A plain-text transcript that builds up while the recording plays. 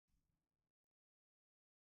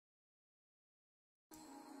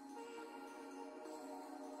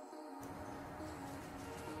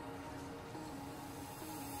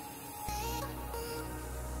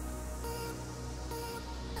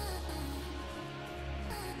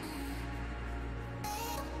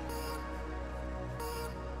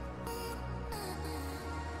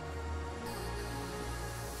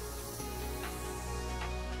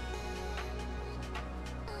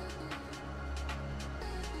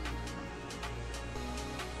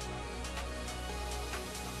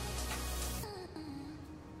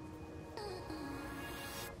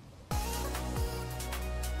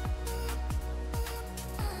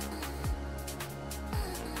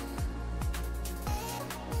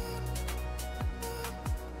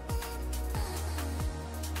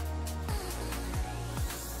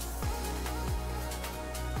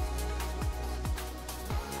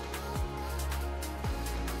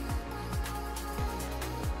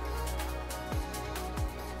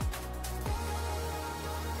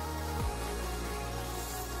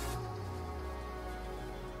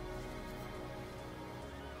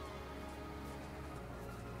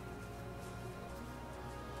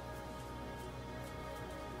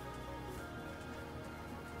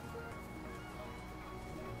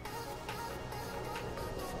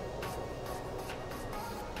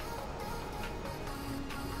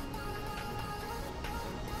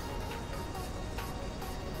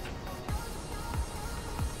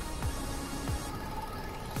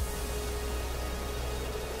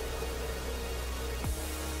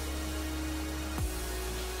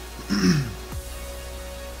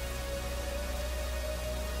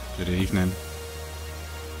Good evening.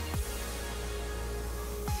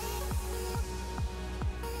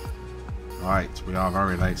 Right, we are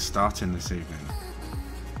very late starting this evening.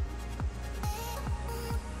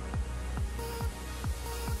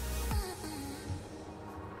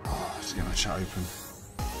 Oh, let's get my chat open.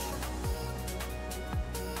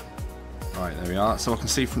 Right, there we are. So I can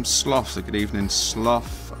see from Sloth, so good evening,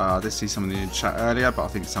 Sloth. I did see somebody in chat earlier, but I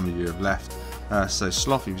think some of you have left. So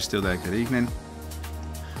Sloth, if you're still there, good evening.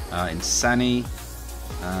 Insani,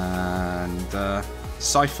 and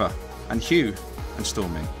Cypher, and Hugh, and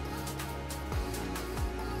Stormy.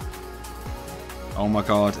 Oh my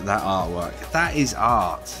god, that artwork. That is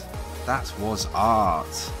art. That was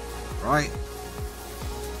art. Right?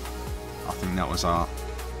 I think that was art.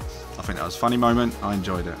 I think that was a funny moment. I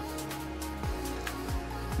enjoyed it.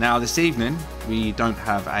 Now this evening we don't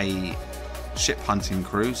have a ship hunting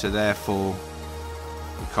crew, so therefore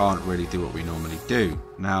we can't really do what we normally do.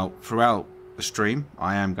 Now throughout the stream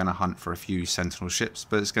I am going to hunt for a few Sentinel ships,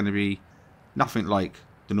 but it's going to be nothing like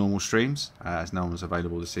the normal streams as no one was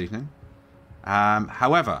available this evening.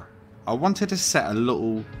 However, I wanted to set a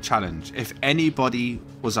little challenge if anybody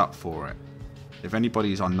was up for it. If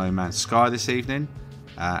anybody's on No Man's Sky this evening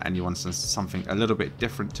and you want something a little bit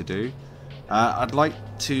different to do, I'd like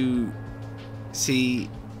to see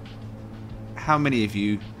how many of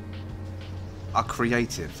you are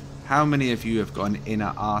creative. How many of you have got an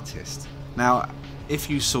inner artist? Now, if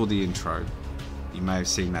you saw the intro, you may have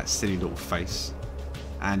seen that silly little face.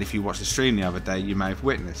 And if you watched the stream the other day, you may have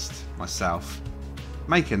witnessed myself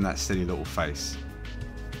making that silly little face.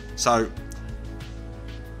 So,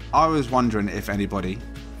 I was wondering if anybody,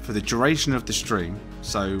 for the duration of the stream,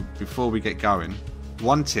 so before we get going,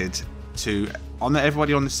 wanted to,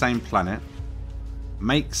 everybody on the same planet,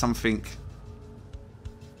 make something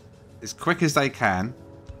as quick as they can,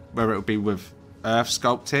 whether it would be with Earth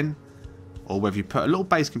sculpting, or whether you put a little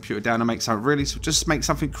base computer down and make something really, so just make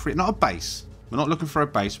something, not a base. We're not looking for a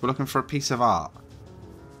base, we're looking for a piece of art.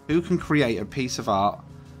 Who can create a piece of art,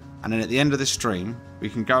 and then at the end of the stream, we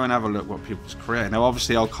can go and have a look what people's creating. Now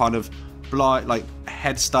obviously I'll kind of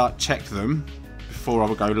head start check them before I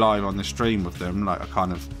will go live on the stream with them, like I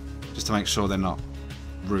kind of, just to make sure they're not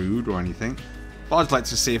rude or anything. But I'd like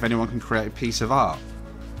to see if anyone can create a piece of art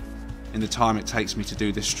in the time it takes me to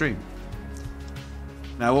do this stream.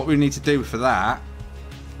 Now what we need to do for that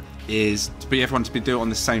is everyone to do it on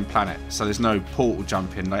the same planet, so there's no portal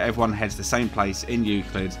jumping. Like everyone heads the same place in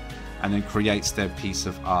Euclid and then creates their piece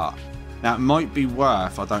of art. Now it might be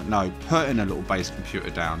worth, I don't know, putting a little base computer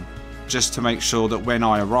down just to make sure that when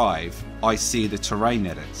I arrive I see the terrain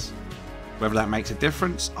edits. Whether that makes a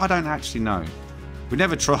difference, I don't actually know. We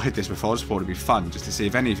never tried this before, I just thought it'd be fun just to see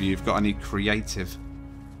if any of you have got any creative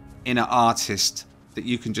inner artist that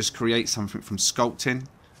you can just create something from sculpting.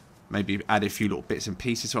 Maybe add a few little bits and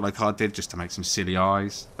pieces to it like I did just to make some silly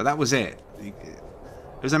eyes. But that was it. It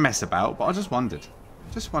was a mess about, but I just wondered.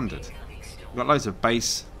 Just wondered. We've got loads of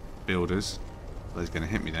base builders. Well, he's going to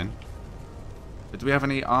hit me then. But do we have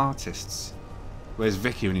any artists? Where's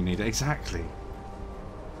Vicky when you need it? Exactly.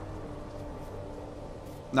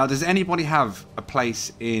 Now, does anybody have a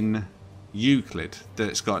place in Euclid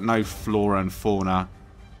that's got no flora and fauna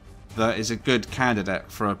that is a good candidate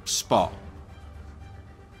for a spot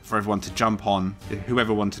for everyone to jump on,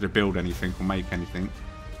 whoever wanted to build anything or make anything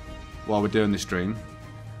while we're doing the stream?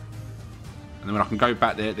 And then I can go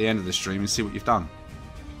back there at the end of the stream and see what you've done.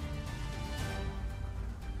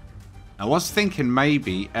 I was thinking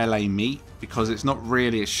maybe LA Meat, because it's not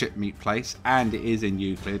really a ship meat place and it is in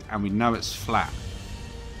Euclid and we know it's flat.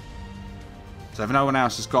 So if no one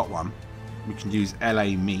else has got one, we can use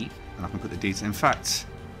LA Meat and I can put the details. In fact,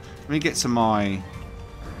 let me get to my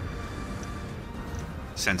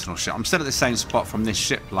Sentinel ship. I'm still at the same spot from this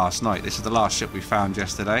ship last night. This is the last ship we found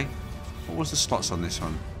yesterday. What was the slots on this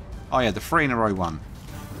one? Oh yeah, the 3 in a row one.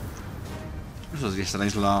 This was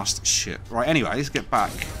yesterday's last ship. Right, anyway, let's get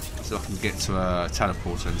back so I can get to a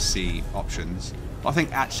teleporter and see options. I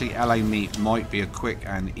think actually LA Meat might be a quick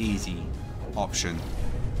and easy option,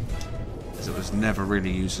 as it was never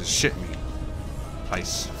really used as ship meat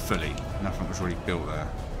place fully. Nothing was really built there.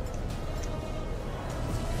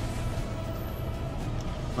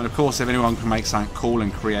 And of course, if anyone can make something cool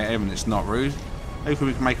and creative and it's not rude, maybe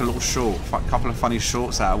we can make a little short, a couple of funny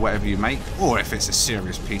shorts out of whatever you make. Or if it's a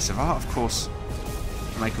serious piece of art, of course,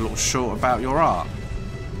 make a little short about your art.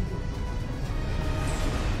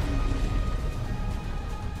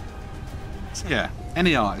 So yeah,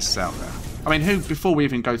 any artists out there? I mean, who, before we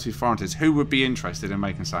even go too far into this, who would be interested in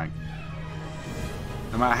making something?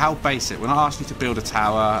 No matter how basic, we're not asking you to build a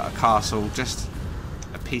tower, a castle, just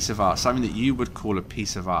a piece of art. Something that you would call a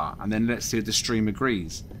piece of art. And then let's see if the stream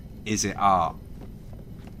agrees. Is it art?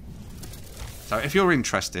 So if you're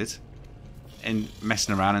interested in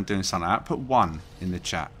messing around and doing something like that, put 1 in the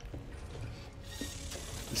chat.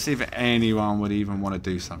 Let's see if anyone would even want to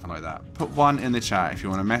do something like that. Put 1 in the chat if you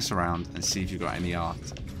want to mess around and see if you've got any art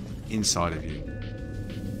inside of you.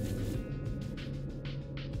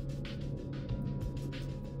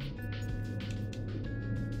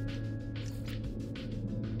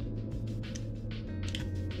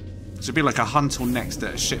 This would be like a hunt or next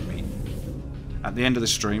at a ship meet. At the end of the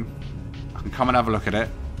stream, I can come and have a look at it,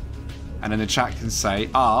 and then the chat can say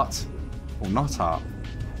art or not art.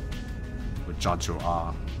 We'll judge your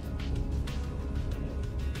art.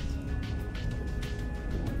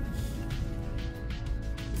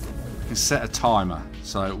 We can set a timer.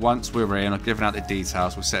 So once we're in, I've given out the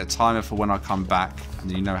details, we'll set a timer for when I come back, and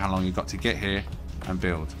then you know how long you've got to get here and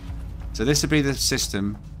build. So this would be the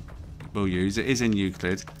system we'll use. It is in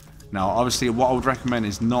Euclid. Now, obviously, what I would recommend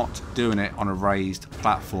is not doing it on a raised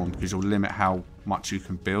platform because you'll limit how much you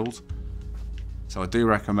can build. So I do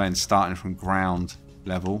recommend starting from ground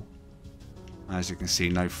level. As you can see,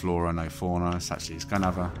 no flora, no fauna. It's going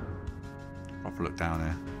to have a proper look down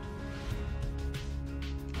here.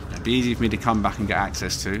 It'd be easy for me to come back and get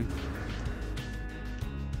access to.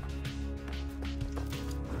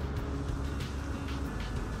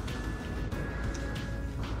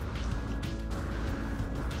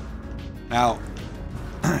 Now,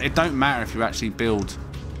 it don't matter if you actually build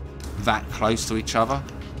that close to each other,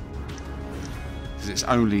 because it's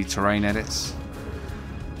only terrain edits.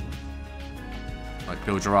 Like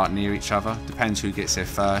build your art near each other. Depends who gets there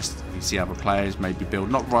first. If you see other players, maybe build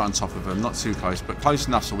not right on top of them, not too close, but close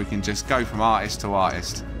enough so we can just go from artist to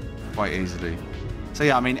artist quite easily. So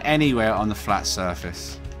yeah, I mean anywhere on the flat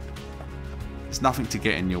surface. There's nothing to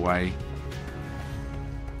get in your way.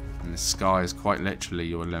 And the sky is quite literally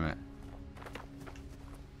your limit.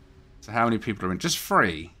 So how many people are in? Just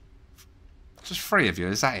 3. Just 3 of you,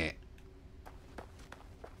 is that it?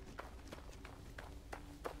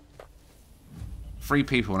 Three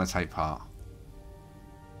people want to take part.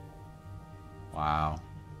 Wow.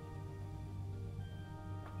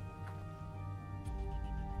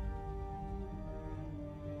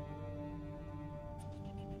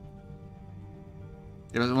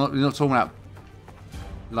 Yeah, we're not talking about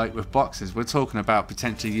like with boxes. We're talking about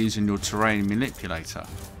potentially using your terrain manipulator.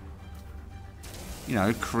 You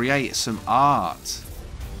know, create some art.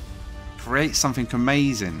 Create something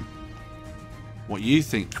amazing. What you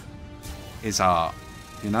think is art,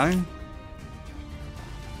 you know?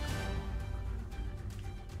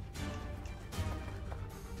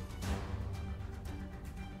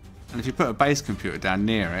 And if you put a base computer down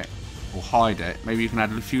near it, or hide it, maybe you can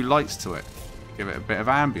add a few lights to it. Give it a bit of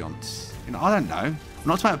ambience. You know, I don't know. We're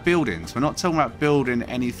not talking about buildings. We're not talking about building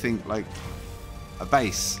anything like a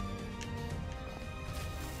base.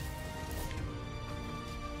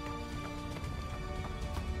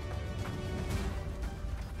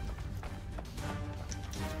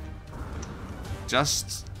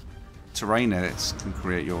 Just terrain edits can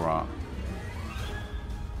create your art.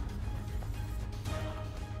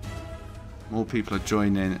 More people are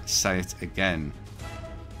joining, say it again.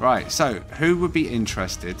 Right, so who would be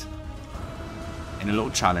interested in a little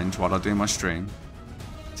challenge while I do my stream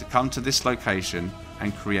to come to this location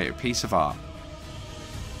and create a piece of art?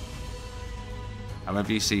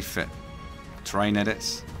 However you see fit. Terrain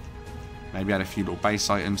edits. Maybe add a few little base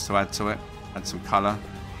items to add to it. Add some colour.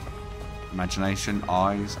 Imagination,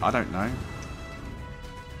 eyes, I don't know.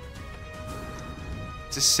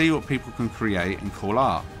 Just see what people can create and call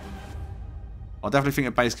art. I definitely think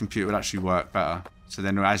a base computer would actually work better. So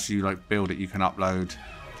then as you like build it, you can upload,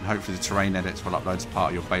 and hopefully the terrain edits will upload as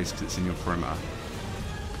part of your base because it's in your perimeter.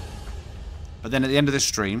 But then at the end of the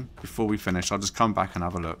stream, before we finish, I'll just come back and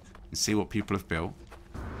have a look and see what people have built.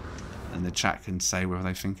 And the chat can say whether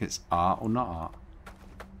they think it's art or not art.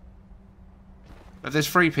 If there's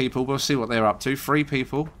 3 people, we'll see what they're up to. 3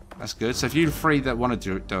 people, that's good. So if you're 3 that want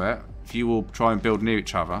to do it, if you will try and build near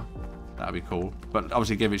each other, that'd be cool. But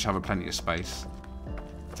obviously give each other plenty of space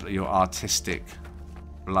to let your artistic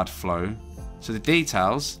blood flow. So the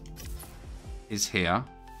details is here.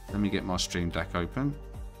 Let me get my stream deck open.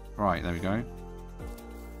 Right, there we go.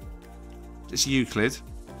 It's Euclid.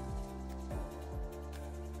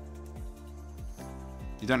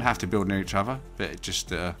 You don't have to build near each other, but it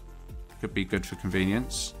just could be good for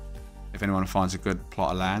convenience. If anyone finds a good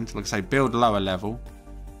plot of land. Like I say, build lower level.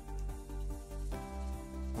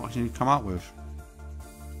 What can you come up with?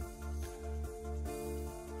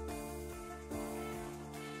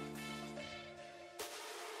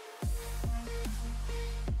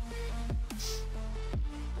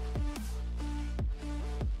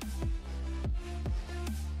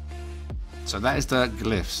 So that is the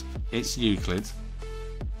glyphs. It's Euclid.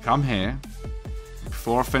 Come here.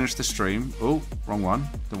 Before I finish the stream. Oh, wrong one.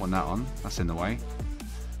 Don't want that on. That's in the way.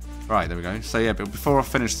 Right, there we go. So yeah, but before I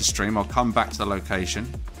finish the stream, I'll come back to the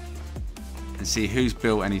location and see who's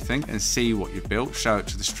built anything and see what you built. Show it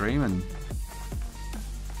to the stream and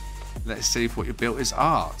let's see if what you built is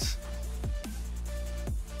art.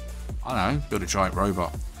 I don't know. Build a giant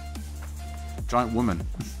robot. Giant woman.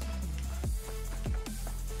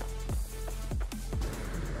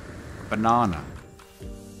 Banana.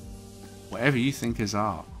 Whatever you think is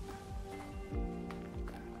art.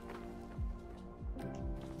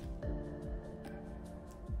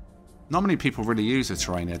 Not many people really use the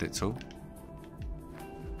terrain edit tool.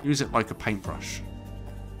 Use it like a paintbrush.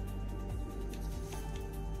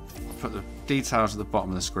 I'll put the details at the bottom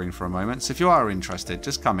of the screen for a moment. So if you are interested,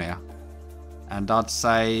 just come here. And I'd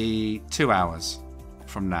say 2 hours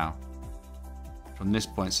from now. From this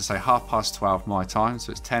point, so say 12:30 my time.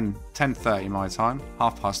 So it's 10:30 my time,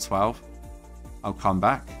 12:30. I'll come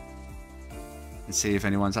back and see if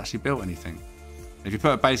anyone's actually built anything. If you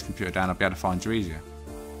put a base computer down, I'll be able to find you easier.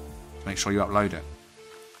 Make sure you upload it,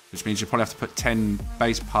 which means you probably have to put 10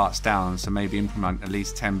 base parts down, so maybe implement at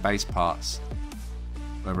least 10 base parts,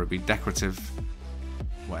 whether it be decorative,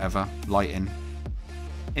 whatever, lighting,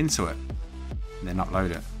 into it, and then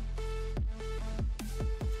upload it.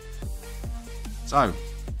 So,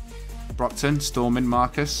 Brockton, Stormin,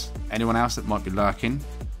 Marcus, anyone else that might be lurking,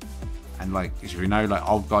 and like, if you know, like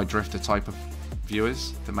old guy drifter type of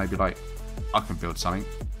viewers that may be like, I can build something.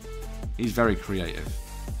 He's very creative.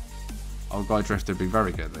 Old guy drifter would be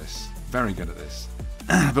very good at this. Very good at this.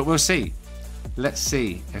 But we'll see. Let's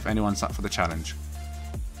see if anyone's up for the challenge.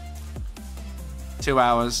 2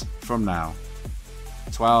 hours from now.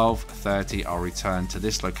 12:30, I'll return to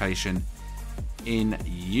this location in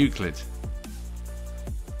Euclid.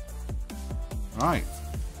 Right.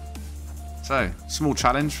 So, small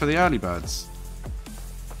challenge for the early birds.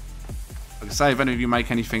 Like I say, if any of you make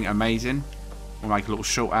anything amazing, we'll make a little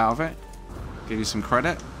short out of it. Give you some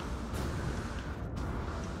credit.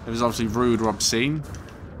 If it's obviously rude or obscene,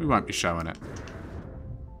 we won't be showing it.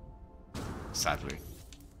 Sadly.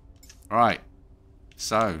 Alright.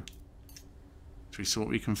 So, should we see what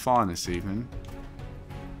we can find this evening?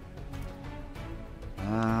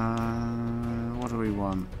 What do we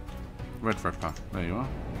want? Red Ripper. There you are.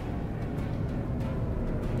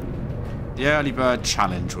 The early bird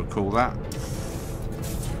challenge, we'll call that.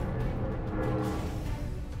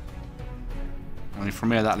 I mean,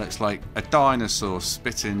 from here that looks like a dinosaur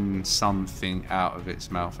spitting something out of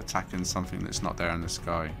its mouth, attacking something that's not there in the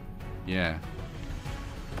sky. Yeah.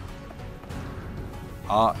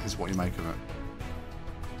 Art is what you make of it.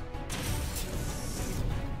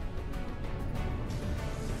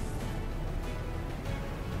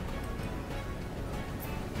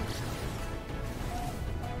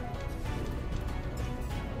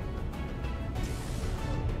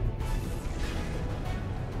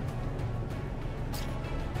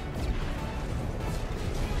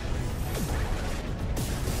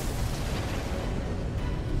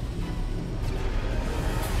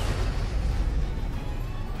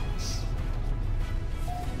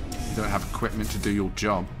 You don't have equipment to do your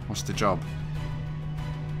job. What's the job?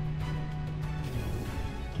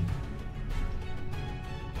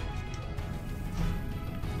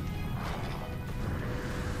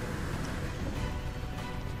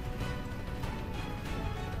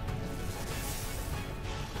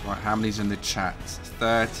 Right, how many's in the chat?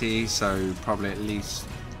 30, so probably at least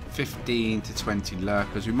 15 to 20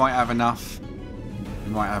 lurkers. We might have enough.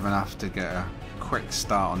 We might have enough to get a quick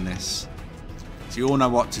start on this. So you all know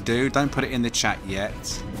what to do. Don't put it in the chat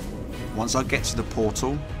yet. Once I get to the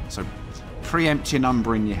portal, so preempt your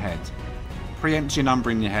number in your head. Preempt your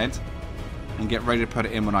number in your head and get ready to put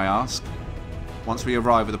it in when I ask. Once we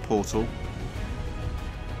arrive at the portal,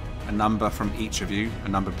 a number from each of you, a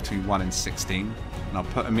number between 1 and 16, and I'll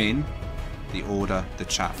put them in the order the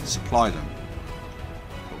chat supply them.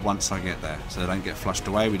 But once I get there, so they don't get flushed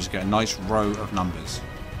away, we just get a nice row of numbers.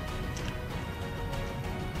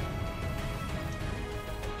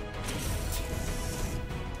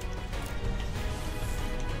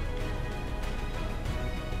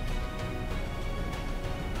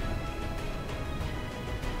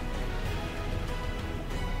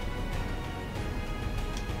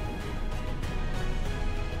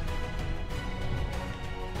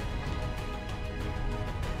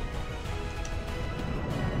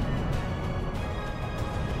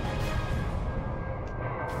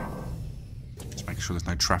 Sure there's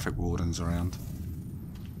no traffic wardens around.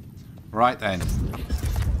 Right then.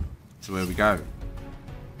 So where we go.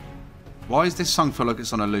 Why does this song feel like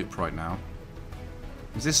it's on a loop right now?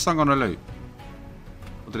 Is this song on a loop?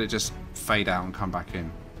 Or did it just fade out and come back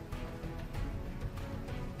in?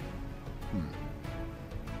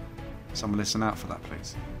 Someone listen out for that,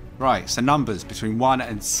 please. Right, so numbers between 1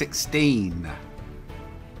 and 16.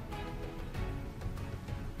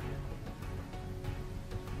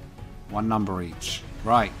 One number each.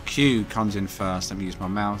 Right, Q comes in first. Let me use my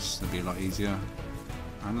mouse. That'll be a lot easier.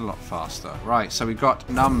 And a lot faster. Right, so we got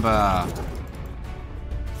number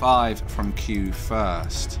 5 from Q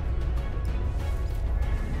first.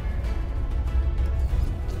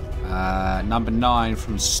 Number 9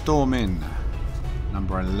 from Stormin.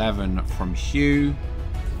 Number 11 from Hugh.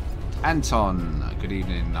 Anton, good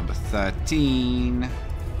evening. Number 13.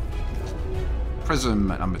 Prism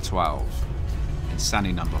at number 12.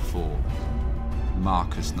 Insani number 4.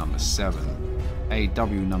 Marcus number 7. AW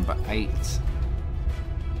number 8.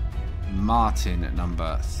 Martin at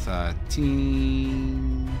number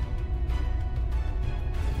 13.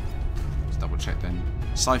 Let's double check then.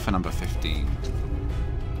 Cypher number 15.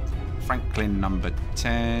 Franklin number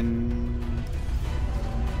 10.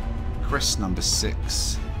 Chris number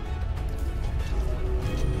 6.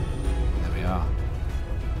 There we are.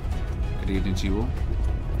 Good evening to you all.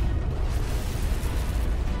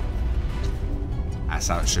 That's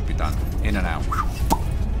how it should be done. In and out.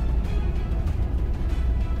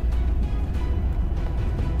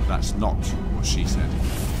 That's not what she said.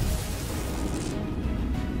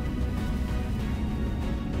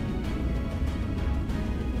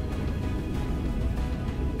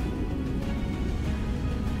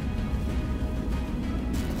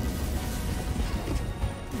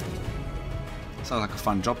 Sounds like a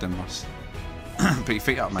fun job then, Ross. Put your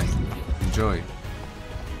feet up, mate. Enjoy.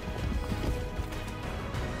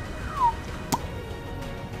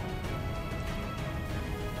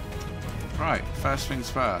 Right, first things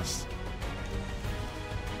first.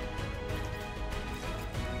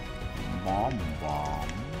 Bomb bomb.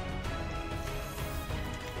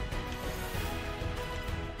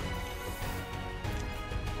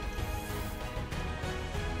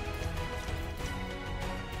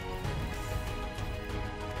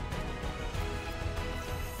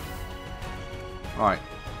 Right.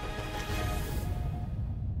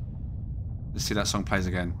 Let's see that song plays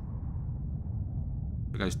again.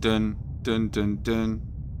 It goes dun dun dun dun.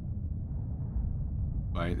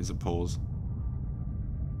 Wait, there's a pause.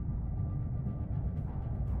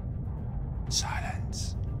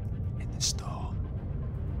 Silence in the storm.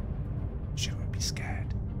 Should we be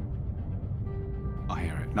scared? I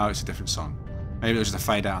hear it. No, it's a different song. Maybe it was just a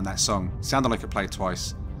fade out on that song. It sounded like it played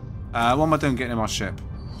twice. What am I doing getting in my ship?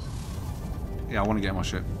 Yeah, I want to get in my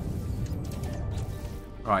ship.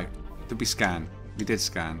 Right. Did we scan? We did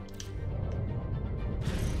scan.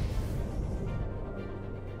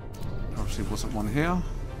 Obviously wasn't one here.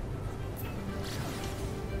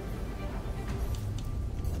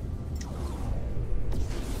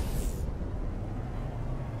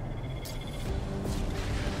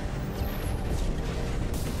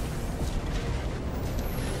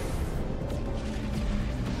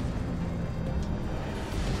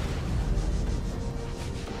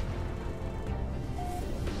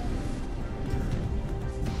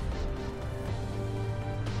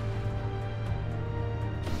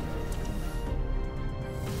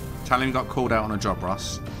 Tell him you got called out on a job,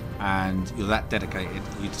 Ross, and you're that dedicated,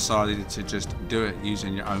 you decided to just do it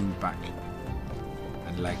using your own back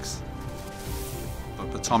and legs. But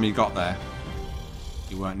by the time you got there,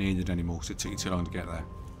 you weren't needed anymore because it took you too long to get there.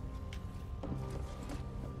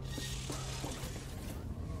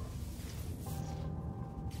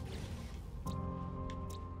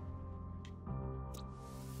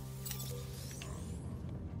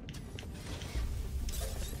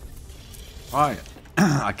 Right.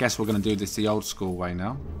 I guess we're going to do this the old school way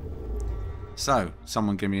now. So,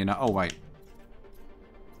 someone give me an... Oh, wait.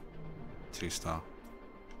 2-star.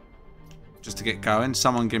 Just to get going,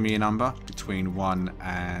 someone give me a number between 1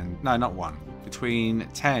 and... No, not 1. Between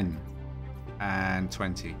 10 and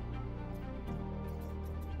 20.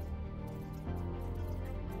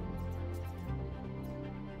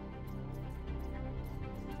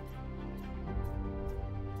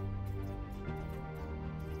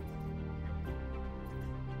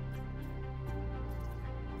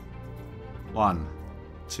 One,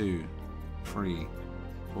 2, 3,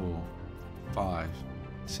 4, 5,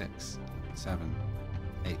 6, 7,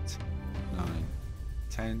 8, 9,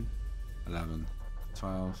 10, 11,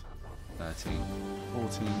 12, 13,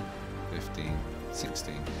 14, 15,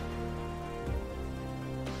 16.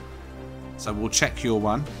 So we'll check your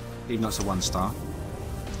one, even though it's a 1-star.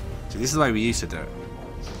 So this is the way we used to do it.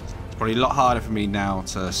 It's probably a lot harder for me now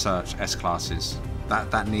to search S-classes.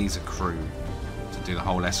 That needs a crew to to do the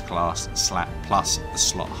whole S-class slap plus the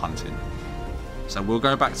slot hunting. So we'll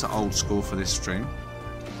go back to old school for this stream.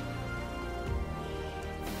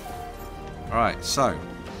 Alright, so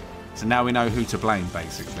now we know who to blame,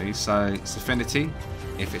 basically. So it's Affinity.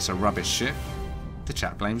 If it's a rubbish ship, the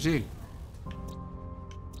chat blames you.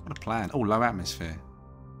 What a plan. Oh, low atmosphere.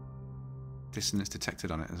 Dissonance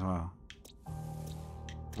detected on it as well.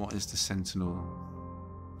 What is the Sentinel?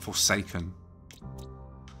 Forsaken.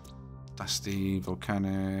 Dusty,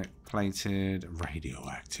 volcanic, plated,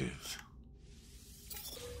 radioactive.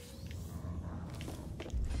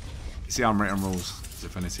 It's the unwritten rules, it's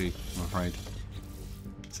Affinity, I'm afraid.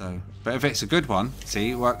 So, but if it's a good one,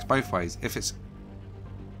 see, it works both ways. If it's...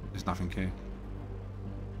 There's nothing here.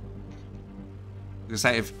 I was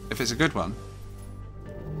going to say, if it's a good one,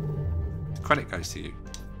 the credit goes to you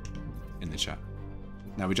in the chat.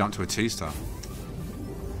 Now we jump to a 2-star.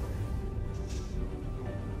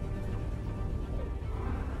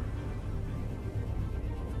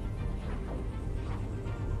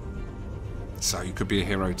 So you could be a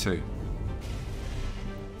hero too.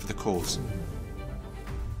 For the cause.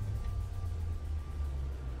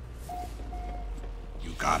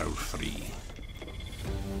 You got her free.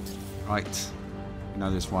 Right. You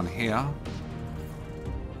know there's one here.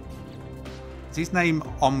 Is his name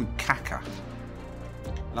Omkaka?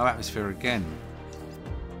 Low atmosphere again.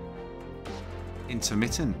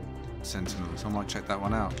 Intermittent Sentinels. I might check that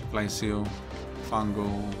one out. Glacial,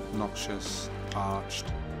 fungal, noxious, parched,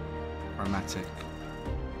 chromatic.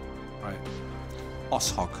 Right.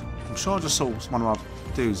 Oshog. I'm sure I just saw one of our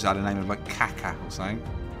dudes had a name of like Kaka or something.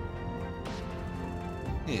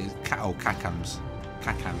 Yeah, Kakams.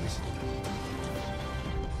 Kakams.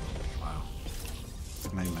 Wow.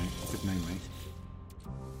 Good name, mate. Good name, mate.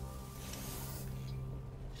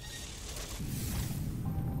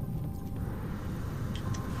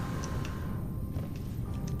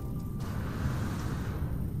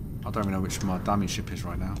 I don't even know which my dummy ship is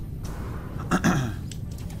right now.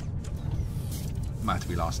 Might have to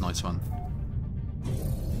be last night's one.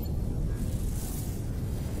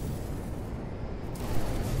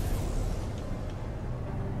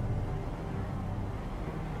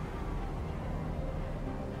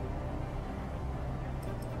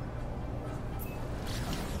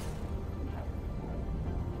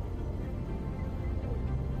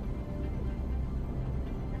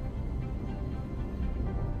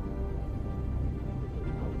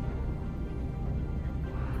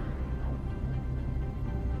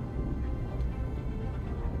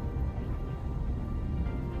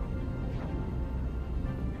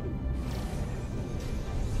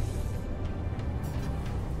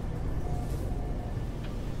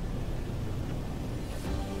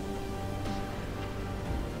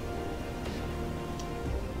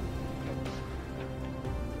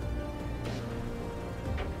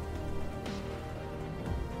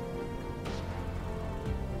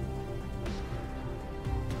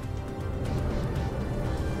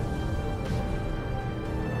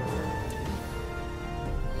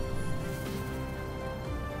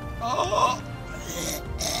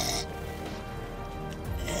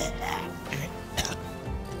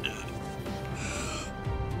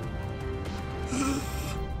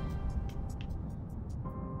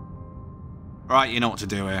 Right, you know what to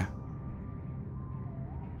do here.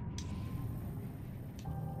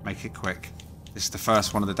 Make it quick. This is the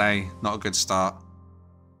first one of the day. Not a good start.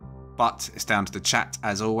 But it's down to the chat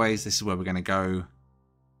as always. This is where we're going to go.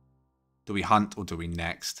 Do we hunt or do we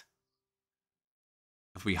next?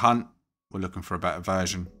 If we hunt, we're looking for a better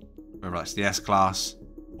version. Whether that's the S-Class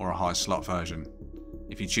or a high slot version.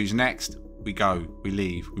 If you choose next, we go. We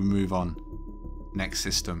leave. We move on. Next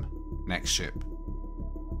system. Next ship.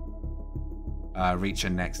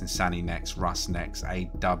 Reacher next, Insani next, Russ next,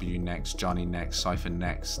 AW next, Johnny next, Cypher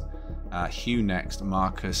next, Hugh next,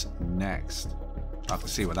 Marcus next. I'll have to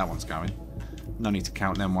see where that one's going. No need to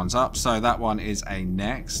count them ones up. So that one is a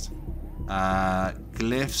next.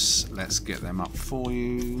 Glyphs, let's get them up for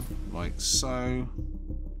you, like so.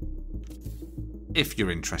 If you're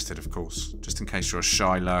interested, of course. Just in case you're a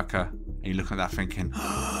shy lurker and you're looking at that thinking,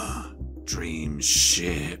 dream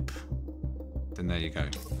ship. Then there you go.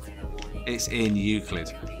 It's in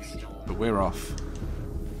Euclid, but we're off.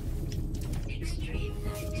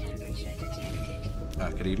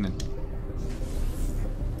 Good evening.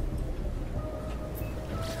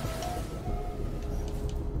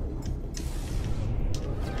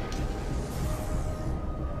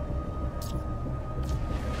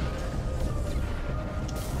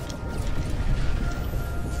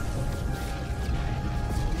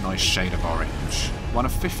 Nice shade of orange. 1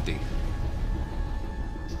 of 50.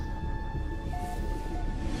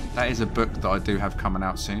 That is a book that I do have coming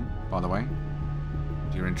out soon, by the way.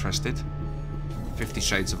 If you're interested. 50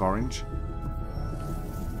 Shades of Orange.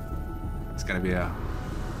 It's going to be a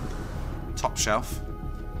top shelf.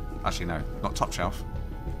 Actually, no, not top shelf.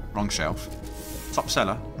 Wrong shelf. Top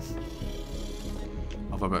seller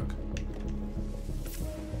of a book.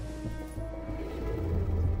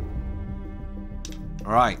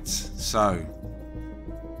 Right, so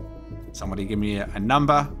somebody give me a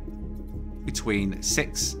number between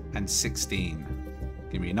 6 and 16.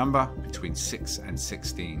 Give me a number between 6 and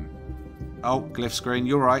 16. Oh, glyph screen,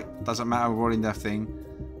 you're right. Doesn't matter, we're all in that thing.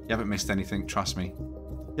 You haven't missed anything, trust me.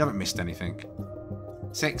 You haven't missed anything.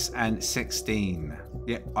 6 and 16.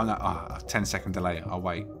 Yep, oh no, 10-second delay. I'll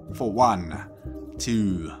wait. For 1,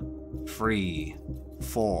 2, 3,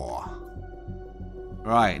 4.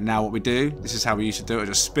 Right, now what we do, this is how we used to do it.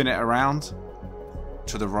 Just spin it around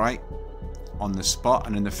to the right on the spot,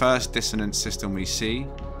 and in the first dissonance system we see,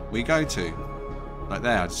 we go to. Like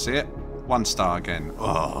there, see it? 1 star again.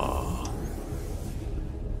 Oh.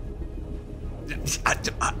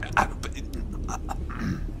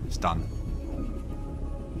 It's done.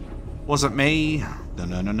 Wasn't me. Dun,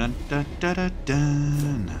 dun, dun, dun, dun, dun,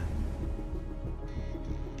 dun.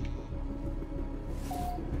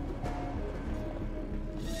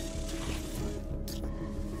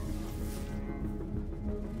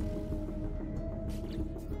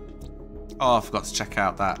 Oh, I forgot to check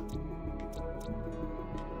out that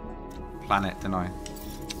planet, didn't I?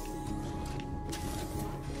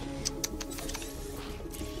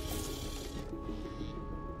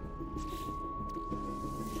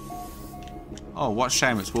 Oh, what a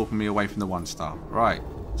shame it's warping me away from the 1 star. Right.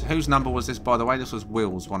 So whose number was this, by the way? This was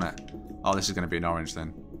Will's, wasn't it? Oh, this is going to be an orange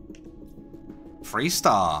then. 3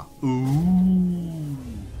 star. Ooh.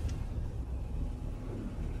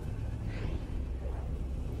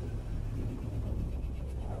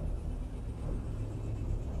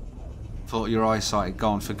 Thought your eyesight had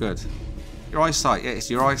gone for good. Your eyesight, yeah, it's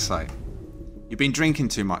your eyesight. You've been drinking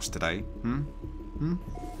too much today. Hmm?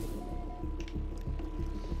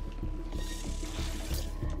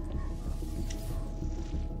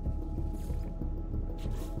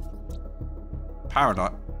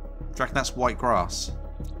 Paradise. Do you reckon that's white grass?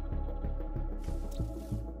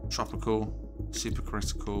 Tropical,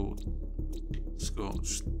 supercritical,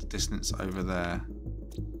 scorched, the distance over there.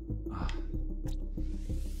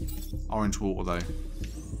 Orange water though.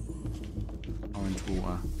 Orange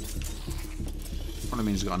water. Probably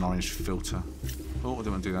means it's got an orange filter. Oh, I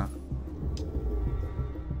don't want to do that.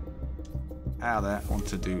 Out of there, I want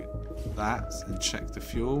to do that and check the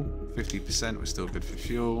fuel. 50%, we're still good for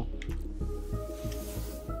fuel.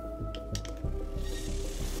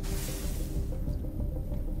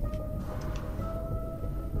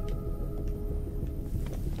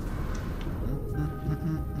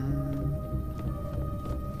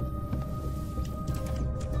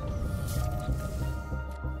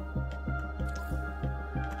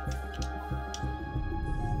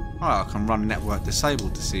 Right, I can run network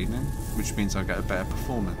disabled this evening, which means I get a better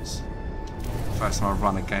performance. First time I've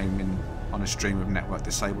run a game on a stream with network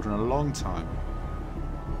disabled in a long time.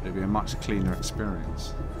 It'll be a much cleaner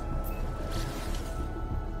experience.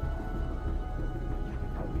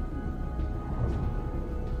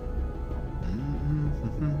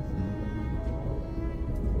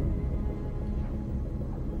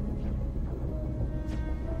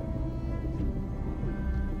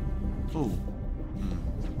 Ooh.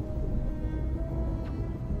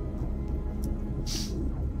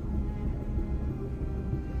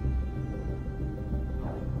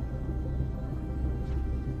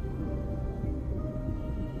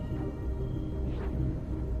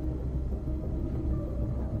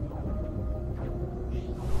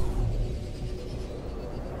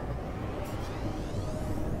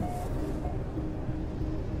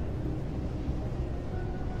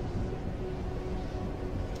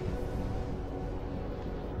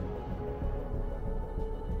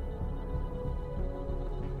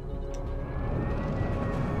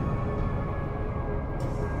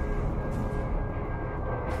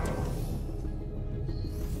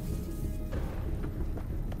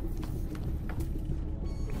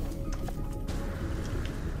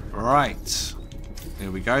 Right,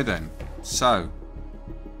 here we go then. So,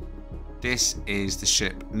 this is the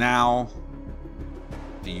ship. Now,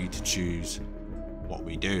 for you to choose what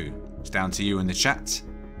we do. It's down to you in the chat.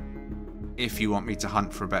 If you want me to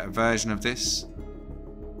hunt for a better version of this,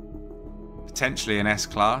 potentially an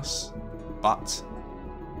S-Class, but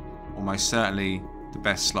almost certainly the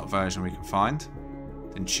best slot version we can find,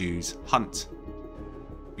 then choose Hunt.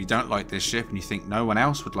 you don't like this ship and you think no one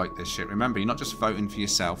else would like this ship, remember, you're not just voting for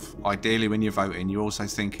yourself. Ideally, when you're voting, you're also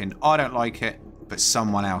thinking, I don't like it, but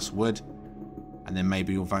someone else would. And then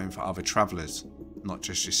maybe you're voting for other travellers, not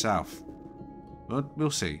just yourself. We'll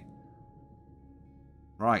see.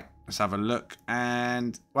 Right, let's have a look.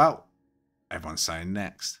 And, well, everyone's saying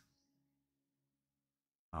next.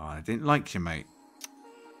 Oh, I didn't like you, mate.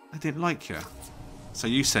 I didn't like you. So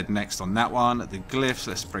you said next on that one. The glyphs,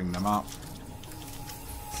 let's bring them up.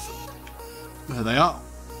 There they are.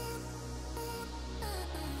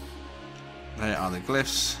 There are the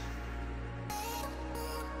glyphs.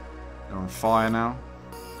 They're on fire now.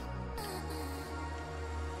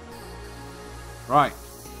 Right.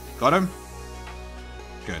 Got him?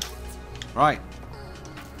 Good. Right.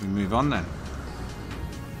 We move on then.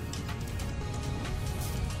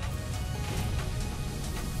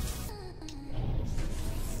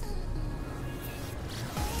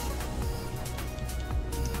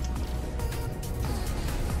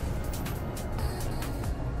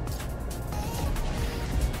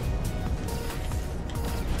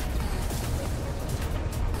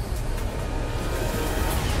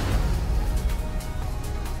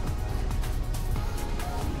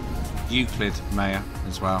 Euclid, Maya,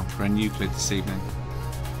 as well. We're in Euclid this evening.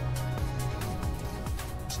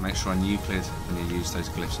 So make sure on Euclid when you use those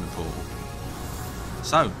glyphs in the portal.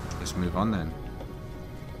 So, let's move on then.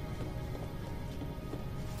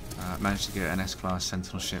 Managed to get an S-Class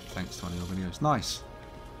Sentinel ship thanks to one of your videos. Nice.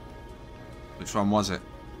 Which one was it?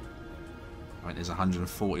 I mean, there's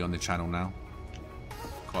 140 on the channel now.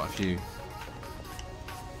 Quite a few.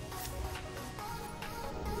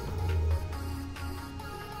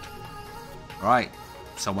 Right,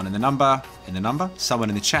 someone in the number, someone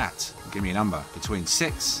in the chat. Give me a number between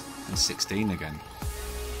 6 and 16 again.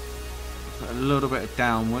 Put a little bit of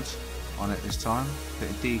downward on it this time.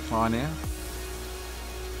 Bit of decline here.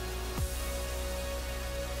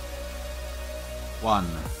 1,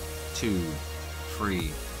 2, 3,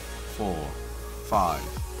 4, 5,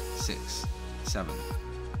 6, 7.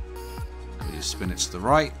 We just spin it to the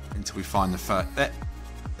right until we find the first.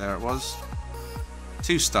 There it was.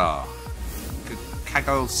 2-star.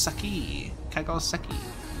 Kagosaki. Kagosaki.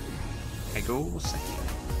 Kagosaki.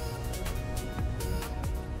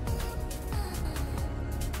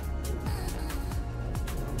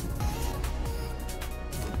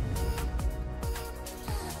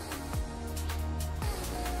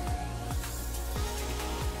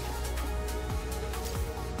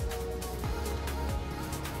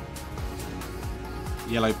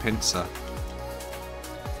 Yellow pincer.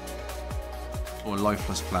 Or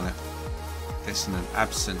lifeless planet. Dissonant,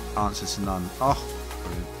 absent, answer to none. Oh,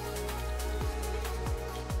 brilliant.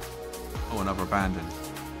 Oh, another abandoned.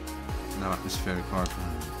 No atmospheric origin.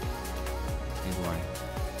 Either way.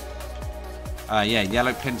 Yeah,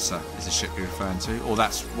 Yellow Pincer is the ship you're referring to. Or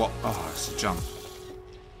that's what... Oh, it's a jump.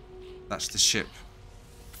 That's the ship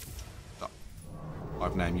that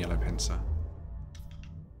I've named Yellow Pincer.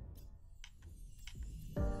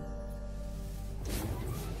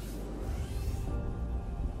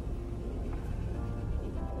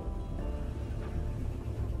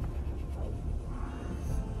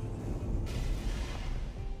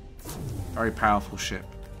 Very powerful ship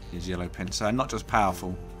is Yellow Pincer, and not just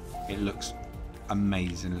powerful, it looks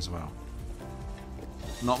amazing as well.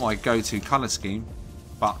 Not my go-to colour scheme,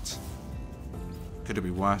 but could have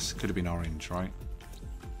been worse, could have been orange, right?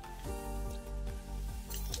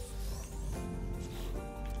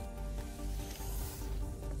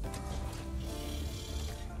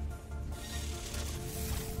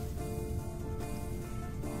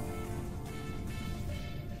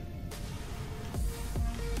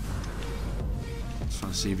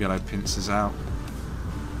 Trying to see if Yellow Pincer's out.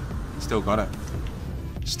 Still got it.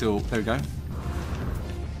 Still, there we go.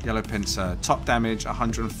 Yellow Pincer, top damage,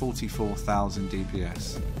 144,000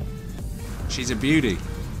 DPS. She's a beauty.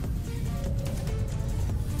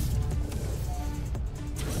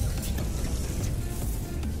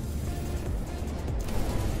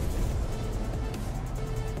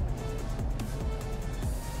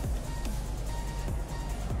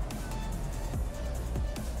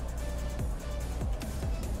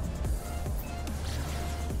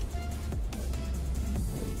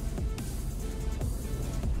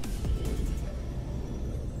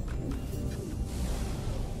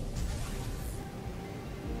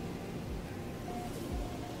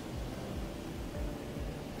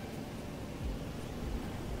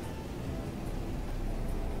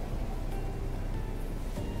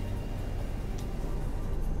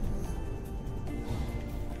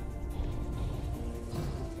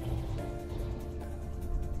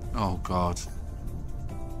 Oh God.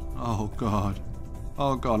 Oh God.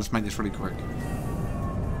 Oh god, let's make this really quick.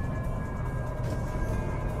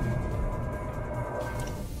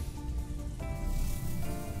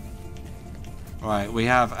 Right, we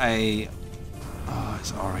have a... Oh,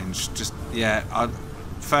 it's orange. Just, yeah,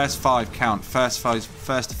 first 5 count. First 5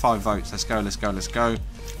 votes. Let's go, let's go, let's go.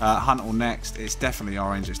 Hunt or next. It's definitely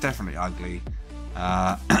orange. It's definitely ugly.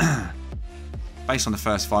 Based on the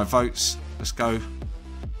first 5 votes, let's go.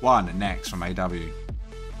 1 next from AW.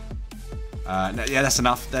 Yeah, that's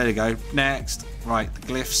enough. There you go. Next. Right, the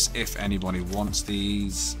glyphs, if anybody wants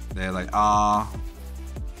these. There they are.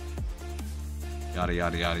 Yada,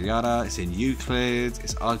 yada, yada, yada. It's in Euclid.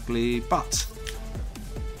 It's ugly, but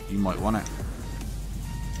you might want it.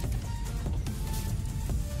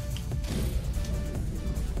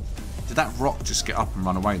 Did that rock just get up and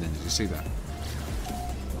run away then? Did you see that?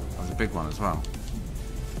 That was a big one as well.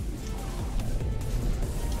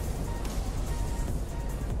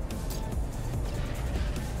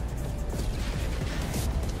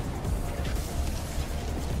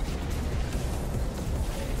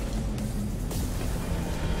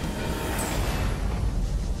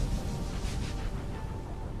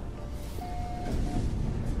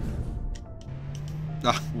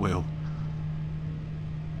 Ah, Will.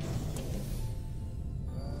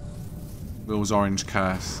 Will's orange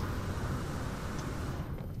curse.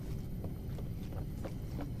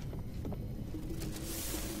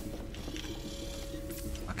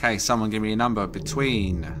 Okay, someone give me a number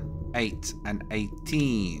between 8 and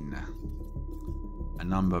 18. A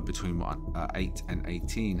number between 8 and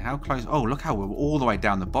 18. How close? Oh, look how we're all the way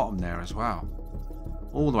down the bottom there as well.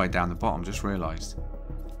 All the way down the bottom, just realised.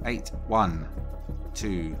 8, 1,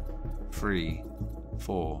 2, 3,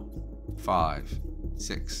 4, 5,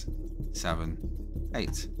 6, 7,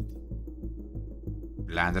 8.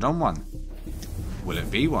 Landed on 1. Will it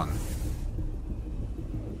be 1?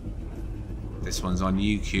 This one's on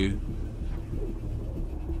UQ.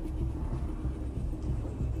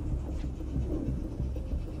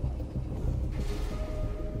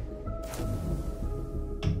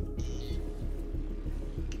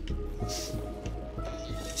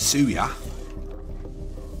 Suya.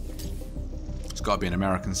 It's got to be an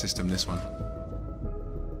American system, this one.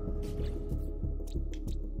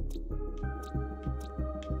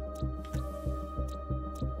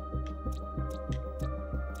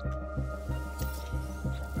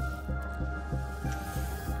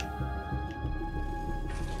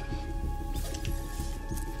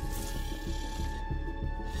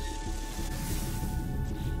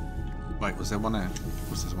 Wait, was there one here?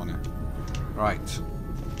 What's this one here? Right.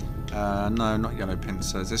 No, not yellow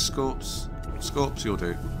pincers. Is this Scorps? Scorps, you'll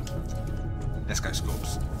do. Let's go,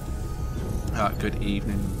 Scorps. Good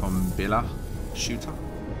evening, Bombilla Shooter.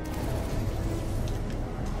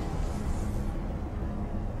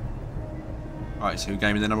 Right, so who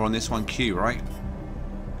gave me the number on this one? Q, right?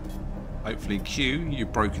 Hopefully Q,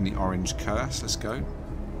 you've broken the orange curse. Let's go.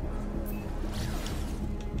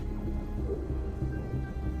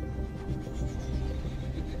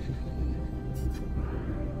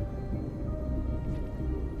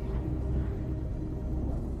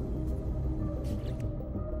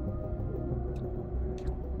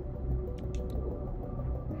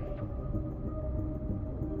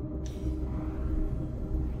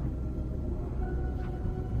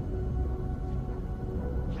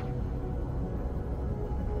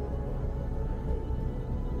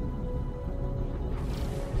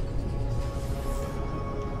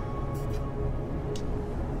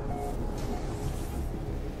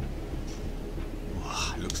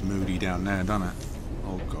 Looks moody down there, doesn't it?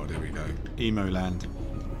 Oh god, here we go. Emo land.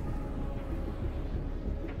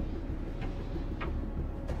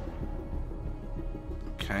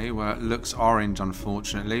 Okay, well it looks orange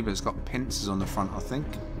unfortunately, but it's got pincers on the front, I think.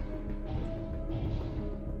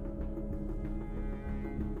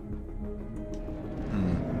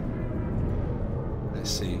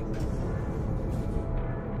 Let's see.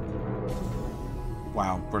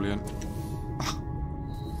 Wow, brilliant.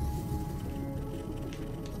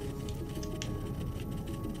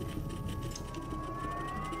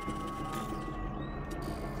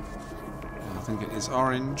 I think it is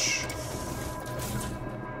orange.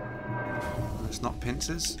 It's not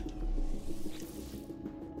pincers.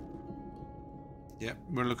 Yep,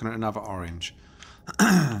 we're looking at another orange.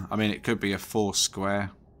 I mean, it could be a 4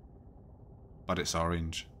 square, but it's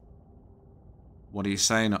orange. What are you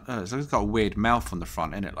saying? Oh, it's got a weird mouth on the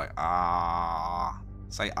front, isn't it? Like, ah.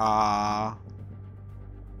 Say, ah.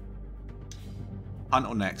 Hunt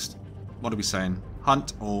or next? What are we saying?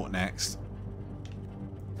 Hunt or next?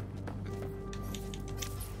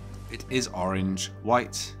 It is orange,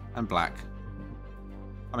 white, and black.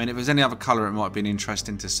 I mean, if there's any other colour, it might have been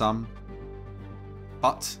interesting to some.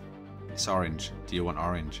 But it's orange. Do you want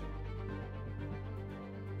orange?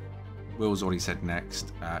 Will's already said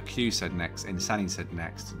next. Q said next. Insani said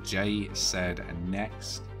next. Jay said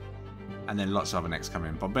next. And then lots of other next come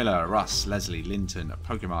in. Bombilla, Russ, Leslie, Linton,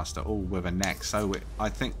 Pokemaster, all with a next. So I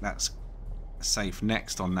think that's a safe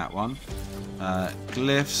next on that one.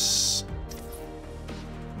 Glyphs.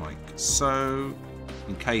 Like so.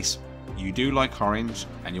 In case you do like orange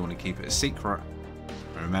and you want to keep it a secret,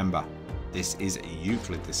 remember, this is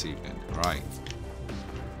Euclid this evening. Right.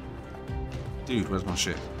 Dude, where's my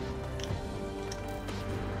shit?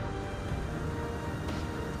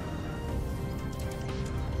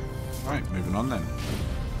 Right, moving on then.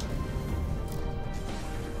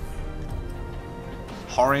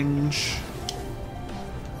 Orange.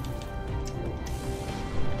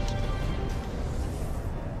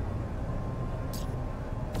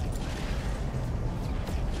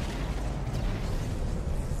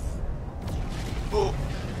 Oh,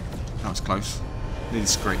 that was close. Nearly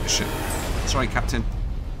scraped the ship. Sorry, Captain.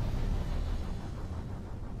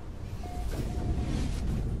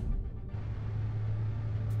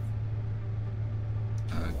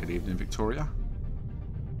 Good evening, Victoria.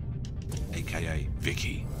 AKA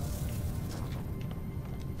Vicky.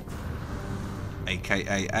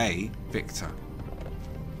 AKA Victor.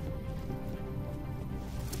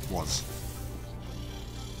 Was.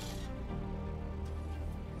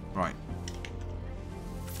 Right.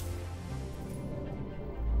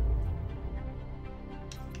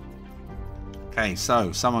 Okay,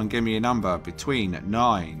 so someone give me a number between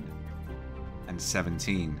 9 and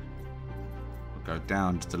 17. We'll go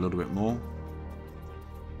down just a little bit more.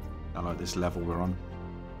 I like this level we're on.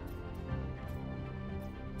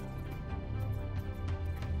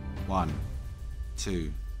 1,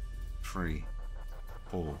 2, 3,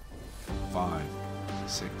 4, 5,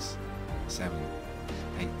 6, 7,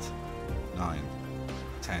 8, 9,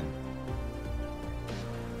 10.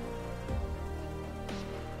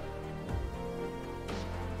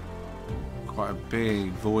 Quite a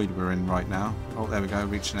big void we're in right now. Oh, there we go,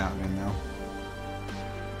 reaching out again now.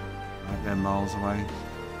 Right there, miles away.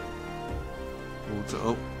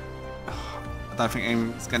 Oh, I don't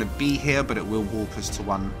think it's going to be here, but it will warp us to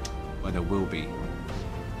one where there will be.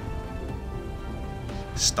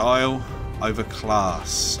 Style over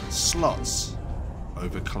class. Slots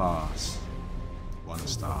over class. 1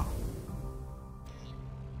 star.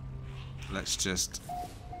 Let's just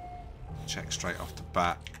check straight off the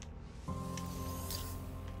bat.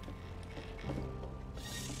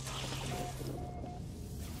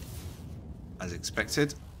 As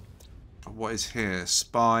expected. What is here?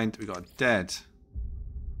 Spined. We got a dead.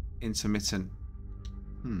 Intermittent.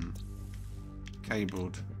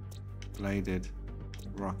 Cabled. Bladed.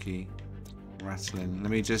 Rocky. Rattling.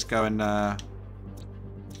 Let me just go and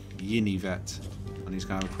Yini vet. And he's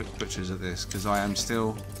going to have quick butchers at this because I am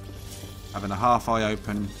still having a half eye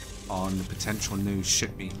open on the potential new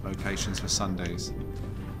ship meet locations for Sundays.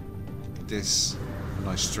 This, when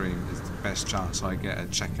I stream, is the best chance I get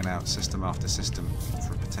at checking out system after system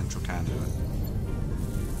for a potential candidate.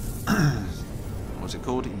 What was it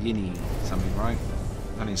called? Yini something, right?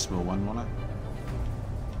 Only a small one, wasn't it?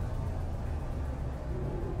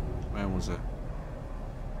 Where was it?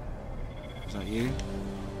 Was that you?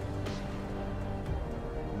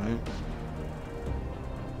 No.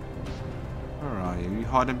 Where are you? You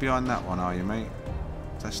hiding behind that one, are you, mate?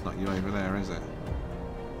 That's not you over there, is it?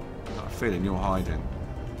 I've got a feeling you're hiding.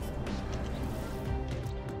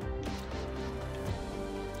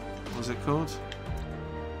 What was it called?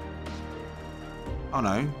 Oh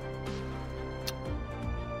no.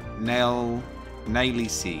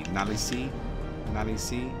 Nalisi. None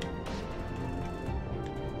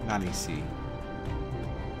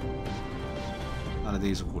of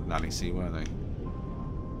these were called Nalisi, were they?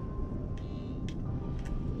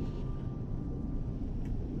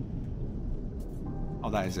 Oh,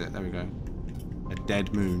 that is it. There we go. A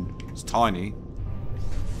dead moon. It's tiny.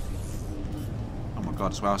 Oh my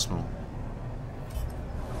god, it's well small.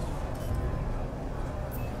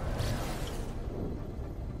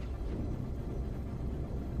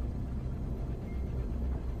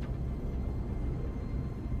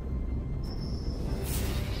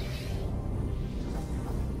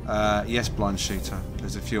 Yes, blind shooter.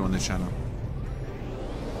 There's a few on the channel.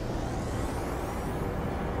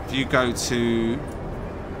 If you go to...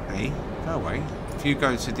 Hey, go away. If you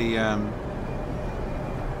go to the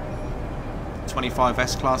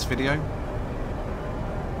 25S class video...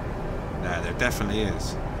 No, there definitely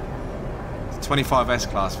is. The 25S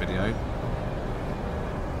class video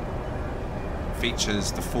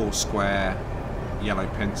features the 4 square yellow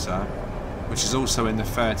pincer, which is also in the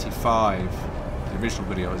 35, the original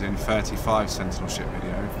video I was in, 35 Sentinel ship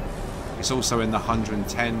video. It's also in the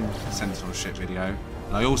 110 Sentinel ship video.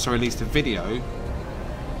 And I also released a video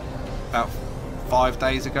about 5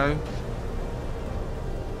 days ago.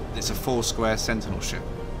 It's a 4-square Sentinel ship.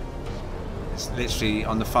 It's literally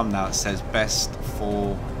on the thumbnail, it says best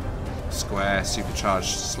 4-square supercharged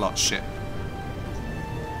slot ship.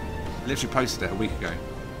 Literally posted it a week ago.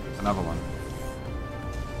 Another one.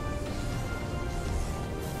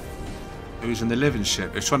 Who's in the living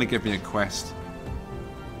ship? It's trying to give me a quest.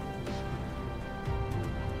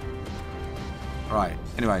 Right,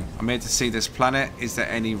 anyway, I'm here to see this planet. Is there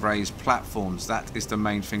any raised platforms? That is the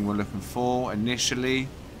main thing we're looking for initially,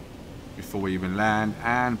 before we even land.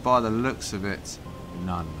 And by the looks of it,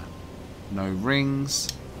 none. No rings,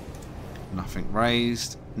 nothing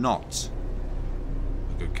raised. Not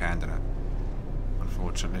a good candidate,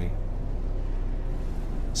 unfortunately.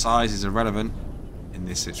 Size is irrelevant in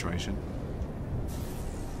this situation.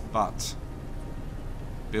 But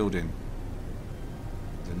building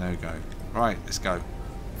is a no-go. Right, let's go.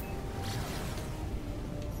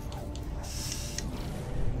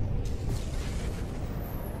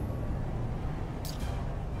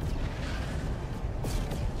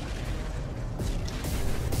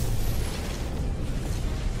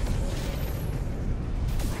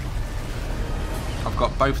 I've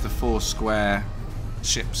got both the 4-square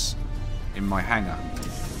ships in my hangar.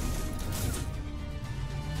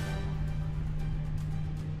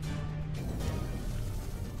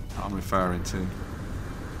 I'm referring to.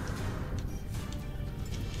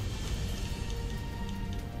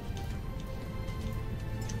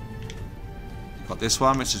 Got this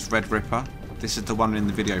one, which is Red Ripper. This is the one in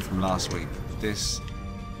the video from last week. This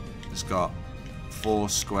has got 4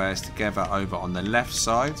 squares together over on the left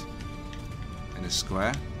side in a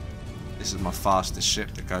square. This is my fastest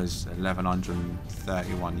ship that goes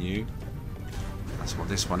 1131 U. That's what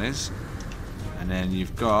this one is. And then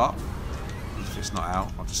you've got, if it's not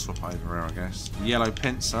out, I'll just swap over here, I guess. Yellow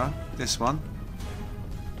pincer, this one.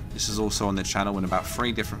 This is also on the channel in about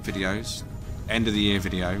 3 different videos. End of the year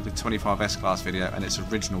video, the 25 S-Class video, and its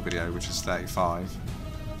original video, which is 35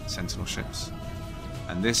 Sentinel ships.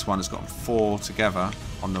 And this one has got 4 together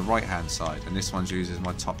on the right hand side, and this one uses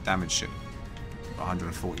my top damage ship,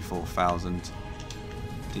 144,000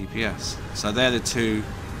 DPS. So they're the 2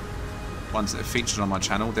 ones that are featured on my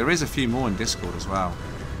channel. There is a few more in Discord as well.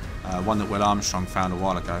 One that Will Armstrong found a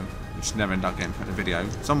while ago, which never ended up getting put in a video.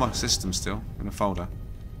 It's on my system still, in a folder.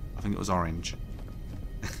 I think it was orange.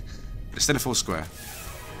 It's still a 4 square.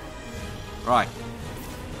 Right.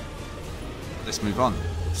 Let's move on.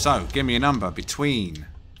 So, give me a number between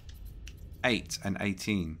 8 and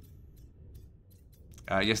 18.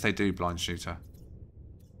 Yes, they do, blind shooter.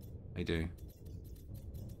 They do.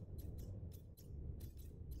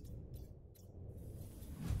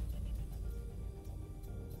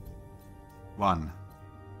 One,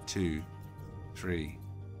 2, 3,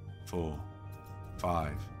 4,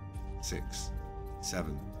 5, 6,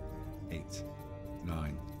 7, 8,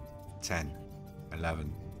 9, 10,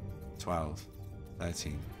 11, 12,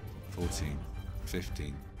 13, 14,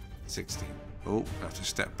 15, 16. Oh, I have to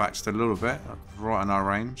step back just a little bit, right in our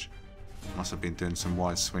range. Must have been doing some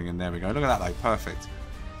wide swinging. There we go. Look at that though, perfect.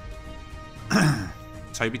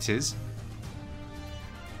 Toby Tiz.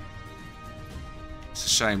 It's a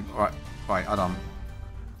shame. Right, right, hold on.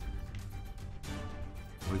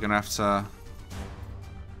 We're gonna have to.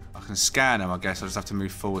 I can scan them, I guess. I just have to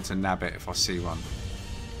move forward to nab it if I see one.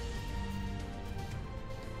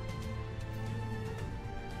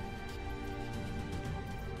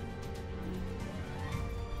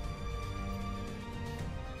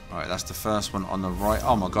 Right, that's the first one on the right.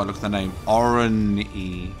 Oh my god, look at the name.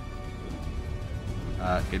 Orny.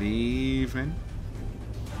 Good evening.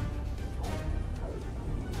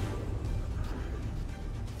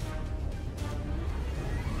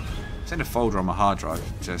 It's in a folder on my hard drive.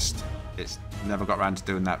 Just, it's never got around to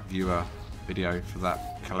doing that viewer video for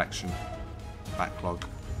that collection backlog.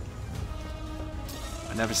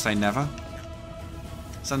 I never say never.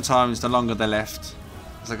 Sometimes the longer they're left,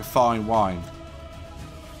 it's like a fine wine.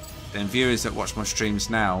 Then viewers that watch my streams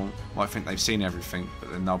now might think they've seen everything, but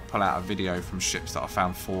then they'll pull out a video from ships that I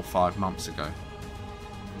found 4 or 5 months ago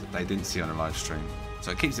that they didn't see on a live stream.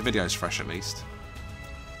 So it keeps the videos fresh at least.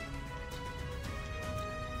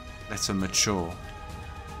 Let them mature.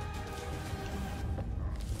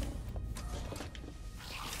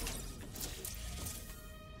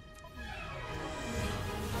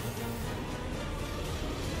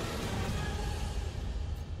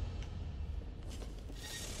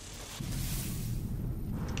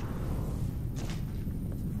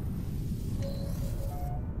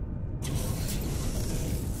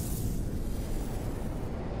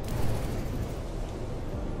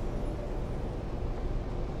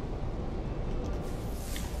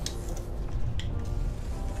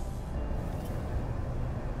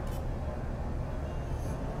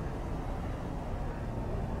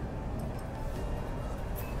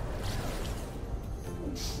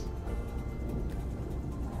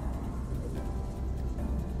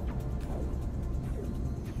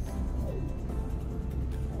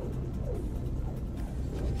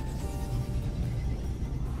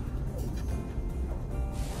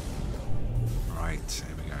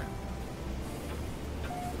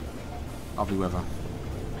 Lovely weather.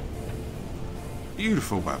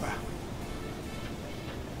 Beautiful weather.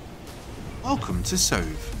 Welcome to Sove.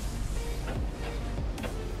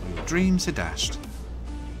 Where your dreams are dashed.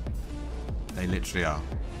 They literally are.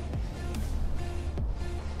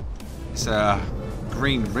 It's a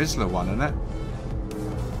green Rizzler one, isn't it?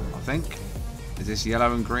 I think. Is this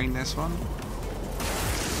yellow and green, this one?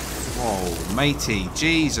 Whoa, matey.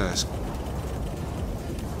 Jesus.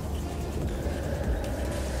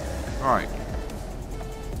 Right.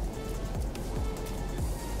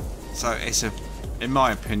 So it's a, in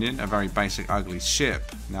my opinion, a very basic ugly ship.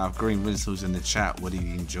 Now if Green Rizzle's in the chat, would he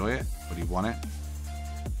enjoy it? Would he want it?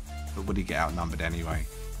 But would he get outnumbered anyway?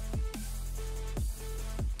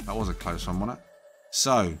 That was a close one, wasn't it?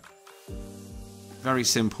 So, very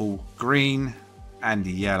simple, green and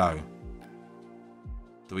yellow.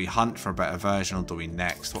 Do we hunt for a better version or do we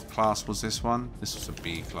next? What class was this one? This was a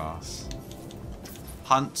B class.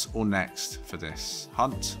 Hunt or next for this?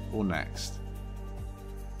 Hunt or next?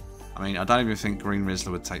 I mean, I don't even think Green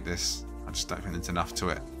Rizzler would take this. I just don't think there's enough to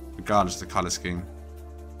it. Regardless of the colour scheme.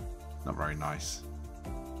 Not very nice.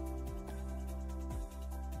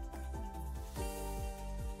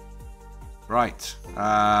 Right.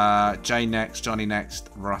 Jay next, Johnny next,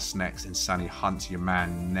 Russ next, Insanity Hunt, your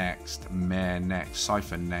man next, Mare next,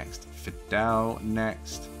 Cypher next, Fidel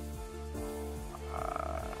next.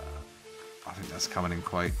 I think that's coming in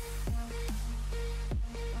quite.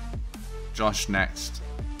 Josh next.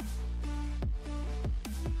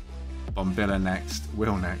 Bombilla next.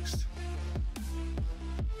 Will next.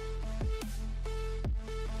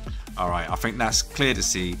 Alright, I think that's clear to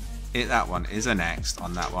see. That one is a next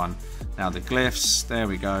on that one. Now the glyphs, there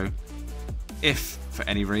we go. If, for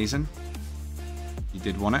any reason, you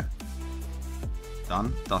did want it.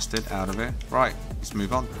 Done. Dusted. Out of it. Right, let's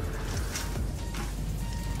move on.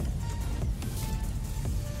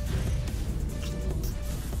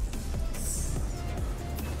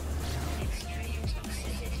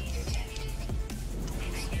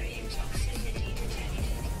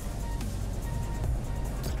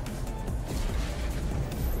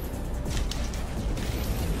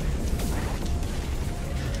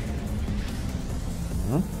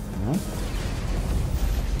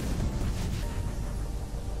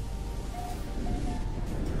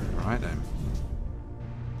 Right then.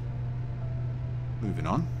 Moving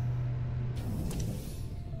on.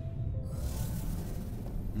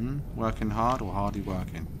 Working hard or hardly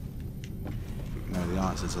working? We know the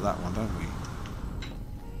answer to that one, don't we?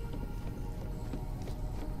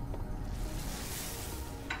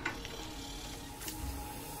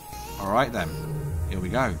 Alright then. Here we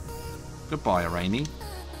go. Goodbye, Irani.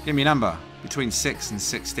 Give me a number between 6 and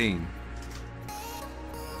 16.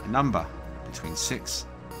 A number between 6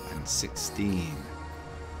 and 16.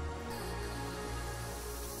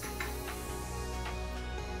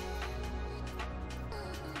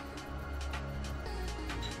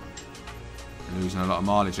 Losing a lot of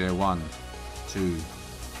mileage here. 1, 2,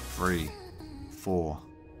 3, 4,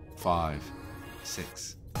 5,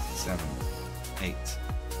 6, 7, 8,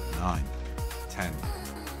 9, 10,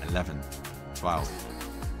 11, 12.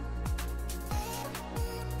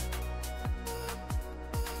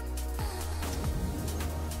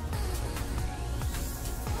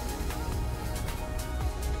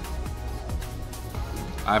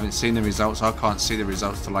 I haven't seen the results. I can't see the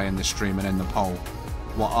results till I end the stream and end the poll.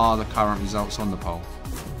 What are the current results on the poll?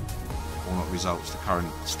 Or not results, the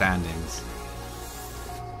current standings.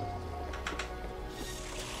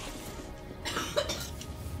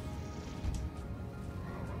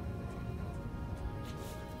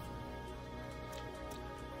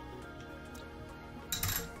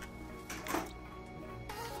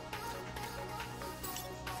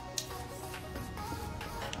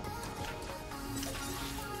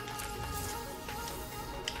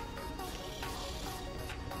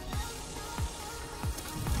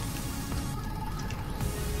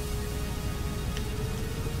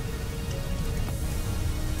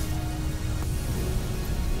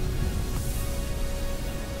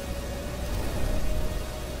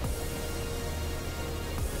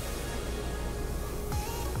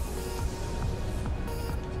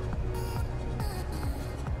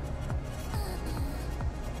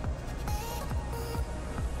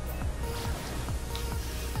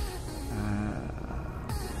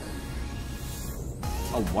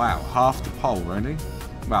 Oh wow, half the poll, really?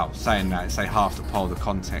 Well, saying that, say half the poll, the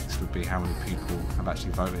context would be how many people have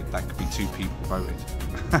actually voted. That could be 2 people voted.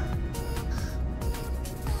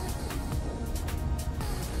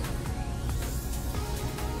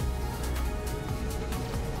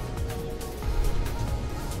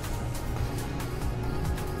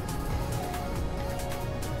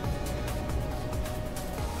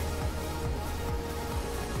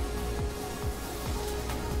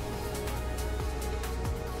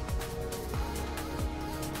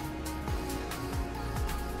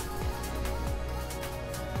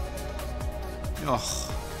 Oh,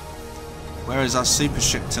 where is our super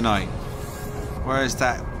ship tonight? Where is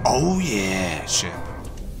that? Oh yeah, ship.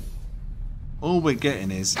 All we're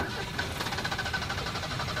getting is...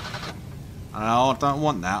 I don't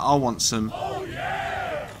want that. I want some... Oh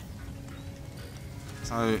yeah!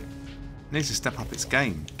 So, it needs to step up its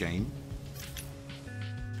game.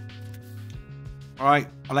 Alright,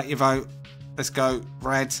 I'll let you vote. Let's go.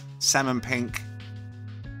 Red, salmon pink.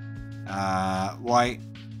 White.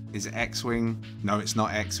 Is it X-Wing? No, it's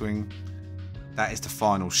not X-Wing. That is the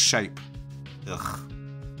final shape. Ugh.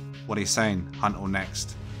 What are you saying? Hunt or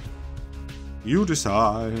next? You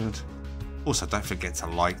decide. Also, don't forget to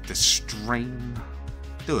like the stream.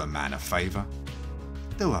 Do a man a favour.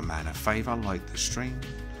 Do a man a favour, like the stream.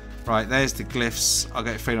 Right, there's the glyphs. I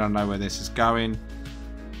get a feeling I know where this is going.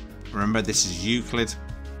 Remember, this is Euclid.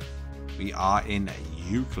 We are in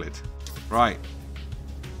Euclid. Right.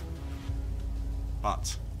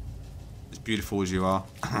 But, as beautiful as you are,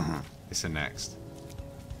 it's a next.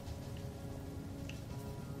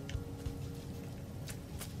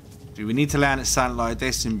 Do we need to land at something like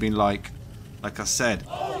this and be like I said?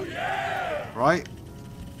 Oh yeah! Right?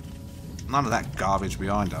 None of that garbage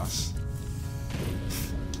behind us.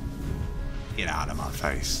 Get out of my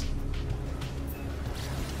face.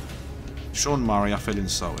 Sean Murray, I feel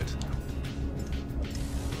insulted.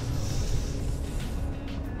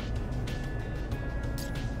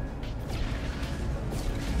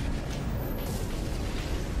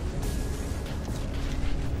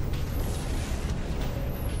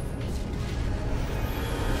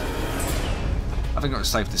 I think it was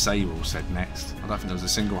safe to say you all said next. I don't think there was a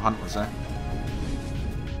single hunt, was there?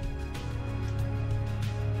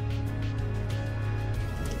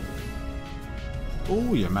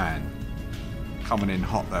 Oh, your man. Coming in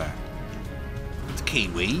hot there. With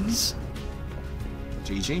Kiwis.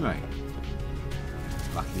 GG, mate.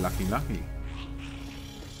 Lucky, lucky, lucky.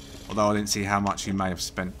 Although I didn't see how much you may have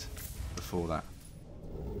spent before that.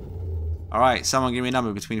 Alright, someone give me a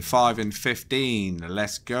number between 5 and 15.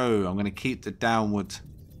 Let's go. I'm going to keep the downward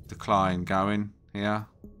decline going here.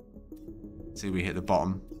 See if we hit the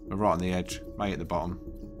bottom. We're right on the edge. May hit the bottom.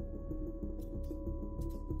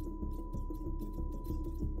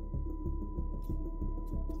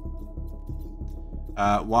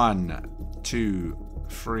 One, 2,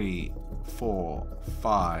 3, 4,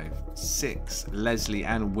 5, 6. Leslie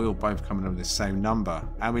and Will both coming over the same number.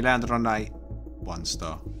 And we landed on a 1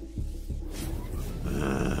 star.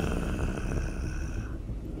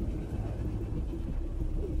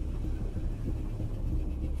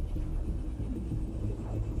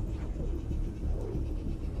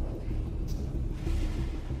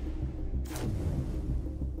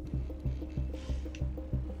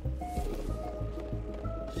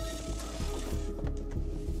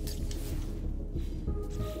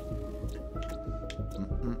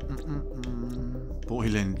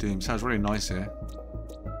 Boiling Doom sounds really nice here.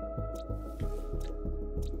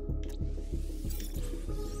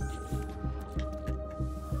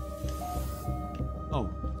 Oh,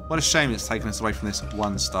 what a shame it's taken us away from this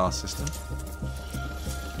 1 star system.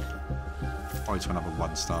 Probably to another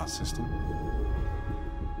 1 star system.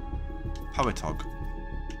 Poetog.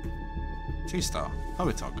 2 star.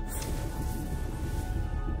 Poetog.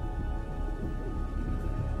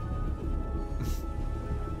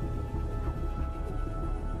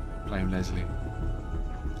 Blame Leslie.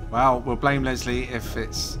 Well, we'll blame Leslie if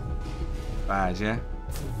it's bad, yeah?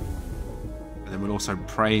 But then we'll also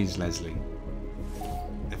praise Leslie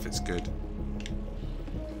if it's good.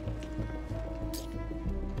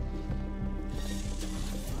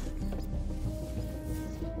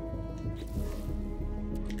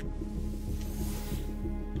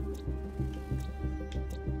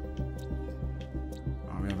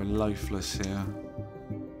 Oh, we have a loafless here.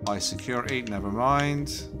 High security, never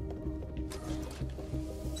mind.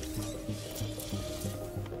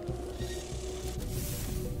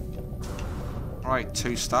 Right,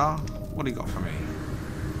 2 star. What do you got for me?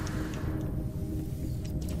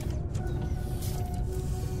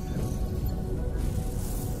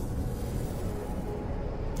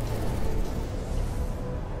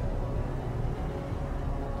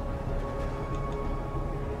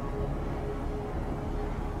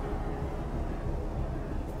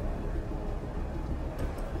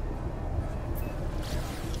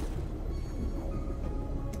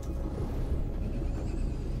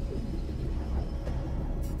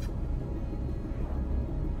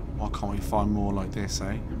 Why can't we find more like this,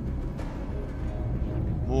 eh?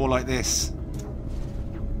 More like this.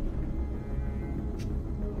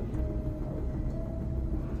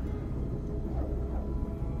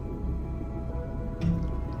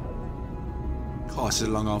 Oh, this is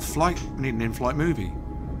a long old flight. We need an in-flight movie.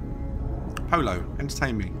 Polo,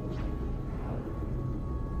 entertain me.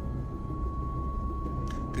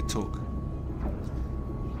 Good talk.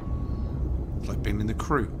 It's like being in the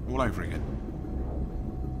crew all over again.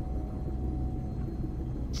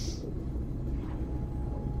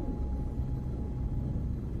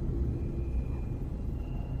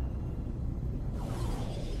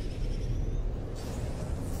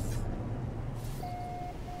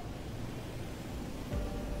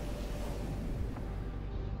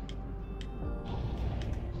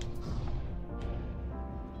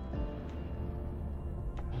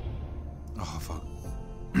 Oh, fuck.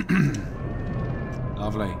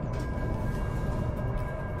 Lovely.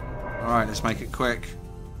 Alright, let's make it quick.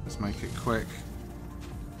 Let's make it quick.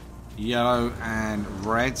 Yellow and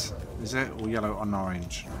red, is it? Or yellow and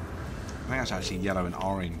orange? I think that's actually yellow and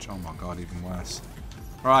orange. Oh my god, even worse.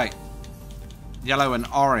 Right. Yellow and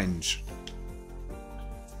orange.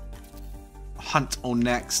 Hunt or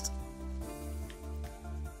next?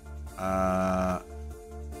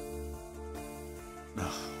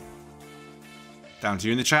 Down to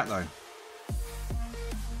you in the chat though.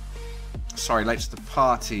 Sorry, late to the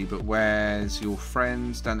party, but where's your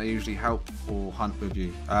friends? Don't they usually help or hunt with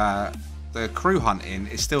you? The crew hunting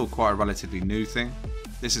is still quite a relatively new thing.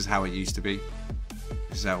 This is how it used to be.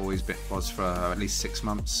 This is how it always was for at least 6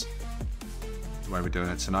 months. The way we're doing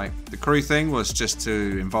it tonight. The crew thing was just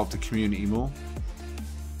to involve the community more.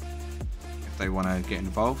 If they want to get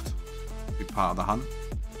involved, be part of the hunt.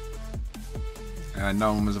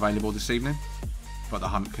 No one was available this evening, but the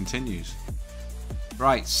hunt continues.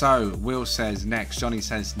 Right, so Will says next, Johnny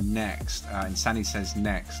says next, Insani says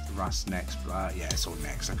next, Russ next, yeah, it's all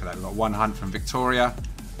next. Okay, we've got one hunt from Victoria.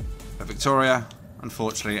 But Victoria,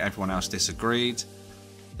 unfortunately, everyone else disagreed.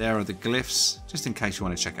 There are the glyphs, just in case you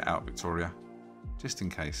want to check it out, Victoria. Just in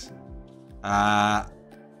case.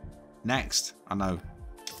 Next, I know.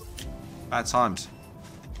 Bad times.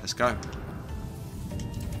 Let's go.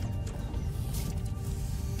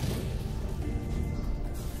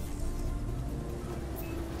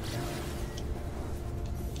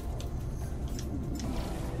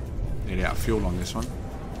 Nearly out of fuel on this one.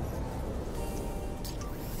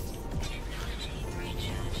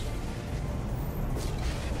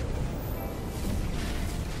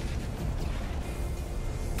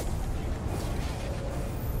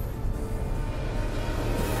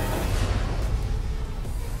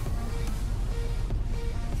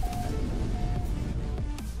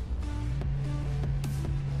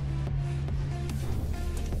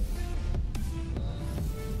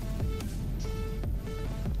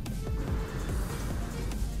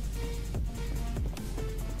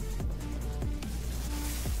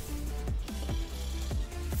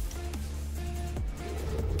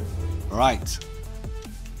 Right,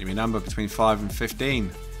 give me a number between 5 and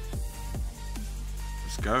 15.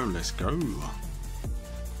 Let's go, let's go.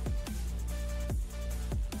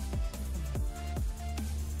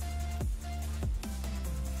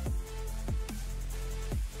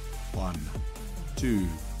 One, 2,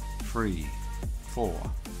 3,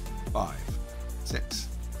 4, 5, 6,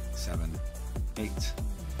 7, 8,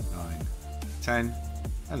 9, 10,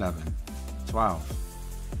 11, 12.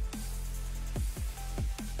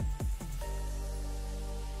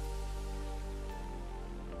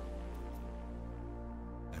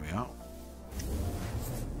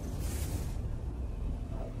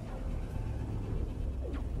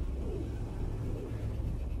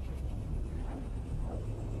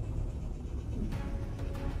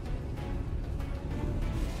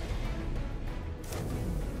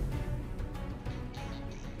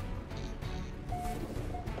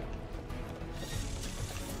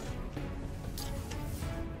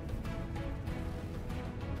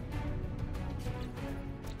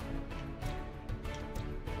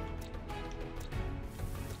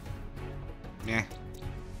 Meh.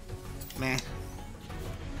 Meh.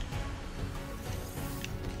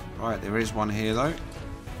 Right, there is one here though.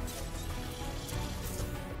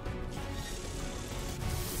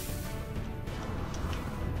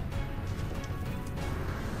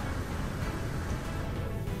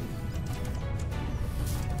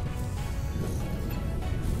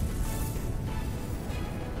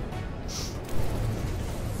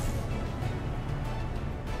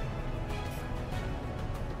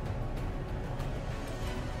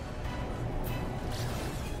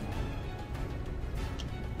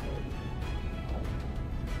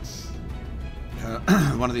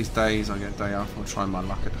 One of these days I get a day off, I'll try my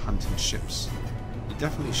luck at hunting ships. You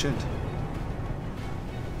definitely should.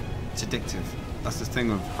 It's addictive. That's the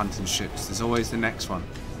thing with hunting ships. There's always the next one.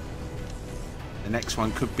 The next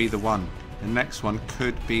one could be the one. The next one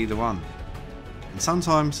could be the one. And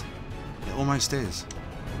sometimes it almost is.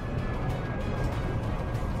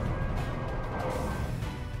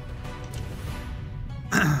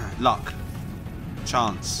 Luck.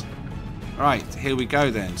 Chance. Right, here we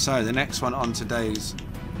go then. So the next one on today's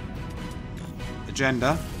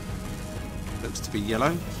agenda looks to be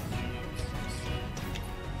yellow.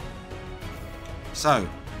 So,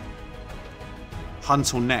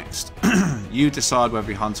 hunt or next. You decide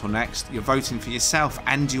whether you hunt or next. You're voting for yourself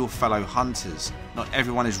and your fellow hunters. Not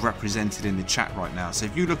everyone is represented in the chat right now. So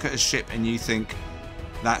if you look at a ship and you think,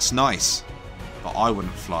 that's nice, but I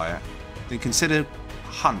wouldn't fly it, then consider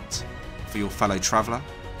hunt for your fellow traveller.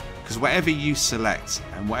 Because whatever you select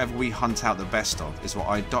and whatever we hunt out the best of is what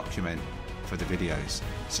I document for the videos.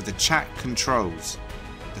 So the chat controls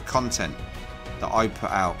the content that I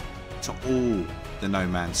put out to all the No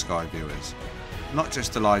Man's Sky viewers, not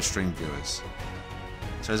just the live stream viewers.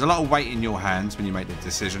 So there's a lot of weight in your hands when you make the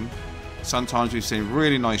decision. Sometimes we've seen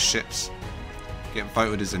really nice ships get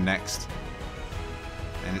voted as the next,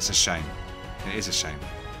 and it's a shame. It is a shame.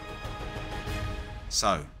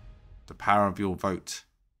 So the power of your vote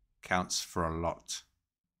counts for a lot.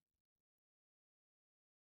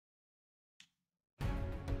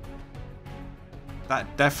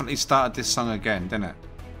 That definitely started this song again, didn't it?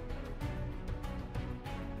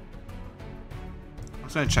 I'm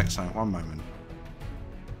just going to check something, one moment.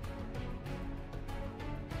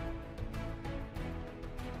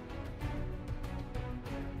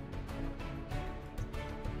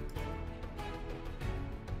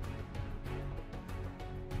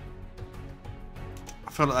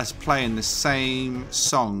 I feel like that's playing the same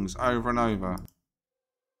songs over and over.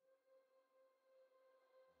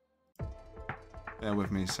 Bear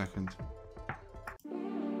with me a second.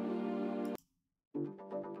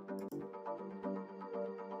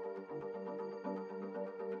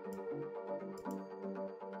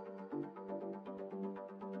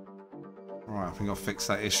 Right, I think I'll fix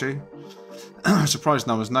that issue. I'm surprised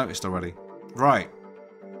no one's noticed already. Right.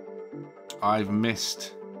 I've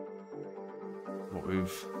missed what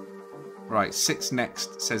we've... Right, 6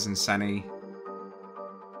 next, says Insani.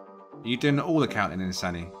 Are you doing all the counting,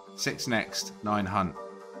 Insani? 6 next, 9 hunt.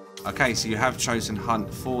 Okay, so you have chosen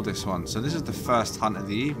hunt for this one. So this is the first hunt of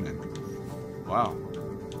the evening. Wow.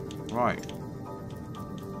 Right.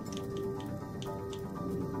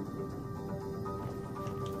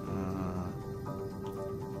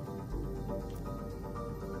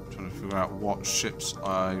 Trying to figure out what ships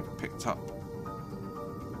I picked up.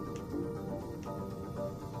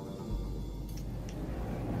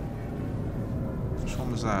 Which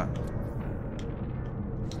one was that?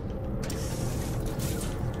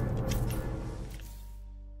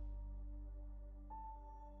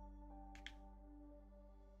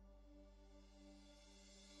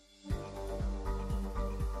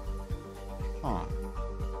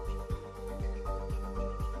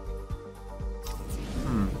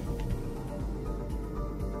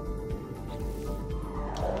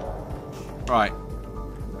 Right.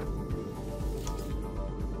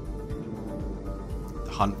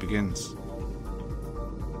 The hunt begins.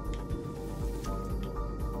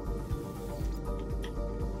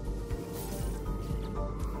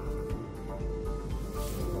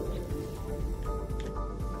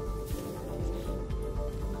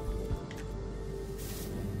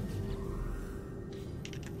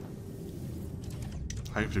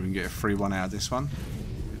 Hopefully we can get a free one out of this one.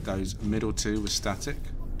 It goes middle 2 with static.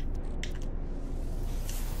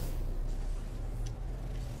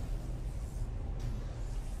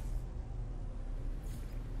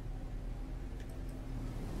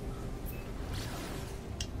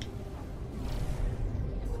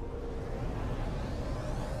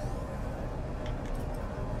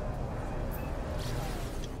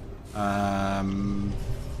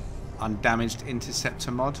 Undamaged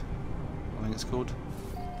Interceptor mod, I think it's called.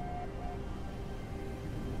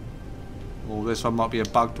 Or this one might be a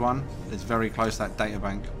bugged one. It's very close to that data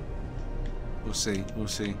bank. We'll see, we'll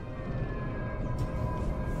see.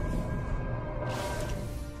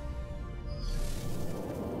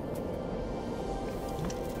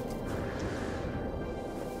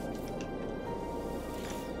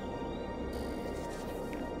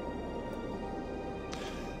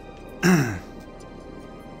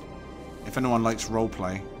 If anyone likes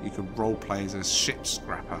roleplay, you could roleplay as a ship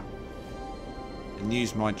scrapper and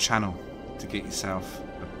use my channel to get yourself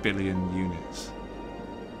 1 billion units.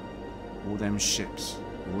 All them ships,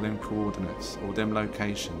 all them coordinates, all them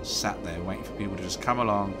locations sat there waiting for people to just come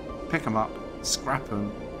along, pick them up, scrap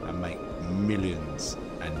them and make millions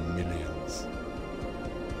and millions.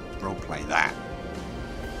 Roleplay that.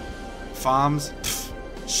 Farms, pff,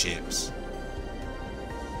 ships.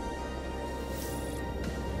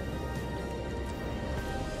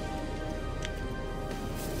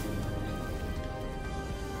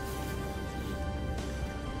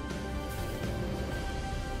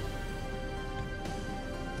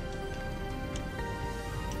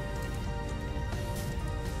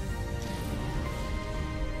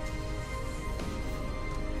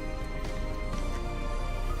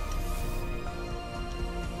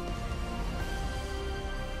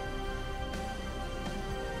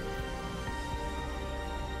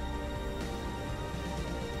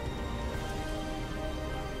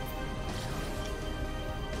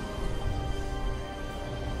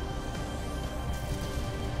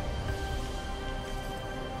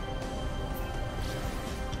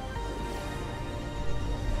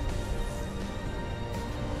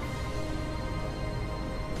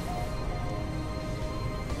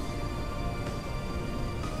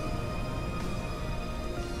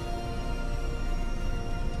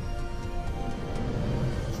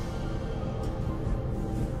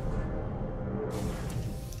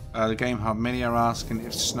 The Game Hub Mini are asking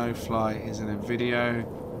if Snowfly is in a video.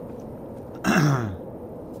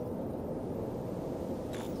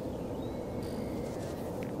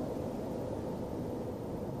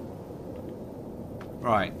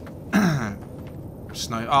 Right.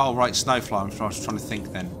 Oh, right, Snowfly. I was trying to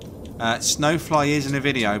think then. Snowfly is in a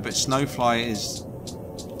video, but Snowfly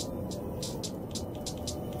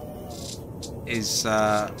is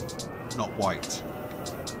not white.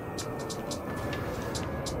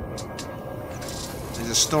 There's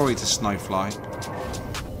a story to Snowfly.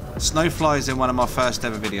 Snowfly is in one of my first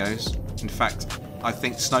ever videos. In fact, I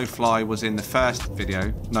think Snowfly was in the first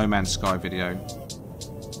video, No Man's Sky video,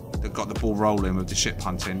 that got the ball rolling with the ship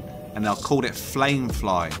hunting, and they called it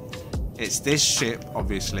Flamefly. It's this ship,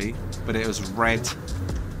 obviously, but it was red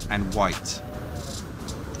and white.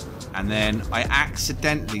 And then I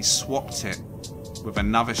accidentally swapped it with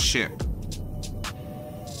another ship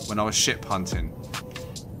when I was ship hunting.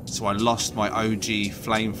 So I lost my OG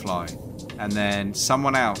Flamefly. And then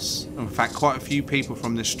someone else, in fact quite a few people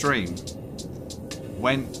from the stream,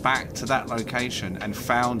 went back to that location and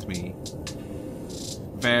found me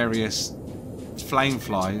various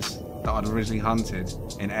Flameflies that I'd originally hunted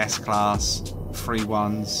in S-Class,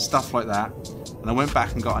 3-1s, stuff like that. And I went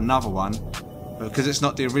back and got another one, but because it's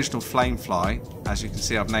not the original Flamefly, as you can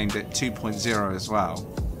see I've named it 2.0 as well,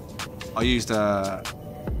 I used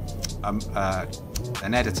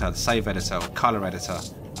an editor, the save editor or color editor,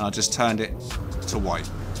 and I just turned it to white.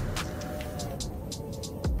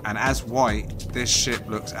 And as white, this ship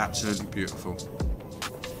looks absolutely beautiful.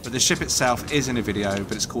 But the ship itself is in a video,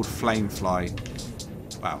 but it's called Flamefly.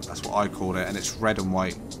 Wow, that's what I called it, and it's red and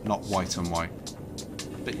white, not white and white.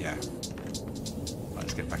 But yeah.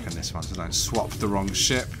 Let's get back on this one so I don't swap the wrong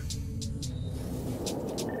ship.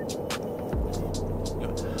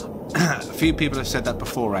 A few people have said that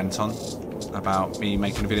before, Anton, about me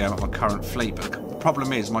making a video about my current fleet, but the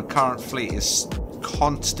problem is my current fleet is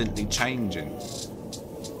constantly changing.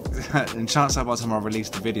 And chances are by the time I release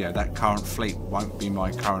the video, that current fleet won't be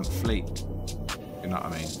my current fleet. You know what I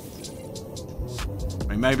mean? I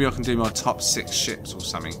mean, maybe I can do my top 6 ships or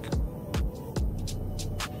something.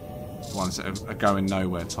 Ones that are going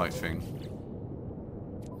nowhere type thing.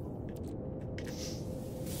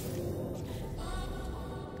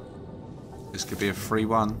 This could be a free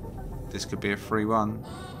one. This could be a free one.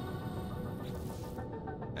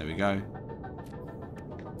 There we go.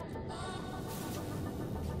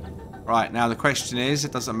 Right, now the question is,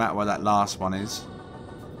 it doesn't matter where that last one is.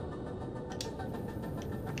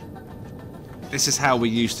 This is how we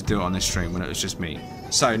used to do it on this stream when it was just me.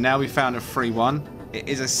 So now we found a free one. It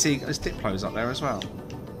is a sea. There's Diplos up there as well.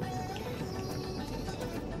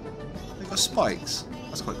 They've got spikes.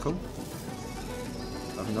 That's quite cool.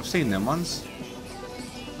 I think I've seen them ones.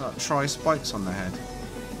 Like tri-spikes on their head.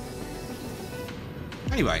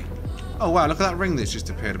 Anyway. Oh wow, look at that ring that's just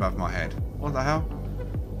appeared above my head. What the hell?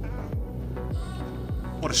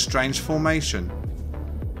 What a strange formation.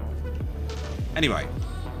 Anyway.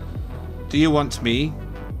 Do you want me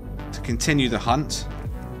to continue the hunt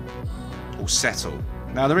or settle?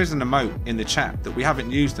 Now there is an emote in the chat that we haven't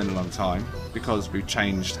used in a long time because we've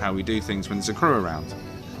changed how we do things when there's a crew around.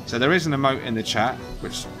 So there is an emote in the chat,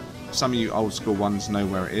 which some of you old school ones know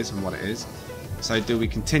where it is and what it is. So do we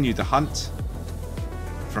continue the hunt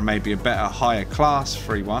for maybe a better, higher class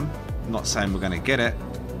free one? I'm not saying we're going to get it.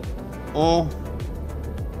 Or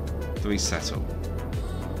do we settle?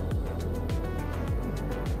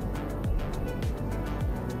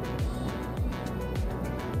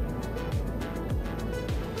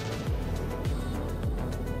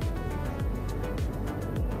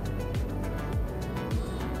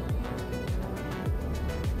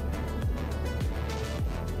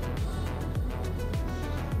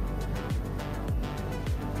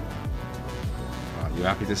 You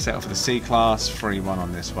happy to settle for the C-Class? Free one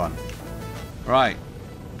on this one. Right.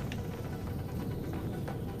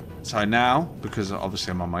 So now, because obviously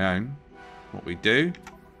I'm on my own, what we do...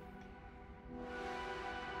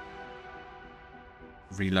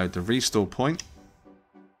 reload the restore point.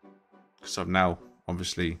 Because I've now,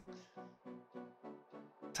 obviously,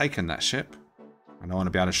 taken that ship. And I want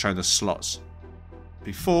to be able to show the slots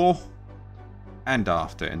before and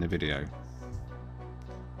after in the video.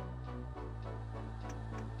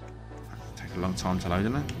 A long time to load,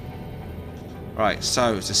 isn't it? Right,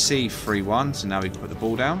 so it's a C3-1, so now we can put the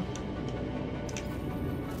ball down.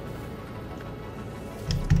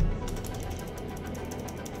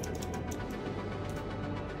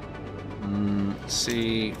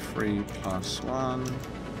 C3+1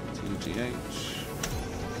 TGH.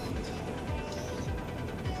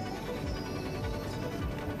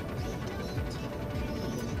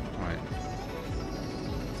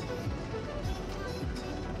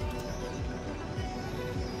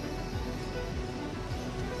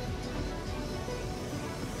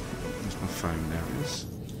 microphone. There it is.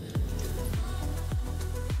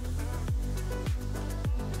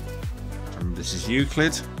 Remember, this is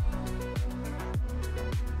Euclid.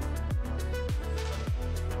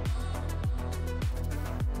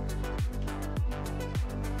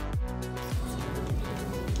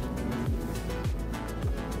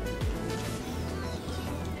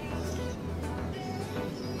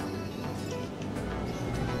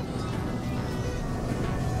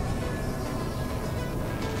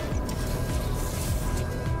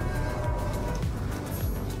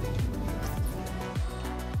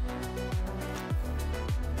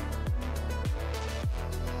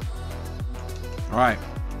 Alright.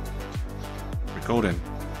 Recording.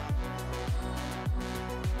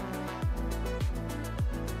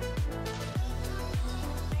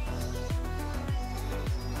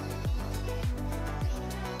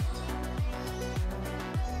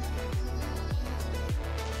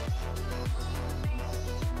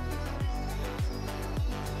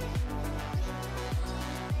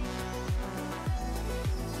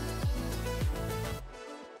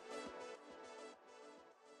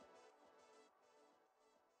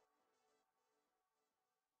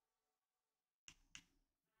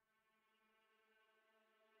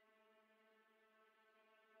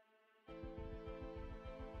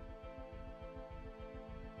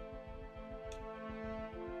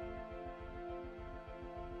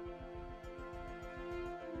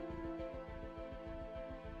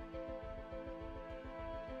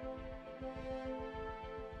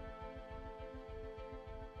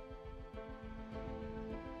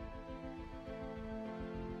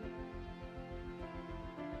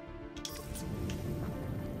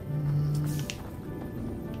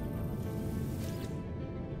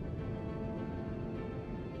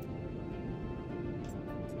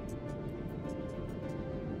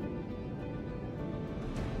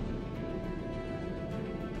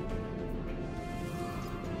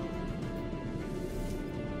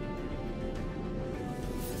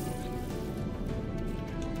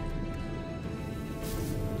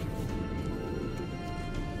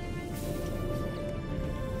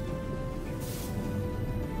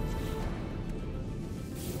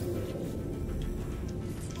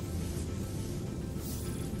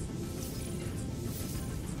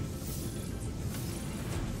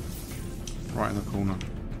 Right in the corner.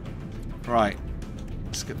 Right.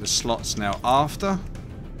 Let's get the slots now after.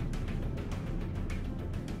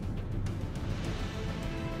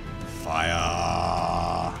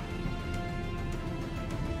 Fire!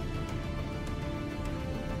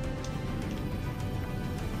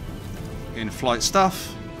 In-flight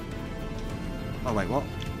stuff. Oh wait, what?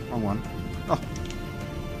 Wrong one. Oh.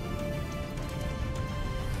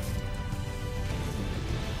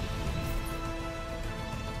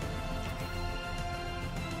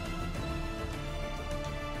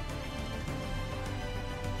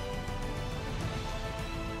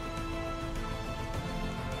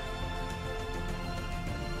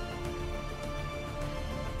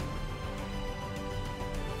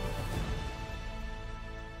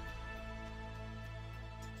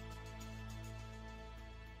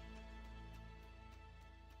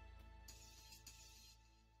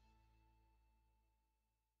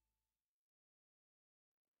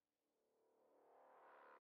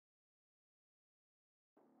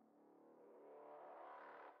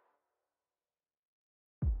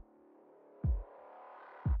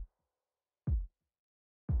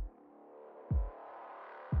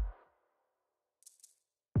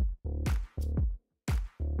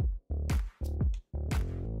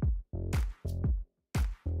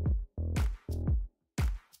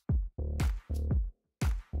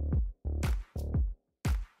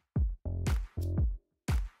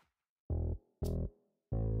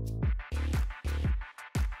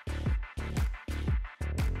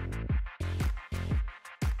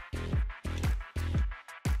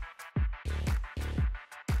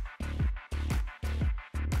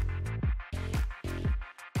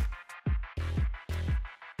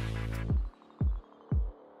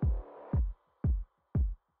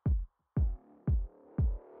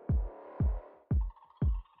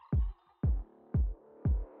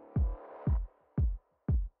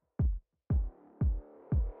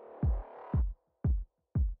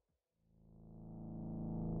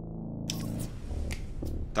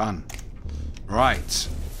 Done. Right.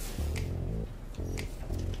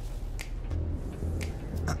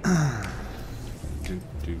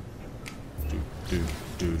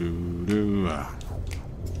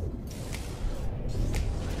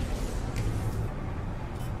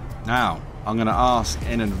 Now, I'm going to ask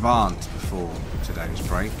in advance before today's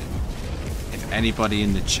break if anybody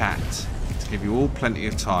in the chat, to give you all plenty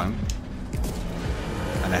of time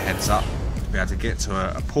and a heads up, be able to get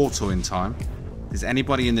to a portal in time. Does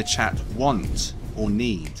anybody in the chat want or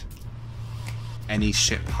need any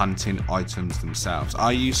ship hunting items themselves?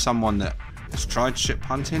 Are you someone that has tried ship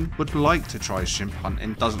hunting, would like to try ship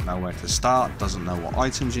hunting, doesn't know where to start, doesn't know what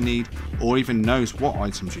items you need, or even knows what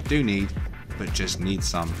items you do need, but just need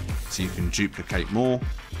some so you can duplicate more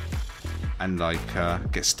and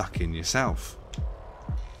like get stuck in yourself?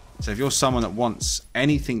 So if you're someone that wants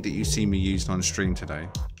anything that you see me using on stream today,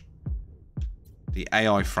 the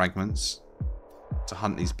AI fragments to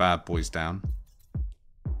hunt these bad boys down,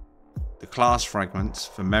 the class fragments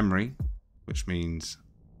for memory, which means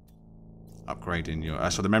upgrading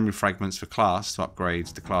your so the memory fragments for class to upgrade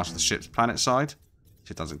the class of the ship's planet side,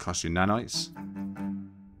 so it doesn't cost you nanites,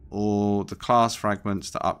 or the class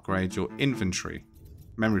fragments to upgrade your inventory,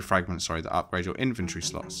 memory fragments, sorry, that upgrade your inventory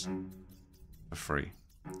slots for free.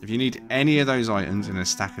 If you need any of those items in a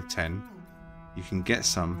stack of 10, you can get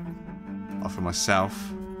some off of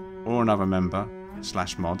myself or another member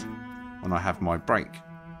 / mod when I have my break.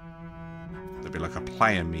 There'll be like a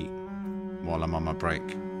player meet while I'm on my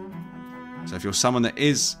break. So if you're someone that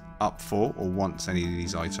is up for or wants any of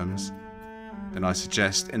these items, then I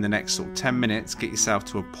suggest in the next sort of 10 minutes get yourself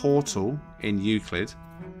to a portal in Euclid,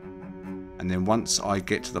 and then once I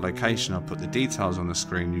get to the location, I'll put the details on the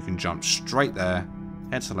screen, you can jump straight there,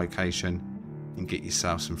 head to the location and get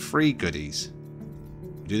yourself some free goodies.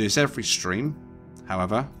 We do this every stream,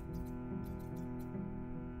 however.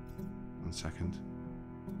 One second.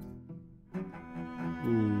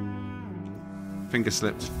 Ooh. Finger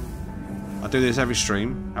slipped. I do this every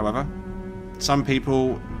stream, however. Some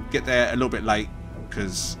people get there a little bit late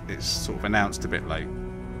because it's sort of announced a bit late.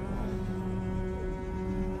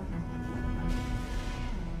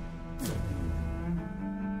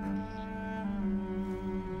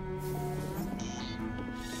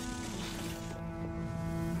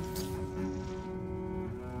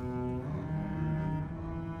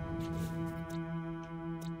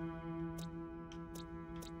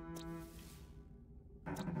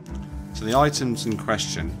 So the items in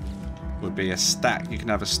question would be a stack. You can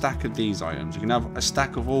have a stack of these items. You can have a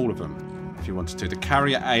stack of all of them if you wanted to. The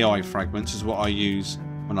carrier AI fragments is what I use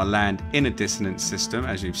when I land in a dissonance system,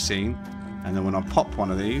 as you've seen. And then when I pop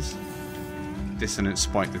one of these, dissonance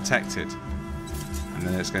spike detected. And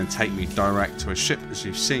then it's going to take me direct to a ship, as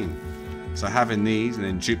you've seen. So having these and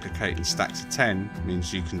then duplicating stacks of 10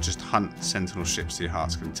 means you can just hunt Sentinel ships to your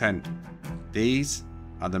heart's content. These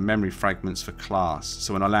are the memory fragments for class.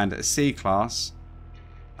 So when I land at a C class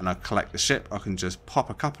and I collect the ship, I can just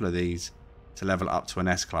pop a couple of these to level it up to an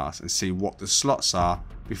S class and see what the slots are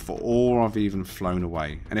before I've even flown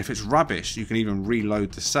away. And if it's rubbish, you can even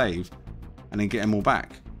reload the save and then get them all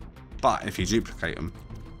back. But if you duplicate them,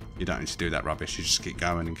 you don't need to do that rubbish. You just keep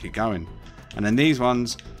going and keep going. And then these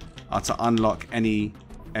ones are to unlock any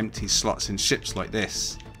empty slots in ships like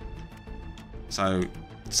this. So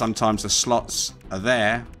sometimes the slots are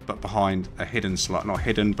there, but behind a hidden slot. Not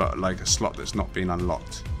hidden, but like a slot that's not been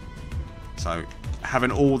unlocked. So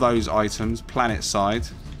having all those items planet side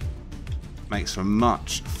makes for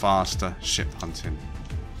much faster ship hunting.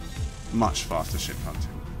 Much faster ship hunting.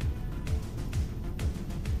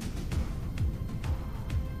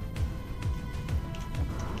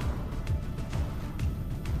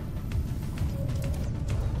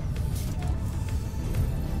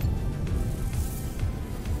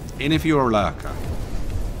 And if you're a lurker,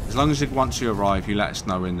 as long as once you arrive, you let us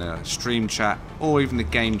know in the stream chat or even the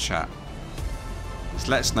game chat. Just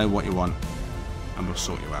let us know what you want and we'll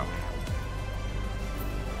sort you out.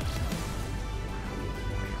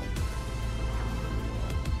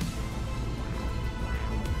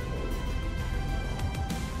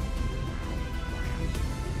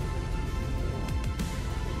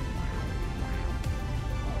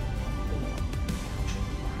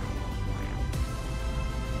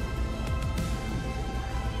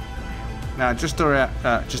 Now, just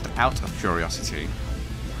out of curiosity,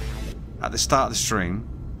 at the start of the stream,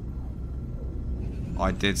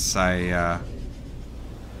 I did say,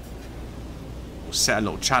 set a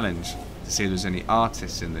little challenge to see if there's any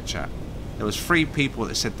artists in the chat. There was 3 people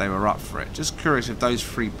that said they were up for it. Just curious if those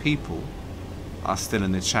 3 people are still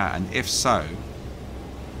in the chat, and if so,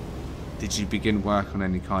 did you begin work on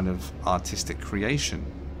any kind of artistic creation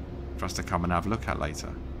for us to come and have a look at later?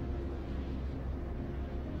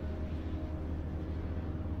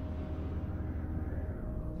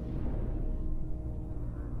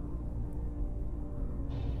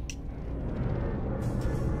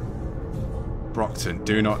 Brockton,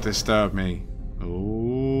 do not disturb me.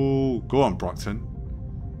 Oh, go on, Brockton.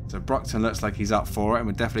 So Brockton looks like he's up for it, and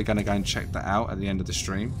we're definitely going to go and check that out at the end of the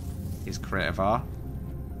stream. His creative R.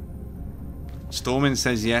 Stormin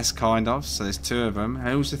says yes, kind of. So there's 2 of them.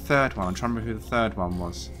 Who was the third one? I'm trying to remember who the third one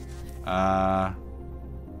was.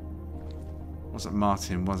 Wasn't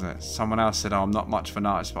Martin, was it? Someone else said, oh, I'm not much of an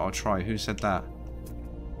artist, but I'll try. Who said that?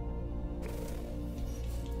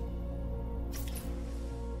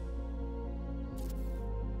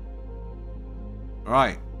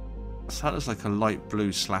 Right. So that looks like a light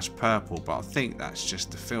blue / purple, but I think that's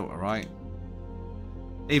just the filter, right?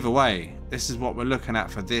 Either way, this is what we're looking at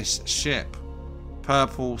for this ship.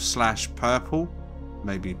 Purple / purple.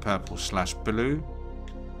 Maybe purple / blue.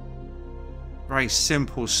 Very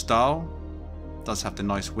simple style. Does have the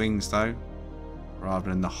nice wings though. Rather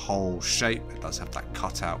than the whole shape, it does have that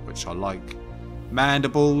cutout, which I like.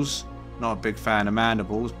 Mandibles. Not a big fan of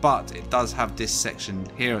mandibles, but it does have this section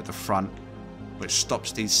here at the front, which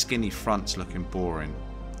stops these skinny fronts looking boring.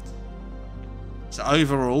 So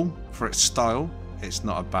overall, for its style, it's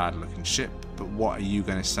not a bad looking ship. But what are you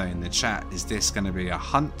going to say in the chat? Is this going to be a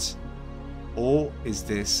hunt, or is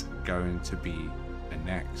this going to be the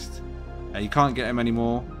next? You can't get them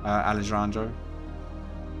anymore, Alejandro.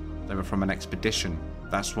 They were from an expedition.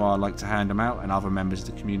 That's why I like to hand them out, and other members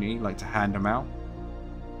of the community like to hand them out.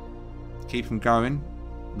 Keep them going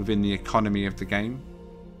within the economy of the game.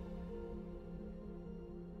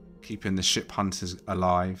 Keeping the ship hunters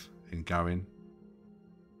alive and going.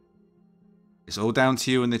 It's all down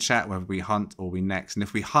to you in the chat whether we hunt or we next. And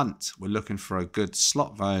if we hunt, we're looking for a good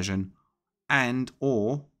slot version and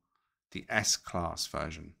or the S-class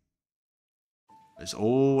version. It's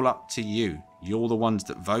all up to you. You're the ones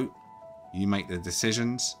that vote. You make the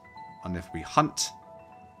decisions on if we hunt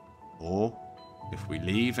or if we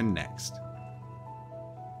leave and next.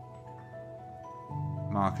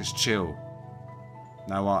 Marcus, chill.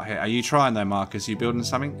 No art here. Are you trying though, Marcus? Are you building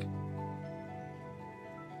something?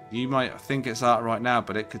 You might think it's art right now,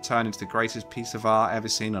 but it could turn into the greatest piece of art ever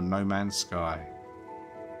seen on No Man's Sky.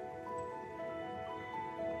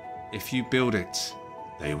 If you build it,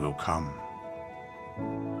 they will come.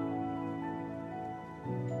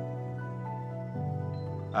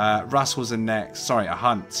 Russ was a next. Sorry, a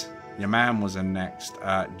hunt. Your man was a next.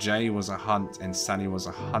 Jay was a hunt. And Sunny was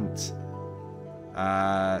a hunt.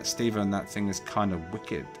 Steven, that thing is kind of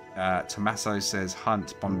wicked. Tommaso says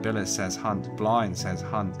hunt. Bombilla says hunt. Blind says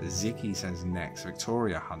hunt. Ziki says next.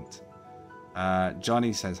 Victoria hunt.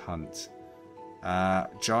 Johnny says hunt.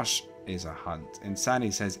 Josh is a hunt.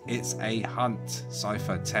 Insani says it's a hunt.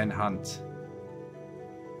 Cypher 10 hunt.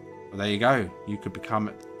 Well, there you go. You could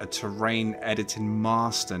become a terrain editing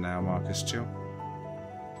master now, Marcus Chill.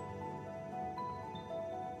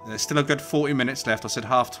 There's still a good 40 minutes left. I said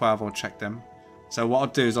 12:30. I'll check them. So what I'll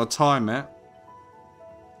do is I'll time it.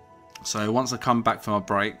 So once I come back from my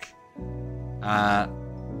break,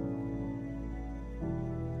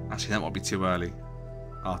 actually that might be too early.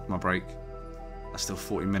 After my break, that's still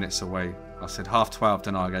 40 minutes away. I said 12:30,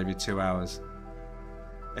 then I gave you 2 hours.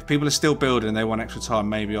 If people are still building and they want extra time,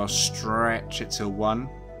 maybe I'll stretch it till 1,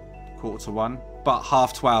 1:15. But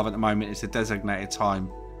 12:30 at the moment is the designated time.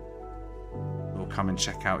 We'll come and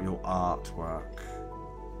check out your artwork.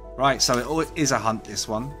 Right, so it is a hunt, this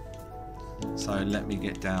one. So let me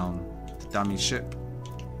get down the dummy ship,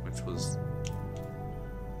 which was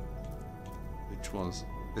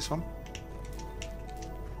this one.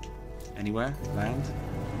 Anywhere, land.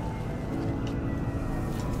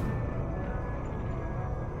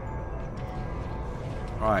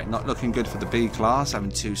 Right, not looking good for the B class,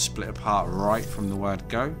 having to split apart right from the word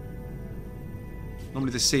go.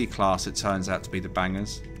 Normally the C class, it turns out to be the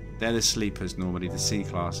bangers. They're the sleepers normally, the C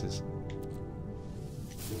classes.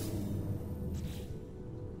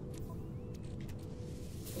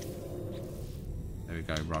 There we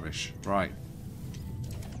go, rubbish. Right.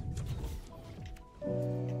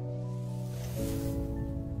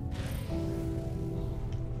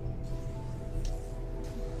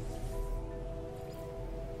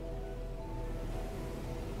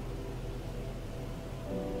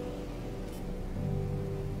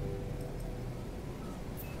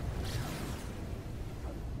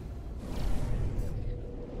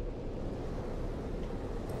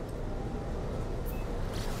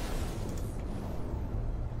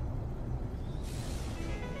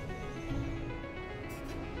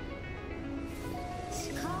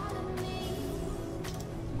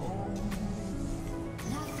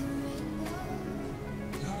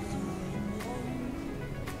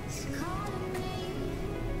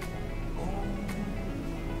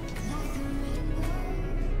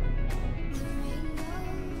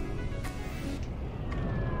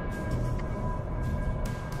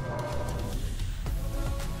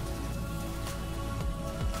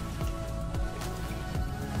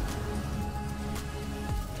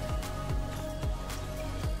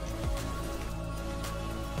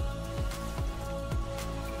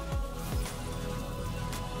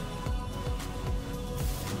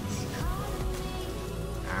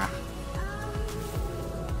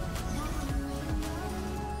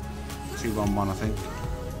 211, I think.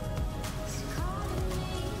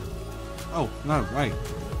 Oh, no, wait.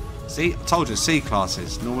 See, I told you, C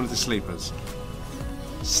classes, normally the sleepers.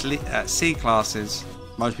 C classes,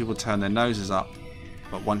 most people turn their noses up,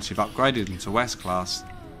 but once you've upgraded them to S class,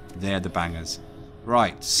 they're the bangers.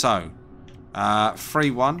 Right, so,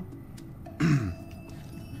 3-1.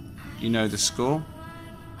 You know the score.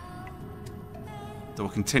 Do we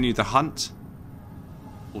continue the hunt?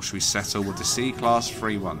 Or should we settle with the C class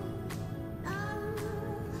 3-1?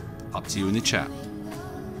 Up to you in the chat.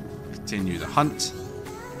 Continue the hunt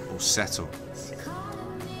or settle.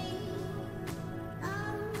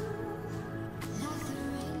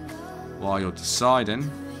 While you're deciding,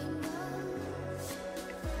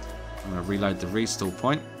 I'm going to reload the restore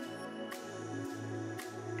point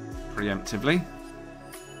preemptively.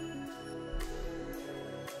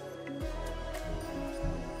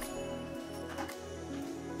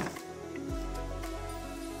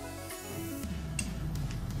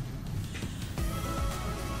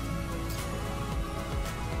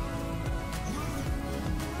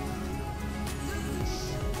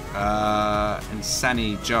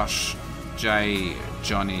 Insani, Josh, Jay,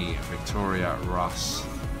 Johnny, Victoria, Russ,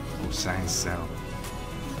 all saying sell.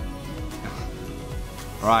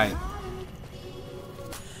 Right.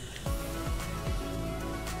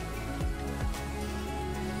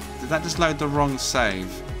 Did that just load the wrong save?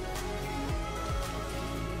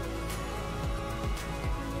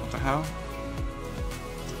 What the hell?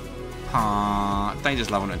 Danger's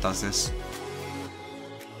low when it does this.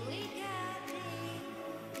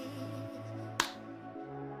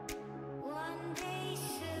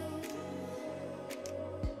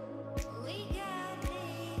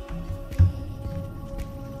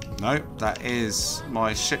 Nope, that is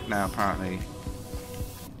my shit now apparently.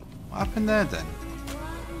 What happened there then?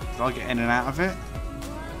 Did I get in and out of it?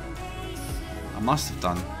 I must have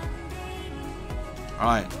done.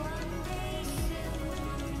 Right.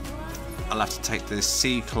 I'll have to take this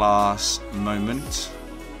C class moment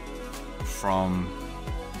from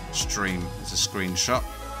stream as a screenshot.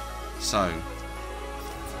 So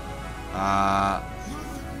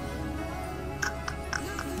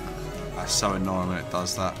that's so annoying when it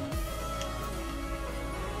does that.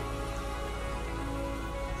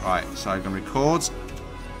 Right, so I'm going to record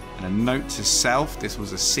and a note to self. This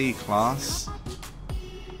was a C class,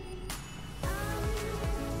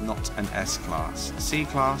 not an S class. C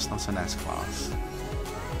class, not an S class.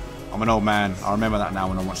 I'm an old man. I remember that now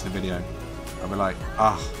when I watch the video. I'll be like,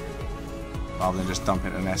 rather than just dump it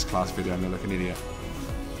in an S class video and look like an idiot.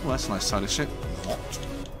 Oh, that's a nice side of shit.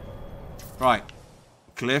 Right,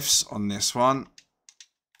 glyphs on this one.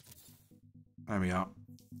 There we are.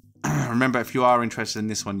 Remember, if you are interested in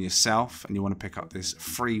this one yourself and you want to pick up this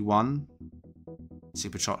free one,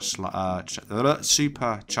 supercharged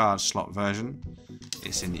slot version,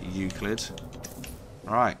 it's in Euclid.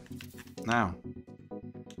 Alright, now,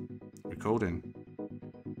 recording.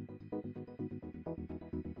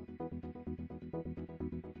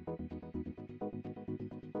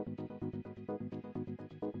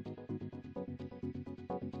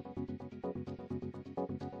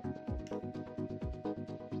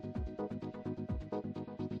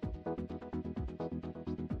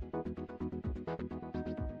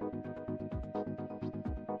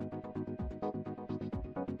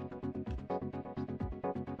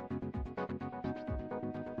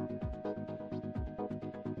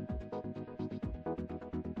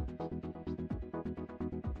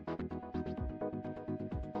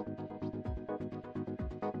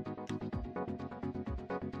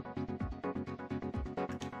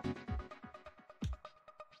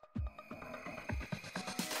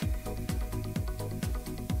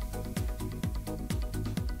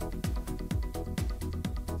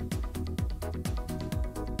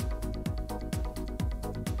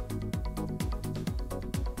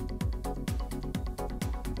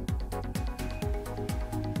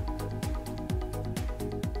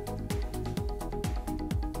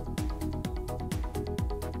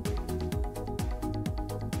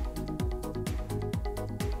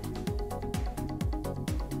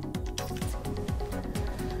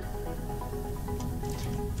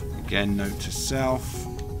 Again, note to self,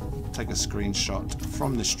 take a screenshot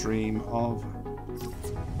from the stream of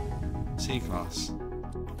C class.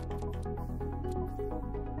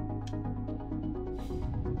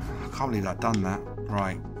 I can't believe I've done that.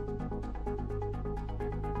 Right.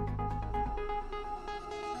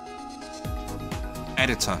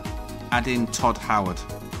 Editor, add in Todd Howard.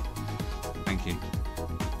 Thank you.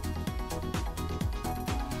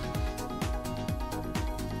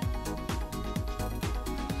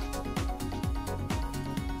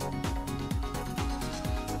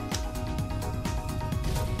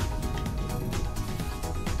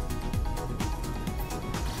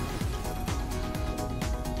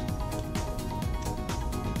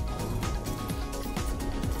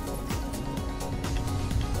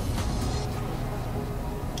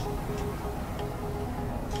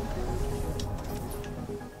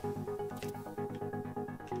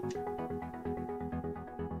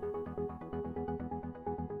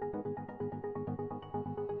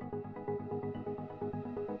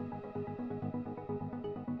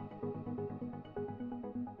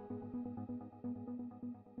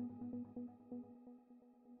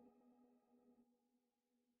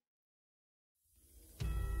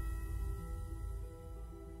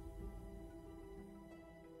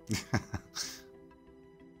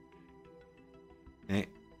 It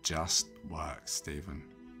just works, Stephen.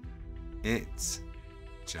 It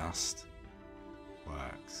just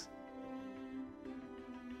works.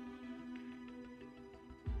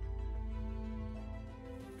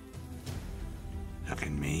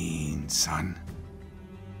 Looking mean, son.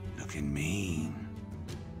 Looking mean.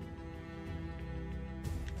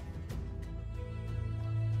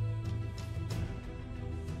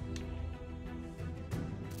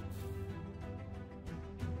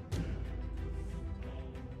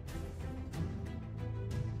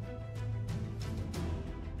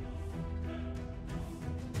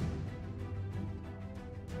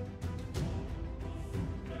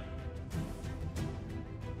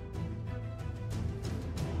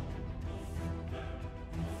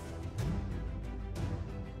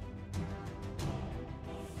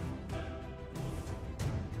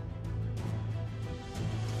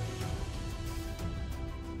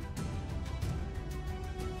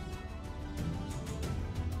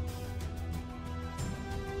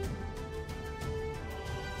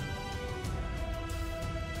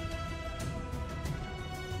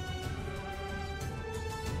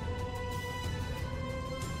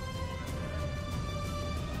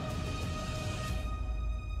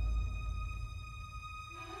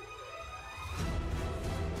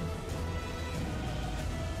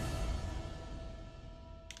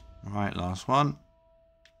 Right, last one.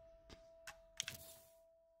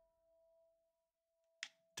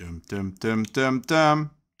 Dum dum dum dum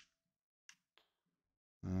dum.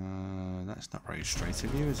 That's not very straight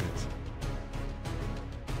of you, is it?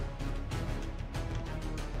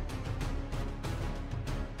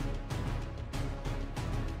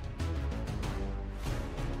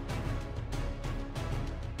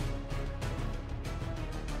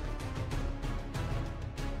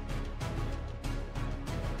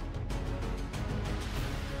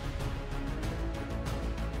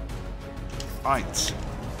 Right.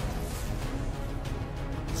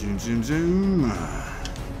 Zoom, zoom, zoom. Not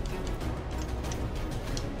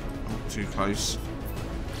too close.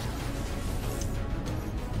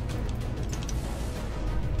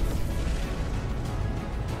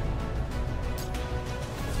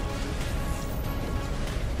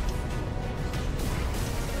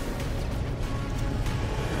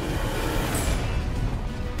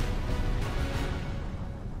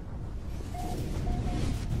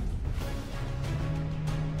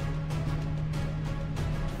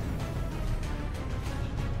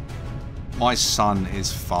 My son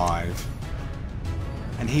is 5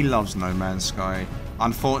 and he loves No Man's Sky.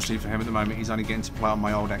 Unfortunately for him at the moment, he's only getting to play on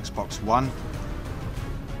my old Xbox One,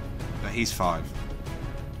 but he's 5.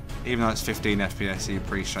 Even though it's 15 FPS, he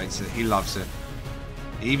appreciates it. He loves it.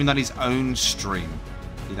 He even done his own stream.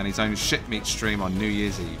 He done his own shit meat stream on New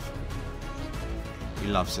Year's Eve. He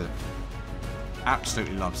loves it.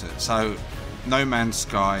 Absolutely loves it. So No Man's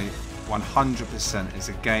Sky 100% is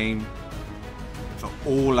a game for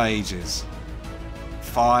all ages.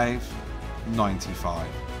 5.95.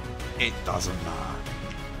 It doesn't matter.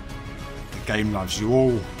 The game loves you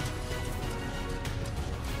all.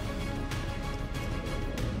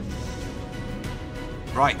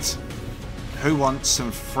 Right. Who wants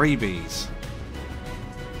some freebies?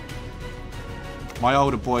 My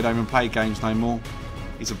older boy don't even play games no more.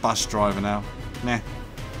 He's a bus driver now. Meh.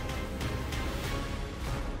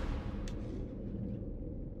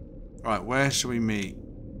 Right, where shall we meet?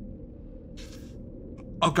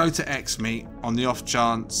 I'll go to X meet on the off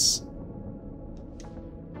chance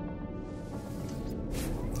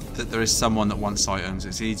that there is someone that wants items.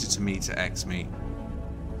 It's easier to meet at X meet.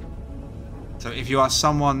 So if you are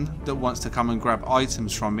someone that wants to come and grab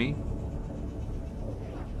items from me,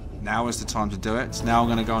 now is the time to do it. Now I'm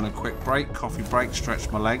going to go on a quick break, coffee break, stretch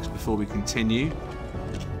my legs before we continue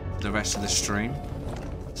the rest of the stream.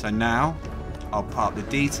 So now I'll put up the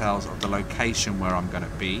details of the location where I'm going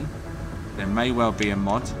to be. There may well be a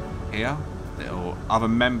mod here or other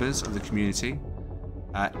members of the community.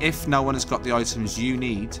 If no one has got the items you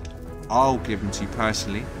need, I'll give them to you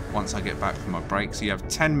personally once I get back from my break. So you have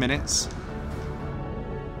 10 minutes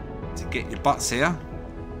to get your butts here.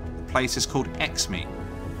 The place is called X Meet.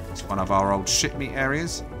 It's one of our old shit meet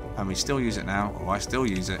areas, and we still use it now, or I still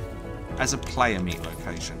use it, as a player meet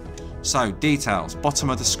location. So, details, bottom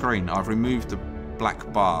of the screen. I've removed the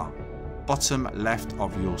black bar. Bottom left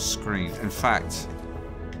of your screen. In fact,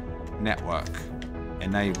 network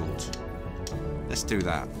enabled. Let's do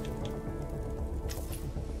that.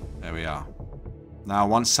 There we are. Now,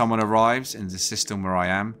 once someone arrives in the system where I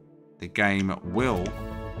am, the game will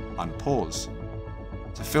unpause.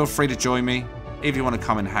 So feel free to join me if you want to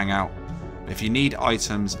come and hang out. If you need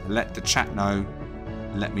items, let the chat know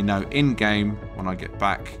let me know in-game when I get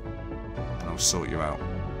back, and I'll sort you out.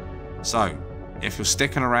 So, if you're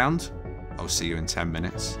sticking around, I'll see you in 10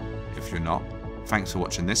 minutes. If you're not, thanks for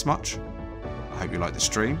watching this much. I hope you liked the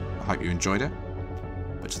stream. I hope you enjoyed it.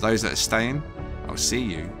 But to those that are staying, I'll see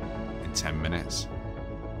you in 10 minutes.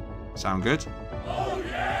 Sound good? Oh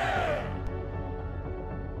yeah!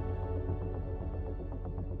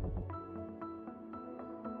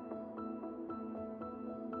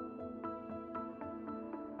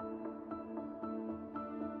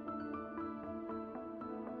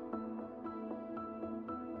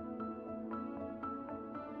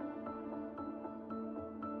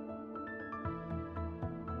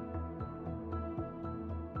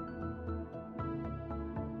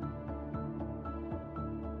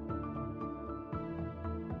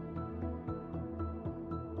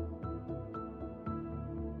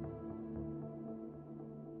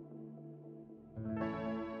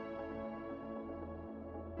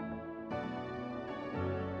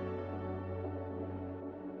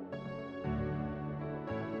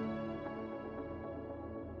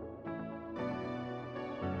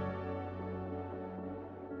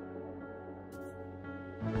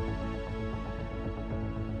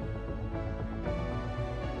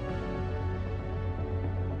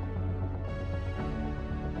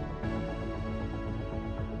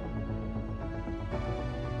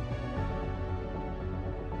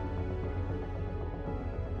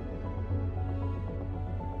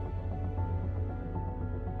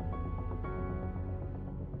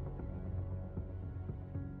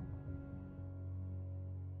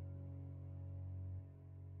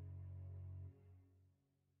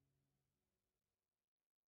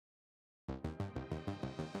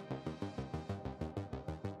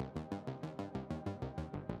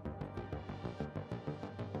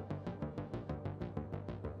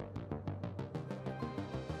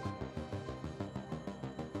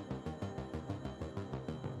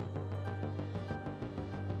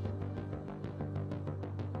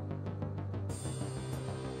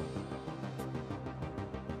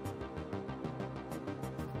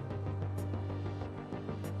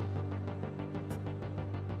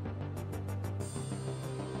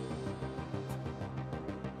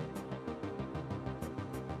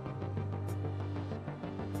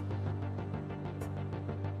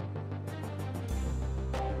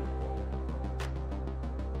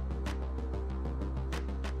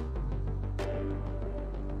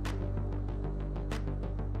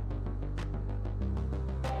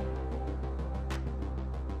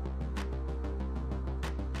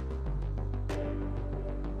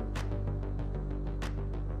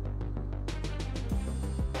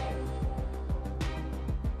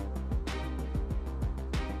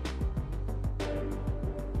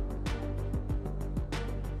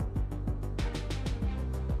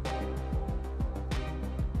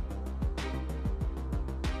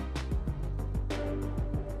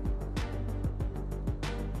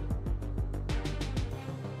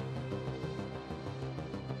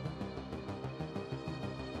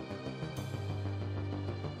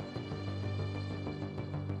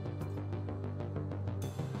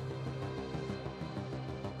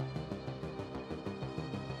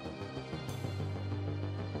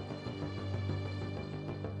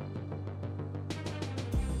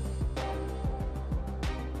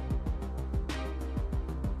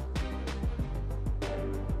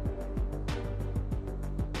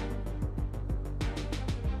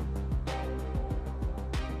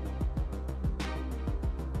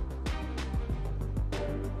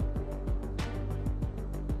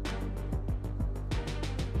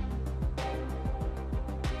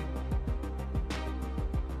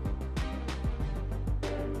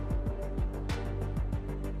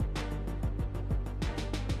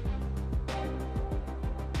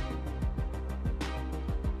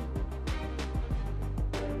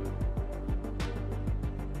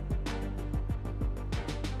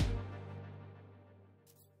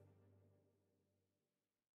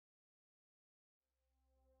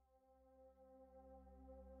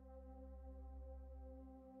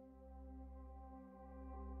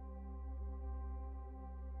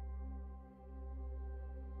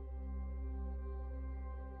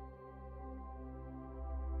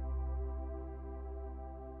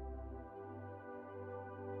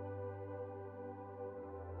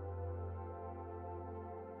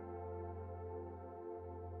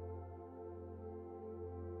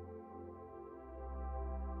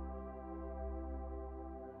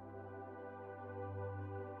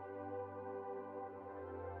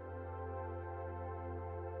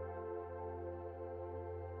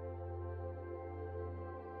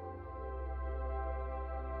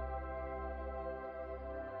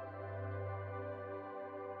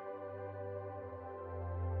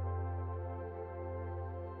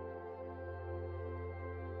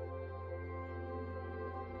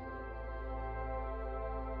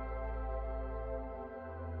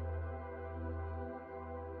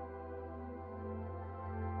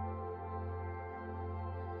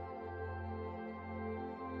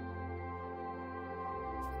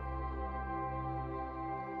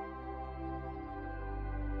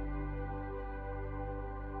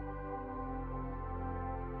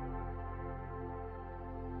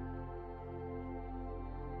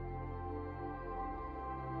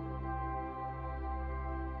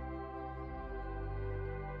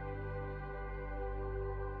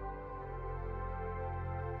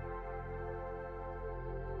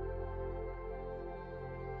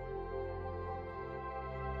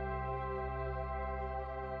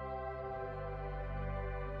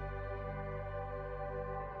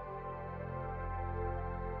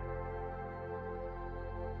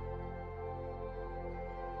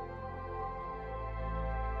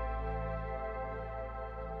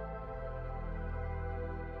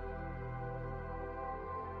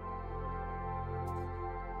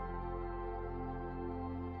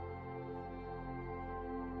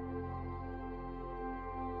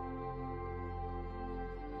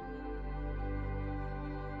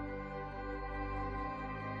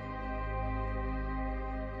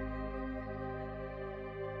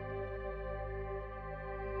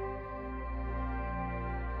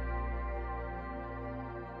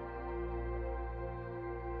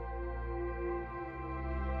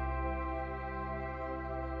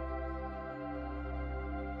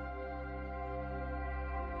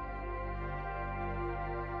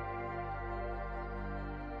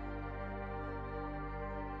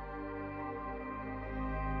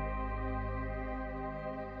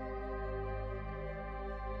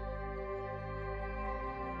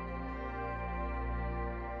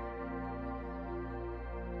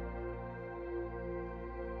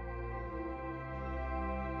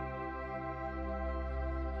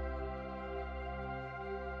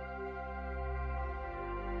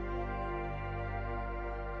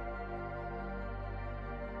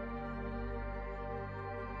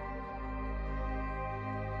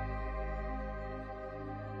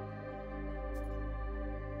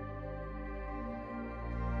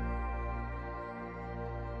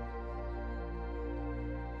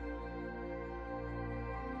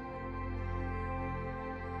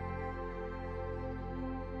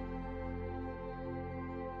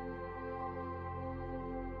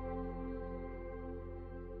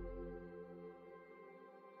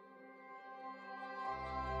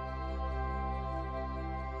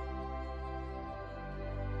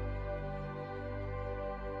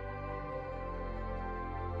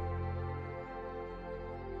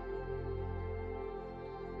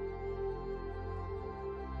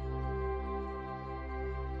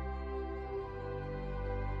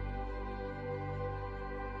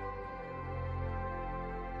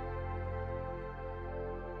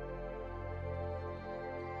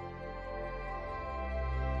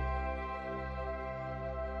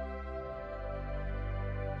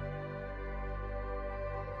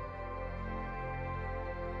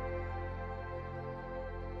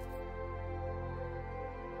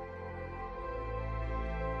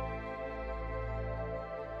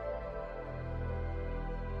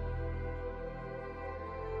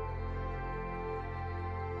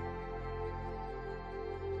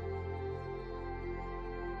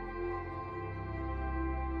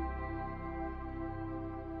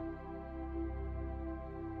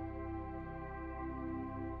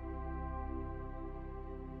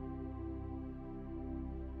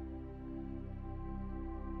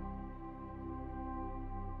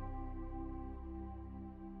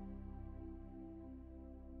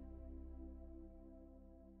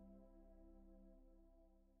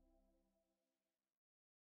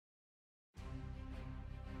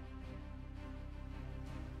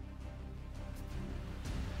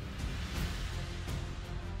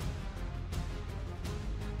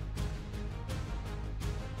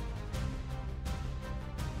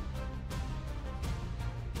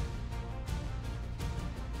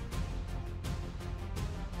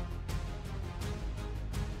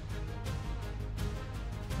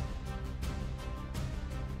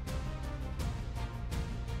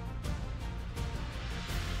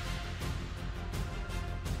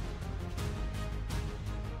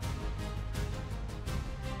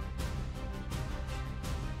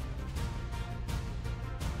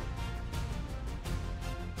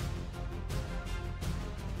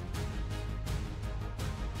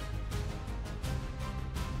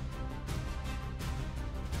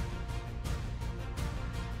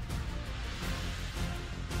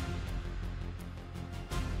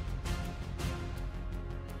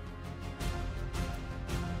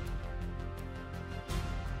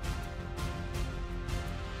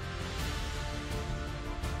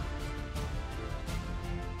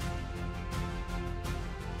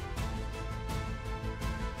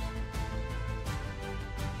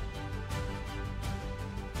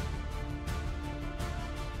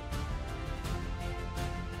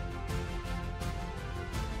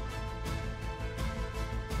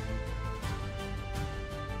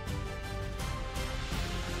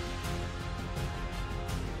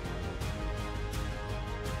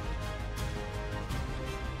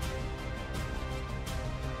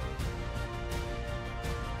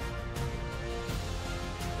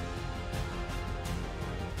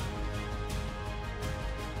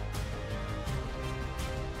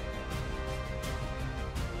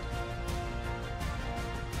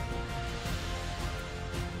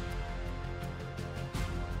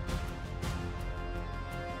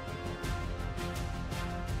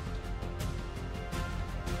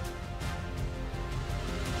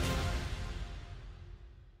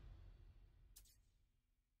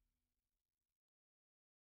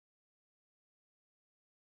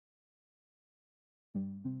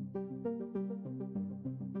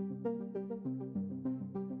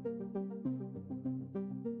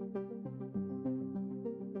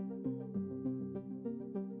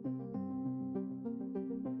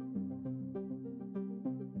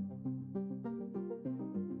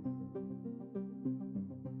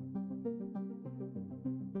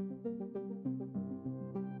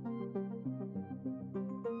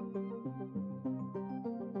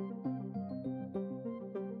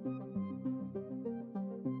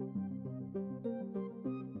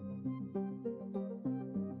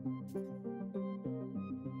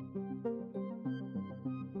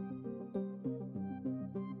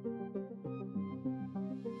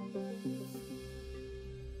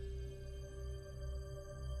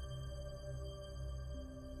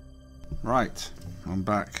 Right, I'm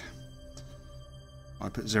back. I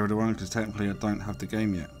put 0 to 1 because technically I don't have the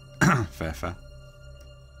game yet. Fair, fair.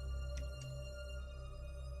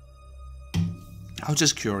 I was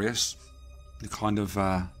just curious, the kind of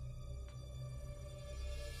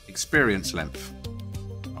experience length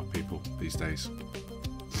of people these days.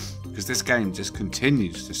 Because this game just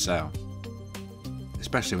continues to sell.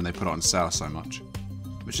 Especially when they put it on sale so much.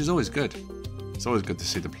 Which is always good. It's always good to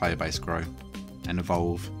see the player base grow and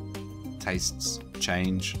evolve. Tastes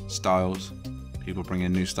change, styles. People bring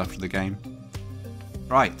in new stuff to the game.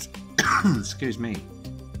 Right. Excuse me.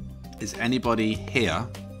 Is anybody here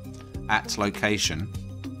at location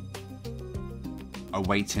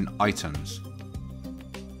awaiting items?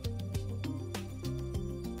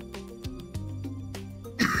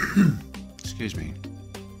 Excuse me.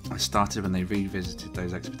 I started when they revisited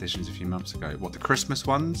those expeditions a few months ago. What, the Christmas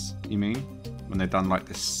ones, you mean? When they've done like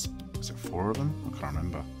this, was it 4 of them? I can't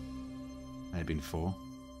remember. Maybe 4.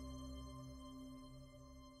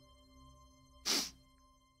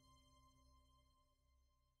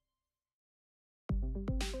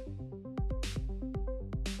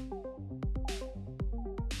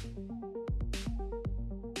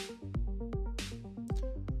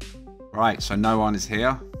 Right, so no one is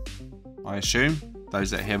here, I assume.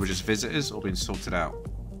 Those that are here were just visitors or being sorted out.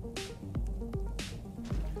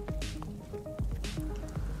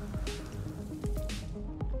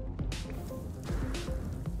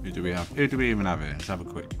 Who do we have? Who do we even have here? Let's have a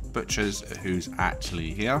quick butchers who's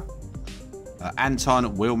actually here.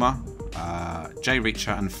 Anton, Wilma, Jay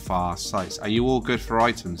Reacher and Far Sights. Are you all good for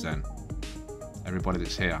items then? Everybody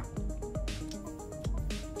that's here.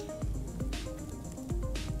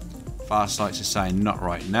 Far Sights is saying not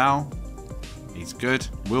right now. He's good.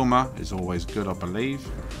 Wilma is always good, I believe.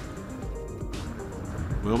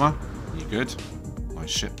 Wilma, you good? Nice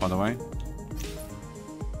ship, by the way.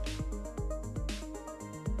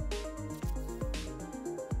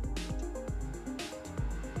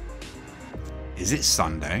 Is it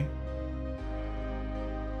Sunday?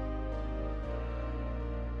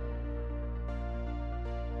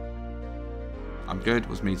 I'm good.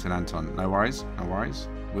 Was me and Anton. No worries. No worries.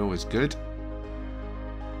 Will is good.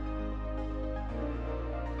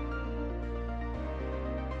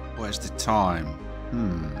 Where's the time?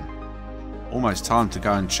 Almost time to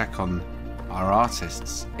go and check on our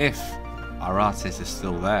artists. If our artist is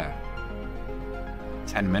still there.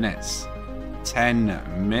 10 minutes.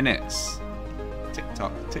 10 minutes. Tick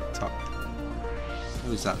tock, tick tock.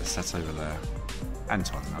 Who is that that's sat over there?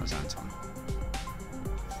 Anton. That was Anton.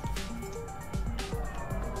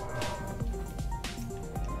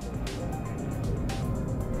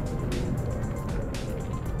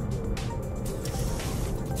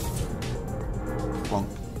 Bonk.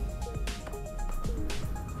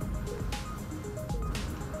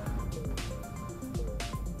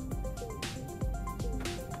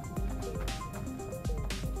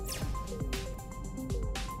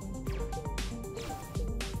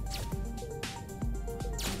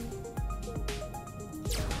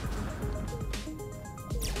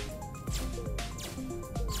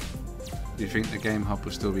 Do you think the Game Hub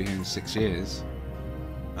will still be here in 6 years?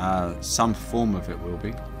 Some form of it will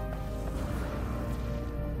be.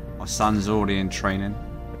 My son's already in training.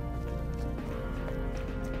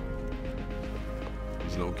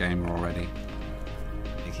 He's a little gamer already.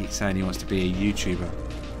 He keeps saying he wants to be a YouTuber.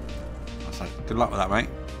 I was like, good luck with that, mate.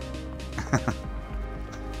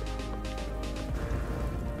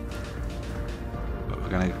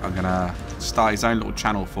 But I'm gonna start his own little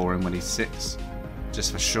channel for him when he's 6.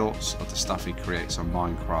 Just for shorts of the stuff he creates on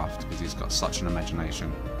Minecraft, because he's got such an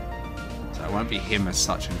imagination. So it won't be him as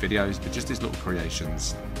such in videos, but just his little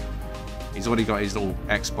creations. He's already got his little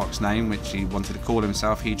Xbox name, which he wanted to call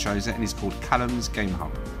himself. He chose it, and he's called Callum's Game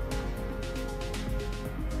Hub.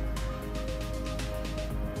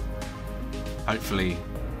 Hopefully,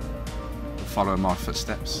 he'll follow in my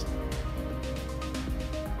footsteps.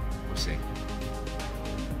 We'll see.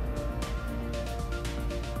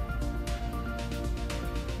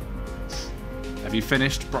 Have you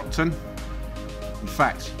finished, Brockton? In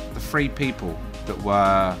fact, the 3 people that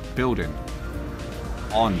were building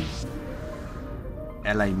on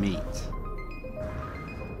LA Meat,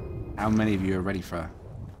 how many of you are ready for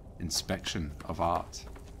inspection of art?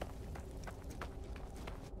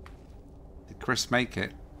 Did Chris make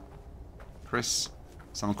it? Chris?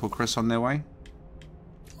 Someone called Chris on their way?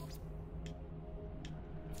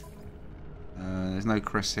 There's no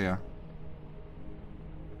Chris here.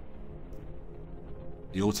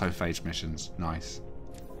 The autophage missions. Nice.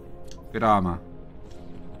 Good armor.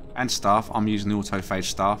 And staff. I'm using the autophage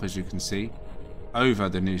staff, as you can see. over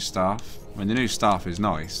the new staff. I mean, the new staff is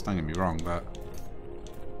nice, don't get me wrong, but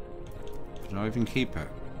did I even keep it?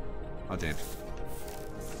 I did.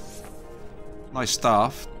 Nice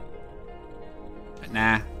staff, but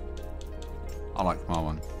nah, I like my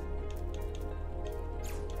one.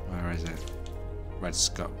 Where is it? Red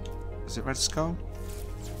Skull. Is it Red Skull?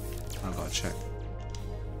 I've got to check.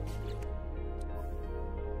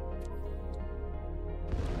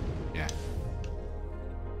 Yeah.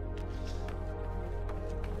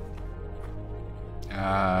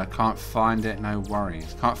 Can't find it, no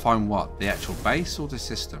worries. Can't find what? The actual base or the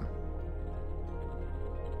system?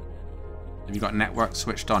 Have you got network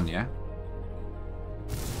switched on, yeah?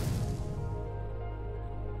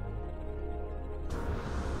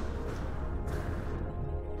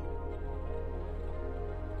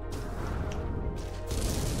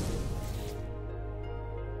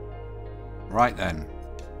 Right then.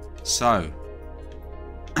 So,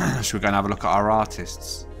 should we go and have a look at our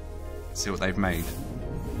artists? See what they've made.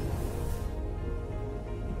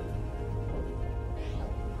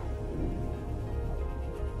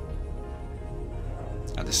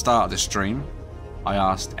 At the start of the stream, I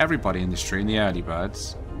asked everybody in the stream, the early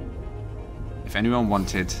birds, if anyone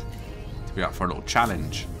wanted to be up for a little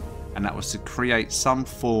challenge. And that was to create some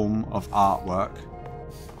form of artwork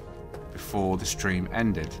before the stream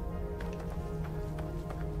ended.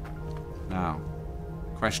 Now,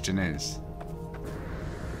 the question is,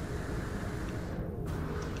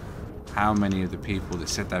 how many of the people that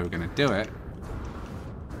said they were going to do it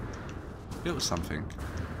built something?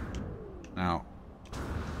 Now,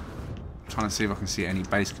 I'm trying to see if I can see any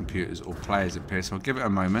base computers or players appear, so I'll give it a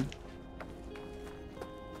moment.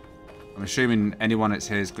 I'm assuming anyone that's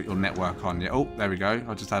here has got your network on. Oh, there we go.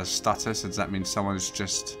 I just had a stutter, so does that mean someone's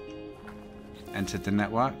just entered the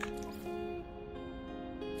network?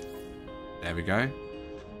 There we go.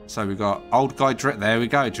 So we got Old Guy Drifter. There we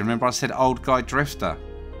go. Do you remember I said Old Guy Drifter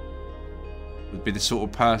would be the sort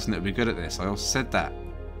of person that would be good at this? I also said that.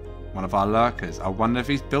 One of our lurkers. I wonder if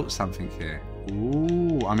he's built something here.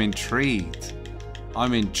 Ooh, I'm intrigued.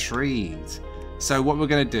 I'm intrigued. So what we're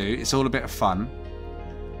going to do, it's all a bit of fun.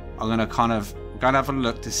 I'm going to kind of go and have a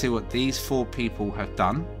look to see what these 4 people have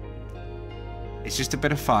done. It's just a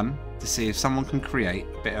bit of fun to see if someone can create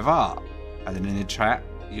a bit of art. And then in the chat,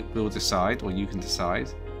 we'll decide, or you can decide,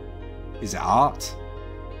 is it art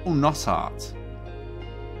or not art?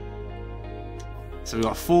 So we've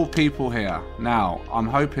got 4 people here. Now, I'm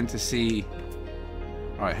hoping to see...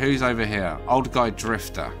 Alright, who's over here? Old Guy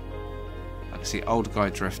Drifter. I can see Old Guy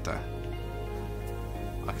Drifter.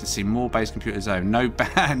 I can see more base computer zone. No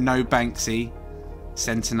Banksy.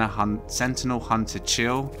 Sentinel Hunter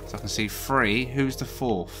Chill. So I can see 3. Who's the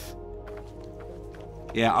 4th?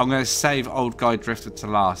 Yeah, I'm going to save Old Guy Drifter to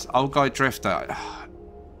last. Old Guy Drifter,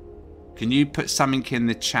 can you put something in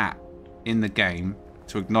the chat in the game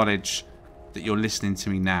to acknowledge that you're listening to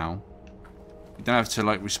me now? You don't have to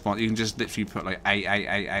like respond. You can just literally put like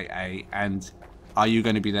A, and are you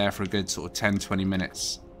going to be there for a good sort of 10-20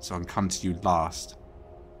 minutes so I can come to you last?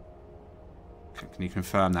 Can you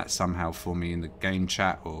confirm that somehow for me in the game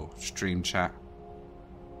chat or stream chat?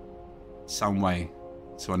 Some way.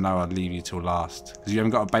 So I know I'd leave you till last. Because you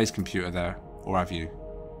haven't got a base computer there. Or have you?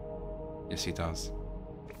 Yes, he does.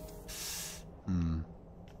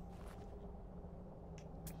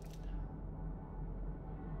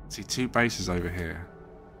 See, 2 bases over here.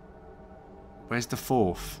 Where's the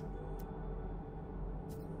 4th?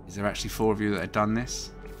 Is there actually 4 of you that have done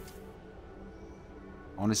this?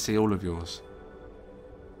 I want to see all of yours.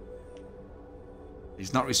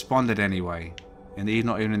 He's not responded anyway. And he's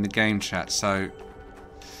not even in the game chat, so...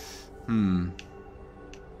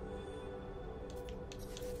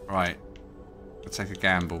 Right. I'll take a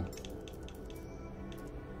gamble.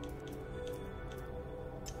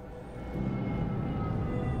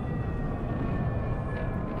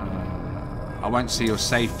 I won't see your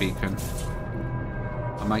safe beacon.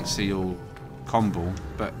 I might see your combo,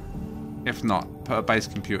 but if not, put a base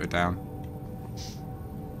computer down.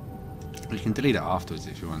 You can delete it afterwards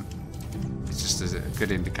if you want. It's just as a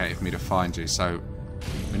good indicator for me to find you. So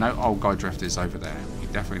we know Old Guy Drifter is over there. You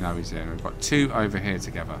definitely know he's there. We've got 2 over here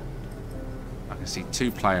together. I can see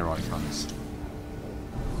 2 player icons.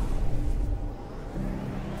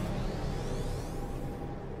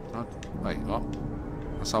 Oh, wait, what?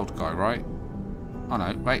 That's Old Guy, right? Oh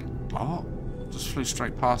no, wait. Oh, just flew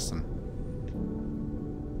straight past them.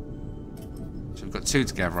 So we've got 2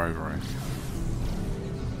 together over here.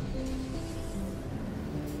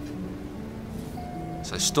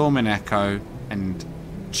 So Storm and Echo and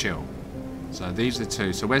Chill. So these are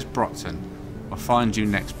 2. So where's Brockton? I'll find you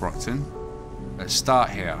next, Brockton. Let's start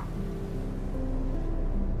here.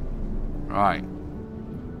 Right.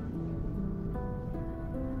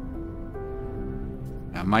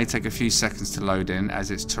 Now, it may take a few seconds to load in as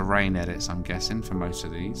it's terrain edits, I'm guessing, for most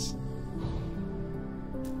of these.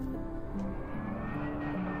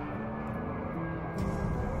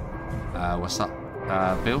 What's up,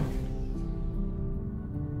 Bill?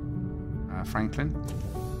 Franklin?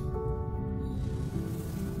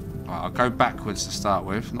 Right, I'll go backwards to start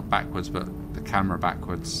with. Not backwards, but the camera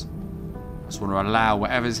backwards. I just want to allow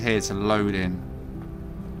whatever's here to load in.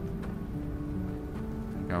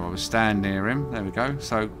 There we go. I will stand near him. There we go.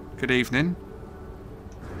 So, good evening.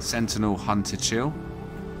 Sentinel Hunter Chill.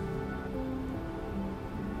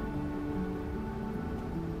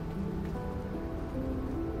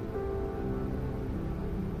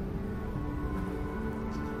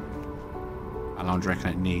 How long do you reckon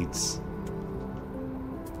it needs?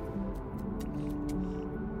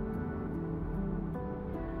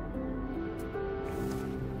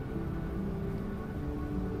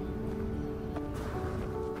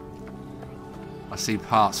 I see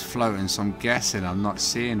parts floating, so I'm guessing I'm not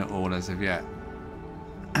seeing it all as of yet.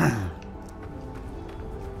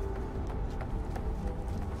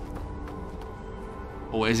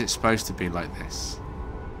 Or is it supposed to be like this?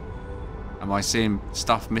 Am I seeing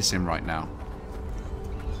stuff missing right now?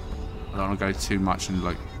 I don't want to go too much and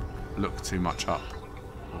like look too much up.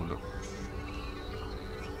 Or look.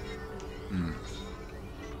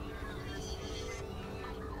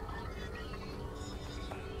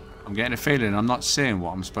 I'm getting a feeling I'm not seeing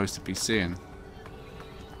what I'm supposed to be seeing.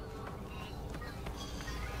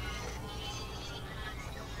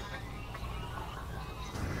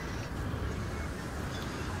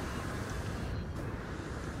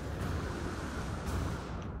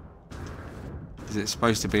 Is it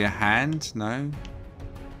supposed to be a hand? No.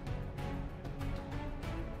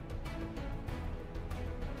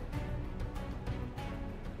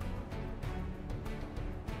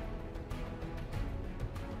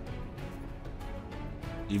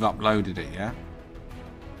 You've uploaded it, yeah?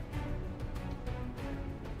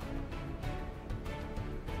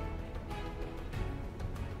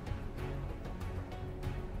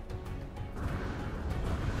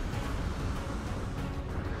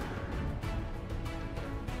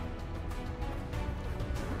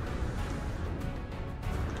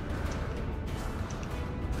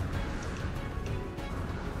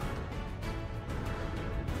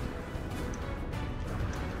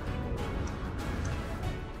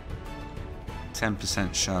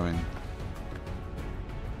 %, showing.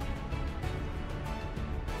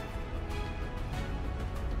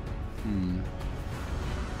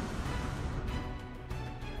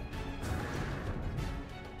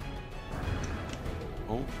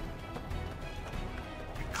 Oh. It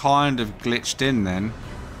kind of glitched in then.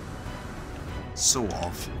 Sort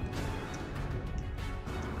of.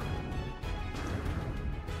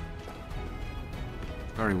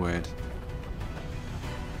 Very weird.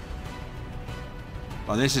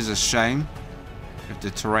 Well, this is a shame if the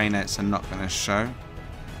terrainets are not going to show.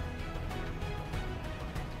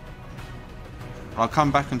 I'll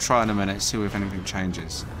come back and try in a minute, see if anything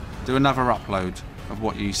changes. Do another upload of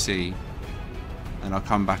what you see, and I'll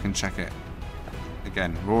come back and check it.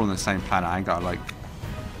 Again, we're all on the same planet. I ain't got to like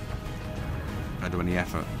do any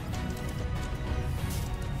effort.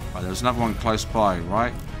 Right, there was another one close by,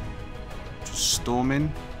 right? Just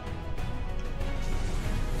storming.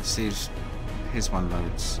 Let's see if his one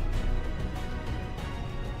loads.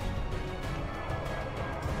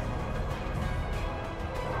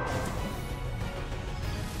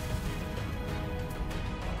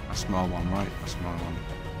 That's my one, right? That's my one.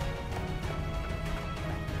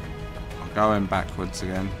 I'm going backwards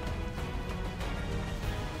again.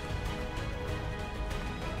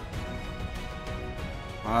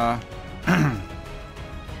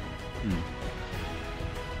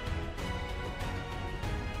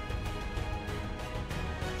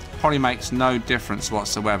 Probably makes no difference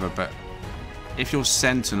whatsoever, but if your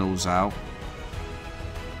Sentinel's out,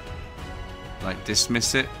 like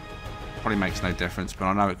dismiss it, probably makes no difference, but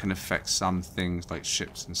I know it can affect some things like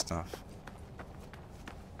ships and stuff.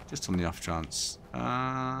 Just on the off chance.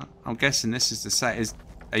 I'm guessing this is the same.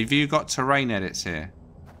 Have you got terrain edits here?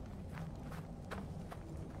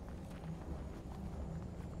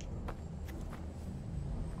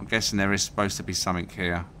 I'm guessing there is supposed to be something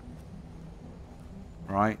here.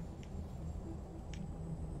 Right?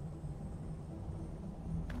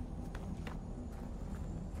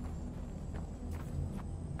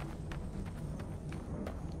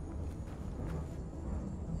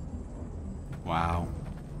 Wow.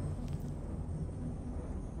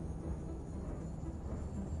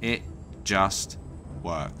 It just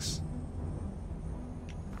works.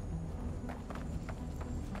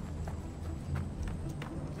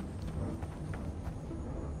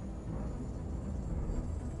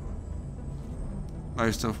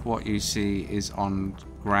 Most of what you see is on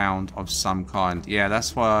ground of some kind. Yeah,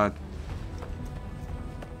 that's why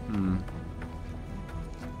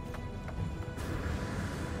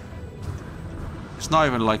It's not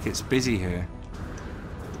even like it's busy here.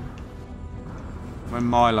 When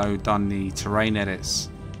Milo done the terrain edits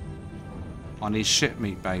on his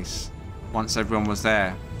shipmeat base, once everyone was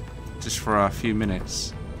there, just for a few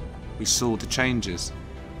minutes, we saw the changes.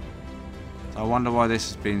 So I wonder why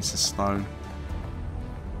this is being so slow.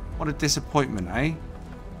 What a disappointment, eh?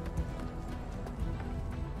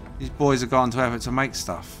 These boys have gone to effort to make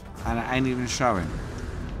stuff, and it ain't even showing.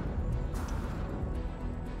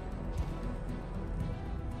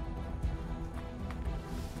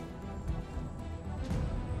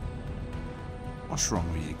 What's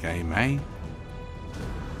wrong with your game, eh?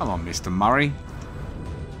 Come on, Mr. Murray.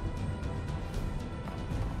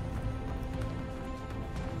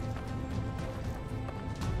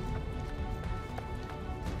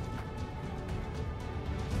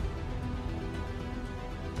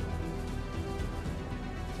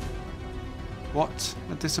 What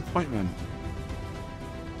a disappointment.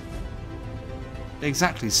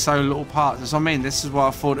 Exactly, so little parts. That's what I mean. This is why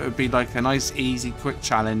I thought it would be like a nice, easy, quick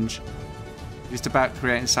challenge. Just about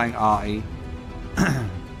creating something arty.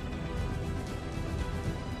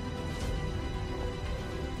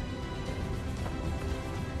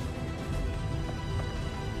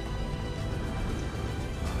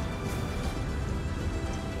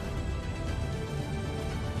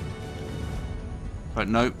 But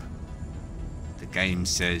nope. The game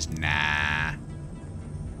says nah.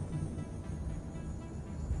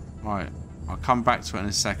 Right, I'll come back to it in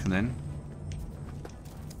a second then.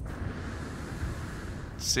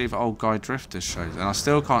 See if Old Guy Drifter shows. And I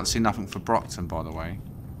still can't see nothing for Brockton, by the way.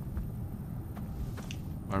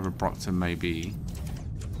 Wherever Brockton may be.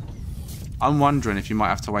 I'm wondering if you might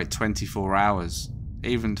have to wait 24 hours,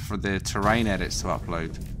 even for the terrain edits to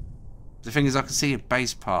upload. The thing is, I can see your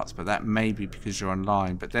base parts, but that may be because you're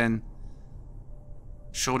online. But then,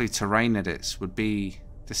 surely terrain edits would be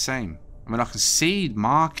the same. I mean, I can see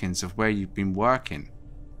markings of where you've been working.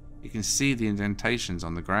 You can see the indentations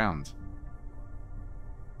on the ground.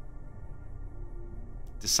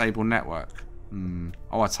 Disable network.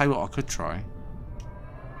 Oh, I'll tell you what I could try.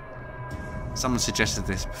 Someone suggested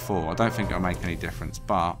this before. I don't think it'll make any difference,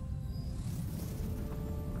 but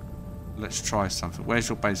let's try something. Where's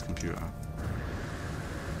your base computer?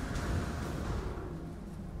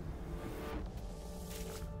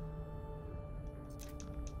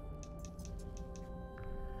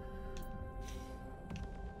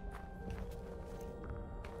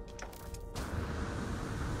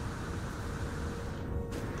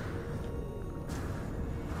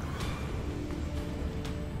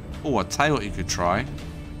 Oh, I'll tell you what you could try.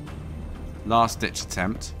 Last ditch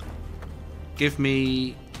attempt. Give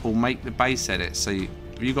me, or make the base edit. So,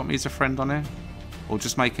 have you got me as a friend on here? Or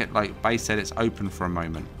just make it like base edits open for a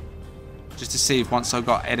moment. Just to see if once I've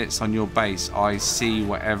got edits on your base, I see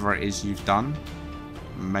whatever it is you've done.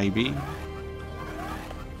 Maybe.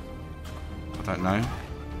 I don't know.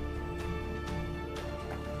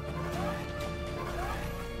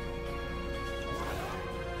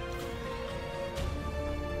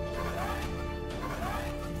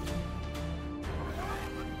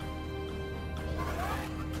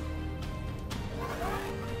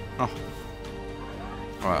 Oh.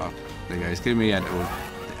 Right, there you go. It's giving me edit.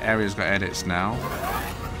 The area's got edits now.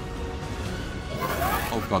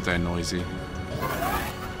 Oh god, they're noisy.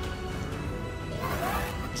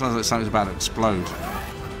 Sounds like something's about to explode.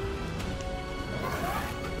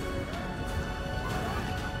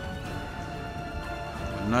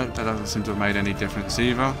 Nope, that doesn't seem to have made any difference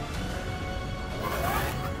either.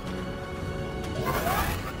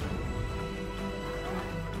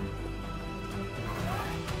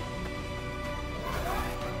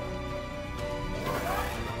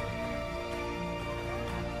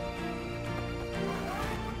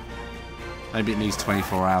 Maybe it needs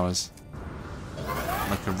 24 hours.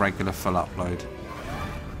 Like a regular full upload.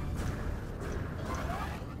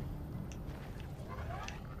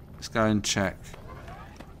 Let's go and check.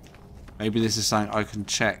 Maybe this is something I can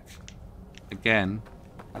check again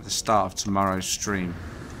at the start of tomorrow's stream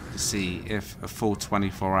to see if a full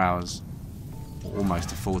 24 hours, or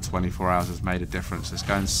almost a full 24 hours, has made a difference. Let's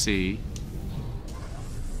go and see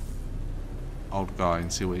Old Guy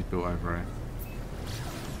and see what he's built over here.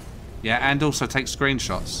 Yeah, and also take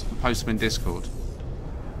screenshots and post them in Discord.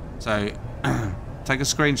 So, take a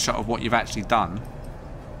screenshot of what you've actually done.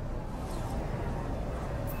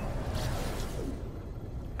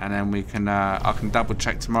 And then we can, I can double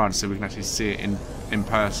check tomorrow to see if we can actually see it in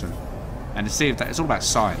person. And to see if that, it's all about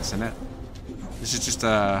science, isn't it? This is just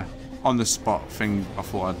a on the spot thing. I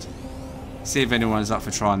thought I'd see if anyone's up for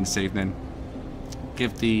trying this evening.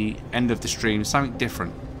 Give the end of the stream something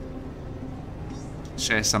different.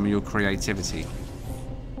 Share some of your creativity.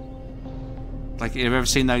 Like, have you ever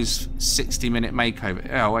seen those 60-minute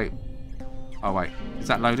makeover? Oh wait. Oh wait. Is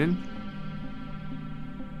that loading?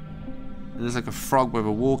 There's like a frog with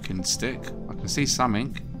a walking stick. I can see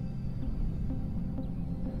something.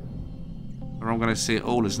 Or I'm going to see it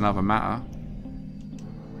all as another matter.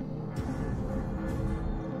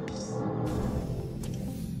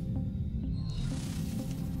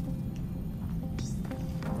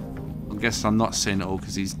 I guess I'm not seeing it all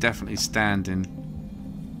because he's definitely standing.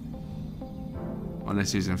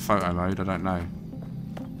 Unless he's in photo mode, I don't know.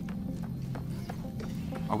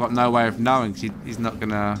 I've got no way of knowing because he's not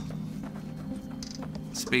going to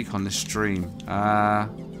speak on the stream.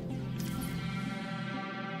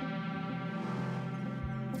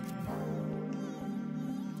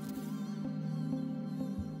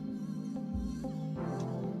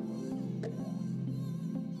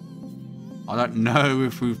 I don't know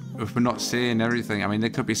if we're not seeing everything. I mean, there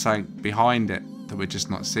could be something behind it that we're just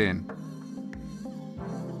not seeing.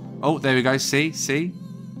 Oh, there we go. See?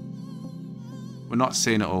 We're not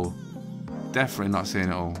seeing it all. Definitely not seeing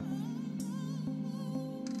it all.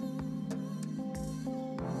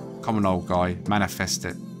 Come on, old guy. Manifest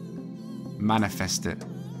it. Manifest it.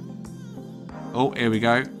 Oh, here we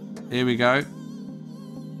go. Here we go.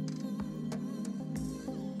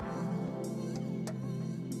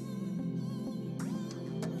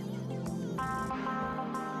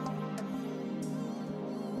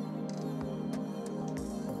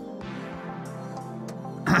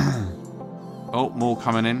 Oh, more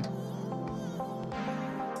coming in.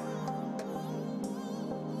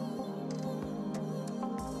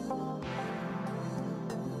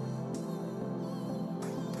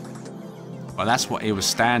 Well, that's what he was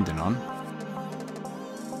standing on.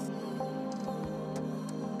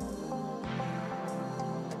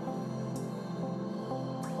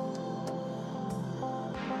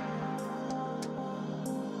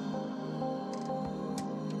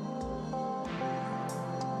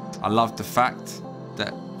 I love the fact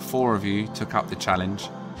that 4 of you took up the challenge.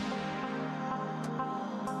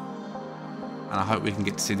 And I hope we can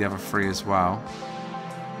get to see the other 3 as well.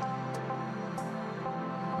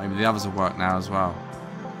 Maybe the others will work now as well.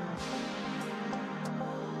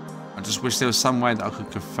 I just wish there was some way that I could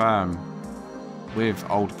confirm with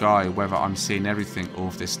old guy whether I'm seeing everything or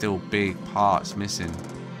if there's still big parts missing.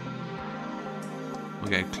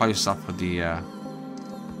 We'll get a close up of the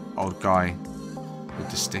old guy with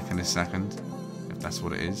the stick in a second, if that's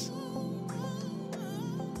what it is.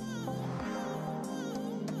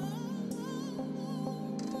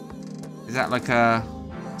 Is that like a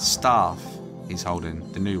staff he's holding,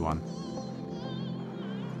 the new one?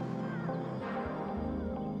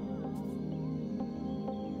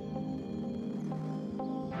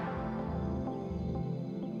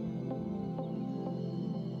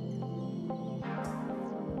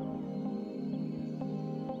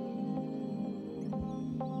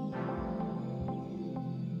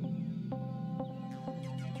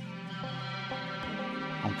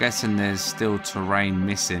 I'm guessing there's still terrain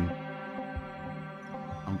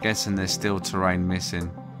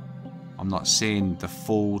missing. I'm not seeing the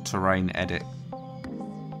full terrain edit.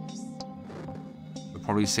 We've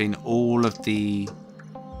probably seen all of the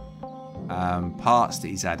parts that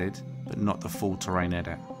he's added, but not the full terrain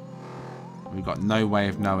edit. We've got no way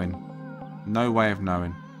of knowing. No way of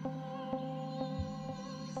knowing.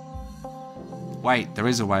 Wait, there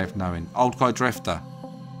is a way of knowing. Old Guy Drifter.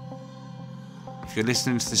 If you're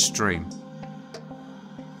listening to the stream,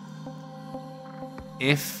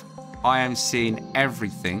 if I am seeing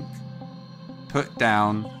everything, put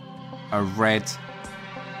down a red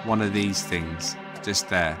one of these things just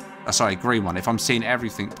there. Sorry, green one. If I'm seeing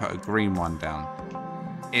everything, put a green one down.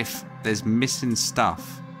 If there's missing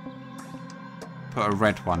stuff, put a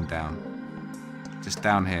red one down. Just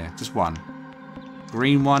down here, just one.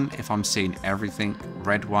 Green one if I'm seeing everything,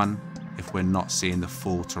 red one if we're not seeing the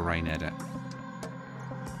full terrain edit.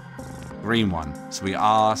 Green one, so we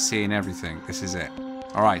are seeing everything. This is it.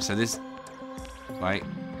 Alright, so this... Wait.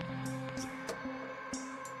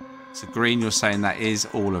 So green, you're saying that is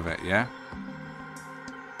all of it, yeah?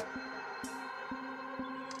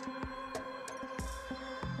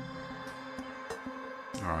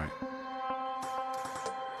 Alright.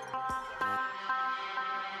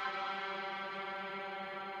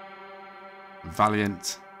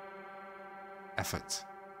 Valiant effort.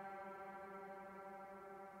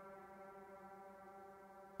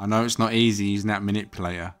 I know it's not easy using that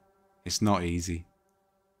manipulator. It's not easy.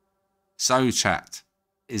 So chat,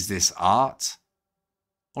 is this art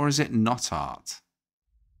or is it not art?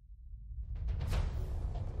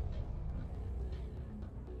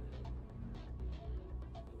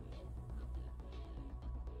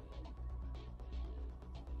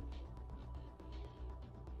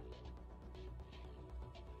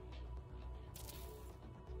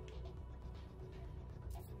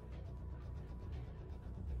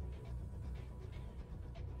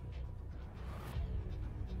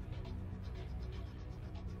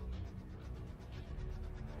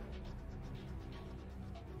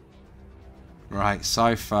 Right,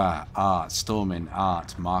 Cypher, art, Stormin,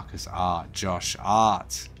 art, Marcus, art, Josh,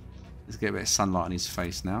 art. Let's get a bit of sunlight on his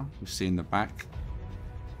face now. We've seen the back.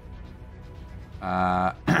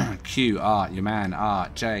 Q, art, your man,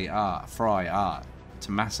 art, J, art, Fry, art,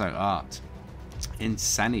 Tommaso, art,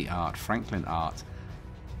 Insani, art, Franklin, art,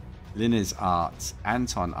 Linus, art,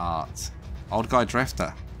 Anton, art, Old Guy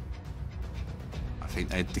Drifter. I think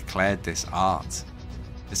they declared this art.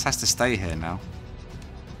 This has to stay here now.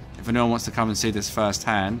 If anyone wants to come and see this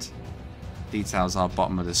firsthand, details are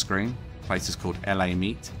bottom of the screen. The place is called LA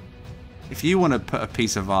Meet. If you want to put a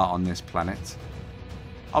piece of art on this planet,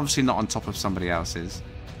 obviously not on top of somebody else's,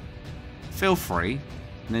 feel free,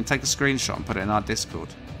 and then take a screenshot and put it in our Discord.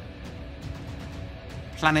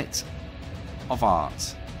 Planet of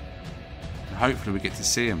Art. And hopefully we get to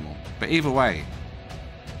see them all. But either way,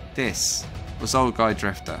 this was Old Guy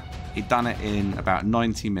Drifter. He'd done it in about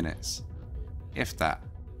 90 minutes, if that.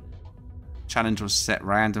 Challenge was set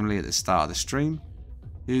randomly at the start of the stream.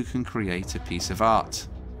 Who can create a piece of art?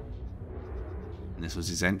 And this was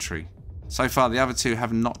his entry. So far, the other two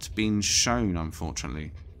have not been shown,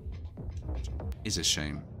 unfortunately. Which is a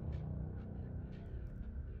shame.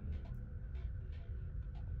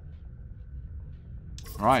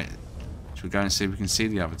 Right. Should we go and see if we can see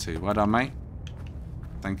the other two? Well done, mate.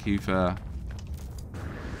 Thank you for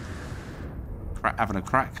having a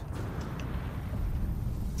crack.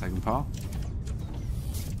 Taking part.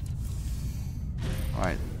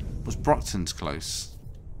 Right, was Brockton's close?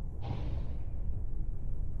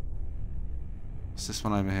 What's this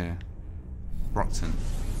one over here? Brockton.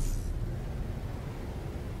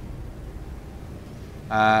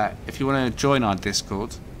 If you want to join our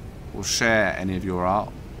Discord or share any of your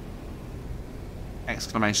art, !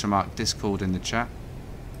 Discord in the chat.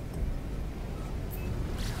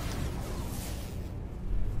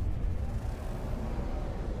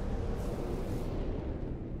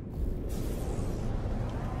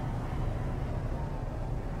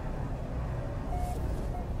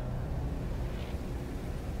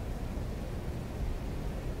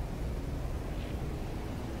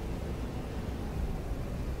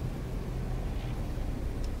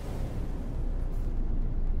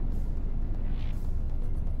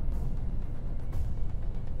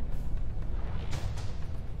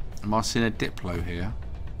 Am I seeing a Diplo here?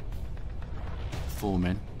 4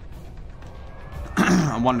 men.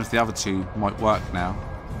 I wonder if the other two might work now.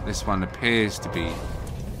 This one appears to be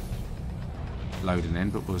loading in,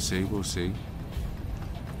 but we'll see, we'll see.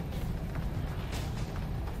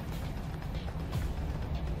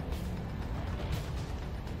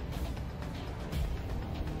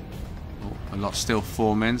 Oh, a lot still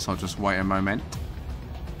 4 men, so I'll just wait a moment.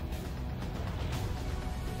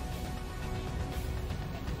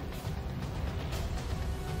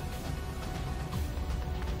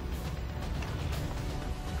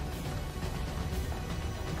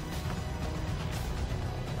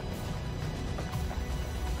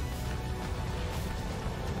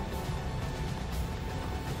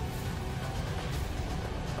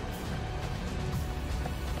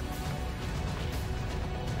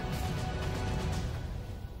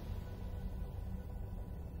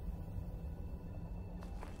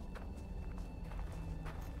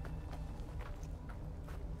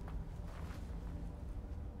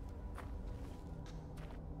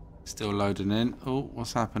 Still loading in. Oh,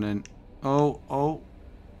 what's happening? Oh.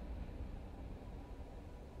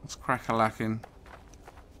 What's crack-a-lacking?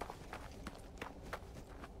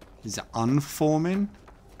 Is it unforming?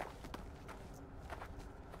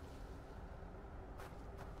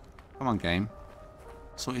 Come on, game.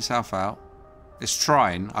 Sort yourself out. It's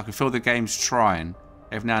trying. I can feel the game's trying.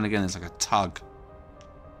 Every now and again there's like a tug.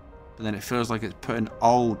 But then it feels like it's putting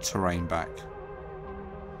old terrain back.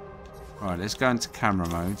 Alright, let's go into camera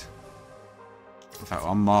mode. In fact,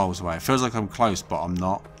 I'm miles away. It feels like I'm close, but I'm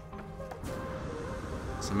not.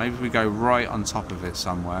 So maybe we go right on top of it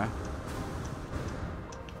somewhere.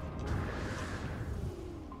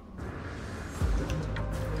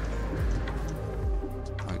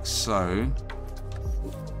 Like so.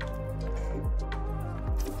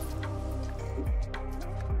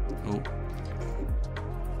 Oh.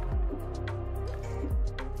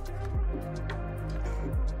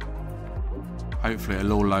 Hopefully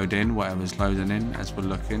it'll all load in, whatever's loading in as we're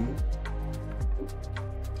looking.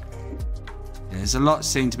 Yeah, there's a lot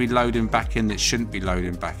seem to be loading back in that shouldn't be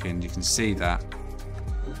loading back in. You can see that.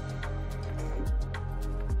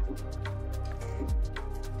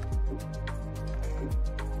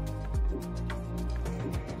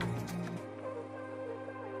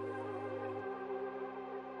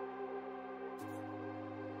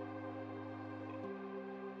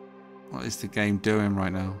 What is the game doing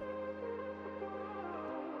right now?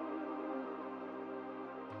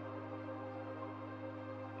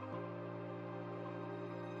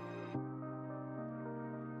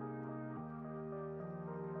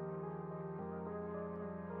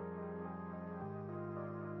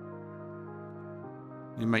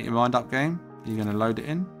 You make your mind up, game? You're going to load it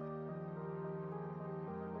in?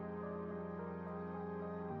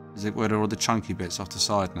 Is it where are all the chunky bits off the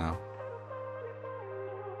side now?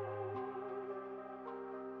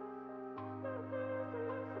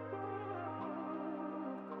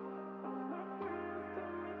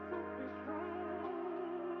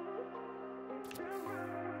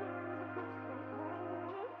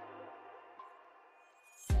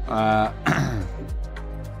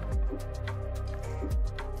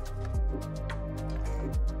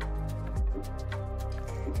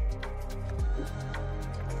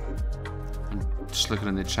 Just looking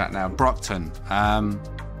in the chat now. Brockton. I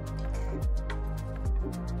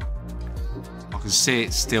can see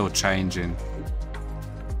it's still changing.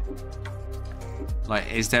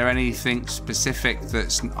 Like, is there anything specific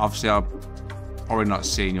that's obviously I'm probably not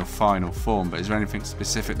seeing your final form, but is there anything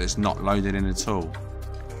specific that's not loaded in at all?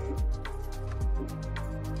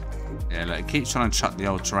 Yeah, look, it keeps trying to chuck the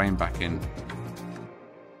old terrain back in.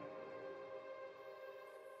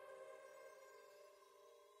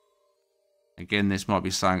 Again, this might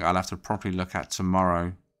be something I'll have to properly look at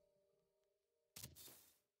tomorrow.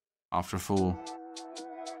 After a full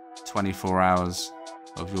 24 hours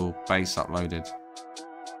of your base uploaded.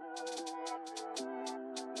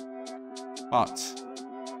 But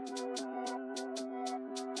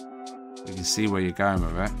you can see where you're going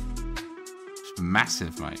with it. It's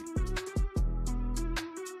massive, mate.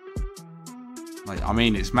 Like, I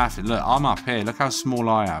mean, it's massive. Look, I'm up here. Look how small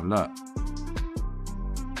I am. Look.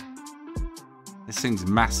 This thing's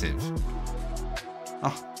massive.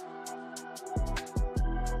 Oh.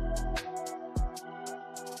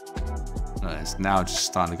 Look, it's now just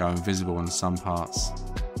starting to go invisible in some parts.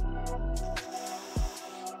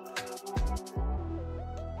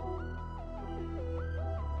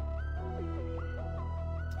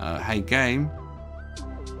 Hey, game.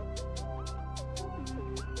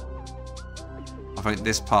 I think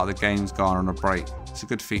this part of the game's gone on a break. It's a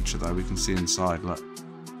good feature, though. We can see inside. Look.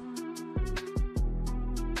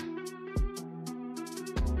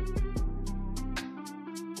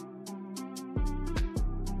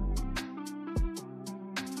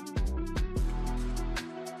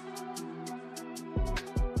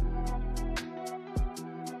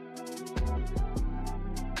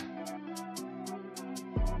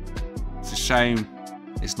 Shame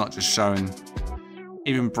it's not just showing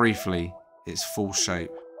even briefly its full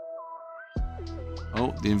shape.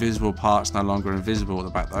 Oh, the invisible part's no longer invisible at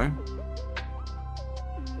the back though.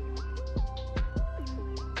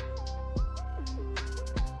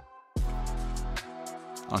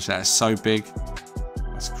 Actually, that is so big.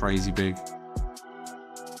 That's crazy big.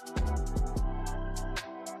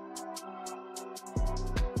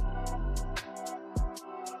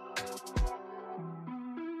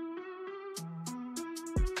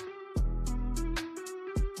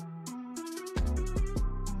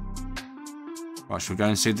 Right, should we go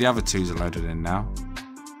and see if the other twos are loaded in now?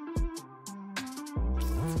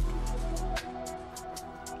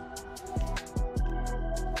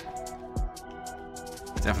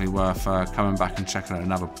 Definitely worth coming back and checking at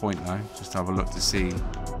another point though, just to have a look to see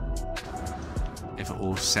if it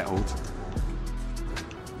all settled.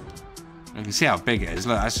 You can see how big it is.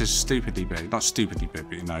 Look, that's just stupidly big. Not stupidly big,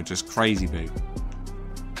 but you know, just crazy big.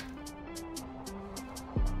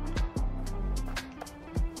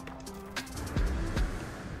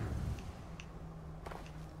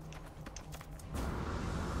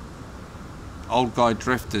 Old guy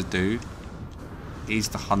drifter dude, he's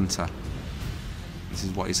the hunter. This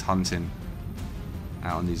is what he's hunting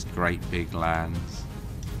out on these great big lands.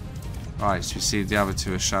 Right, so you see the other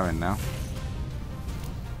two are showing now.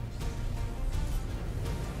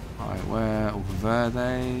 Right, where over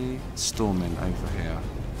they storming over here.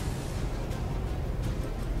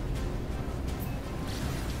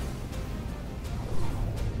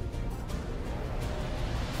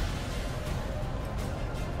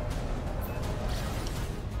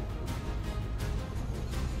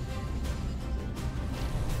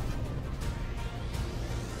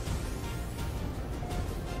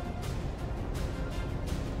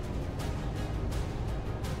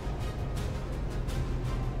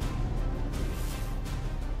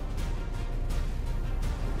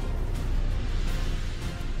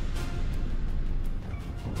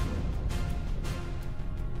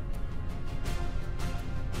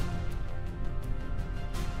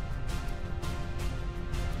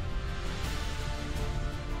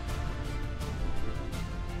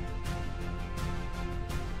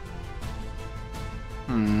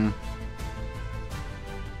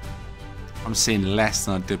 I'm seeing less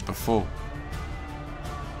than I did before.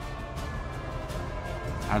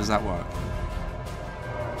 How does that work?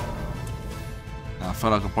 Now, I feel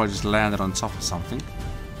like I probably just landed on top of something.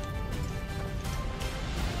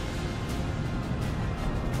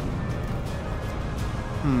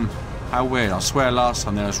 How weird. I swear last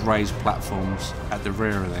time there was raised platforms at the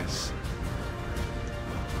rear of this.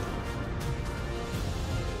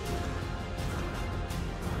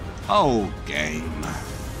 Oh, game.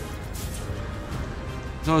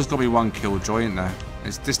 There's always got to be one killjoy, isn't there?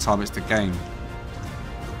 This time it's the game.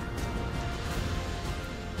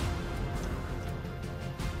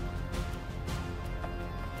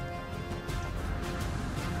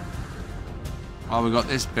 Oh, we got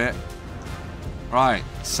this bit. Right,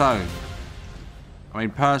 so, I mean,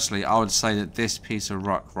 personally, I would say that this piece of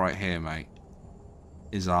rock right here, mate,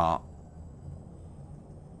 is art.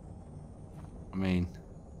 I mean,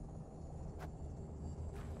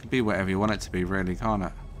 it could be whatever you want it to be, really, can't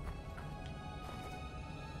it?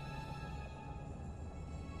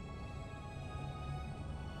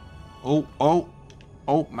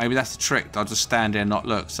 Oh, maybe that's the trick. I'll just stand here and not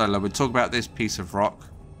look. So, we'll talk about this piece of rock.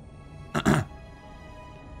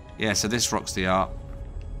 Yeah, so this rock's the art.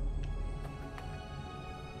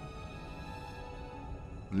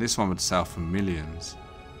 And this one would sell for millions.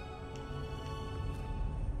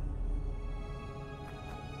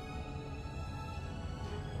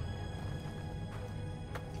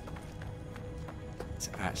 It's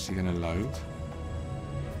actually going to load.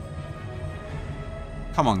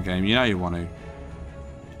 Come on, game, you know you want to.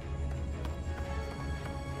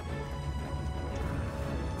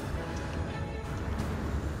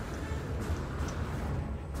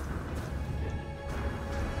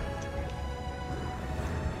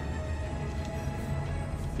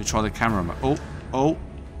 You try the camera. Oh.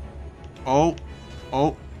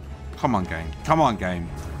 Come on, game. Come on, game.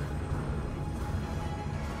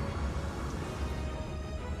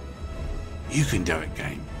 You can do it,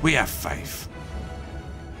 game. We have faith.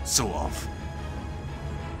 Sort of.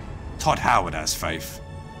 Todd Howard has faith.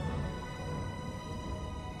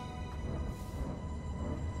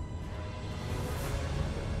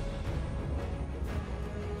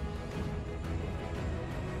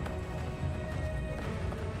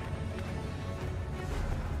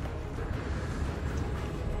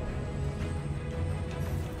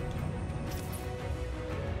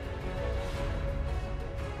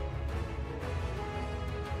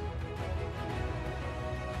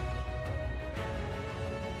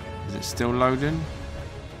 Is it still loading?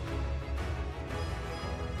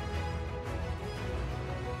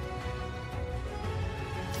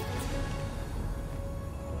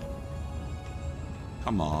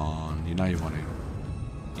 Come on, you know you want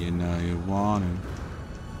to. You know you want to.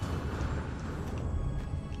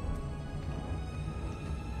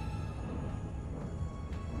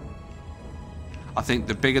 I think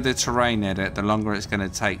the bigger the terrain edit, the longer it's going to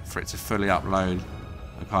take for it to fully upload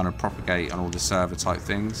and kind of propagate on all the server type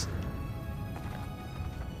things.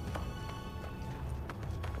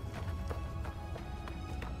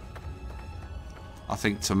 I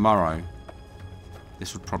think tomorrow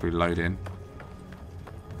this would probably load in.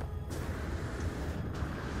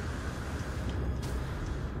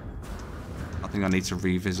 I think I need to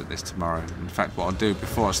revisit this tomorrow. In fact, what I'll do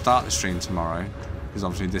before I start the stream tomorrow, because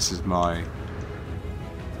obviously this is my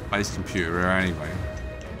base computer anyway,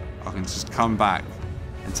 I can just come back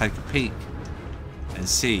and take a peek and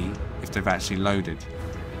see if they've actually loaded.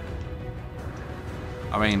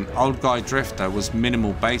 I mean, Old Guy Drifter was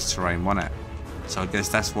minimal base terrain, wasn't it? So I guess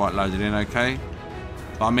that's why it loaded in okay.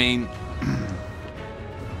 But I mean,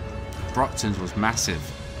 Brockton's was massive.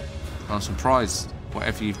 I'm surprised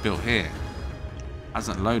whatever you've built here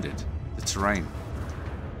hasn't loaded the terrain.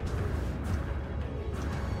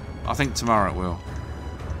 I think tomorrow it will.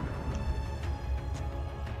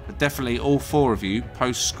 But definitely all four of you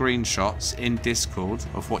post screenshots in Discord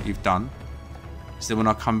of what you've done. So when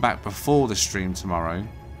I come back before the stream tomorrow,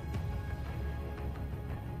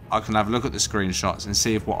 I can have a look at the screenshots and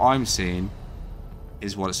see if what I'm seeing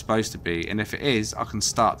is what it's supposed to be. And if it is, I can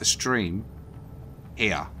start the stream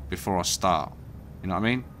here before I start. You know what I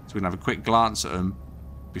mean? So we can have a quick glance at them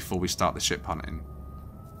before we start the ship hunting.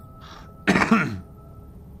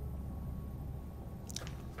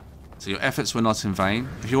 So your efforts were not in vain.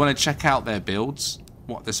 If you want to check out their builds,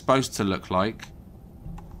 what they're supposed to look like,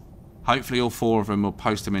 hopefully all four of them will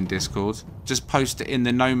post them in Discord. Just post it in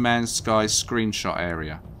the No Man's Sky screenshot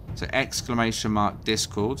area. So !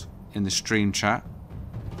 Discord in the stream chat,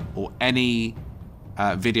 or any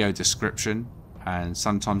video description, and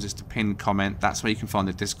sometimes it's the pinned comment. That's where you can find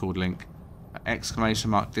the Discord link. !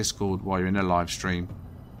 Discord while you're in a live stream.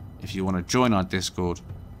 If you want to join our Discord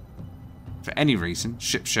for any reason,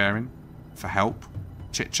 ship sharing, for help,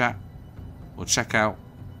 chit chat, or check out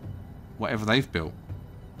whatever they've built.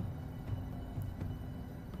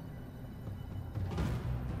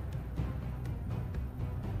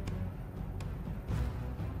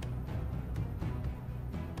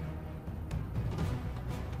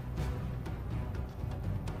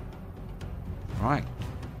 Right.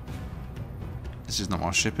 This is not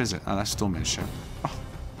my ship, is it? Oh, that's Storm's ship. Oh,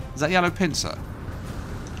 is that Yellow Pincer?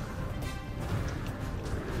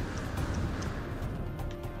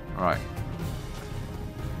 Right.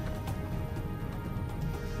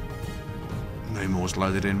 No more's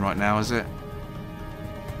loaded in right now, is it? No,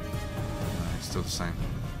 it's still the same.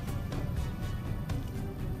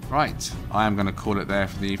 Right. I am going to call it there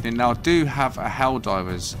for the evening. Now, I do have a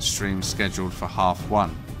Helldivers stream scheduled for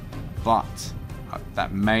 1:30, but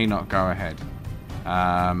that may not go ahead.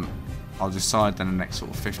 I'll decide in the next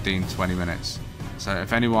sort of 15-20 minutes. So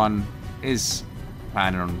if anyone is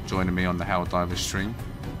planning on joining me on the Helldivers stream,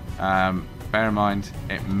 bear in mind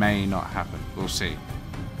it may not happen. We'll see.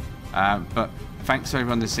 But thanks to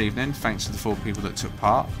everyone this evening. Thanks to the 4 people that took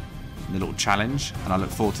part in the little challenge, and I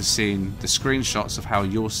look forward to seeing the screenshots of how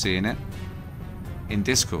you're seeing it in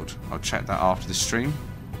Discord. I'll check that after the stream,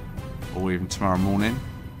 or even tomorrow morning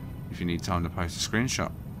if you need time to post a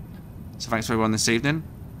screenshot. So thanks to everyone this evening.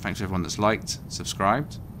 Thanks to everyone that's liked,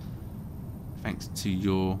 subscribed. Thanks to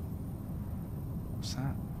your... what's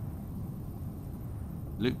that?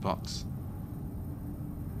 Loot box.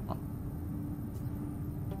 What?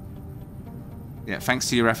 Yeah, thanks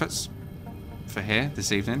to your efforts for here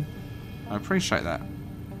this evening. I appreciate that.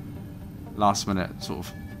 Last minute sort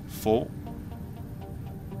of thought.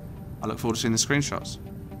 I look forward to seeing the screenshots.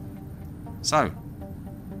 So,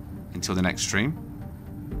 until the next stream,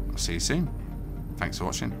 I'll see you soon. Thanks for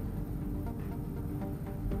watching.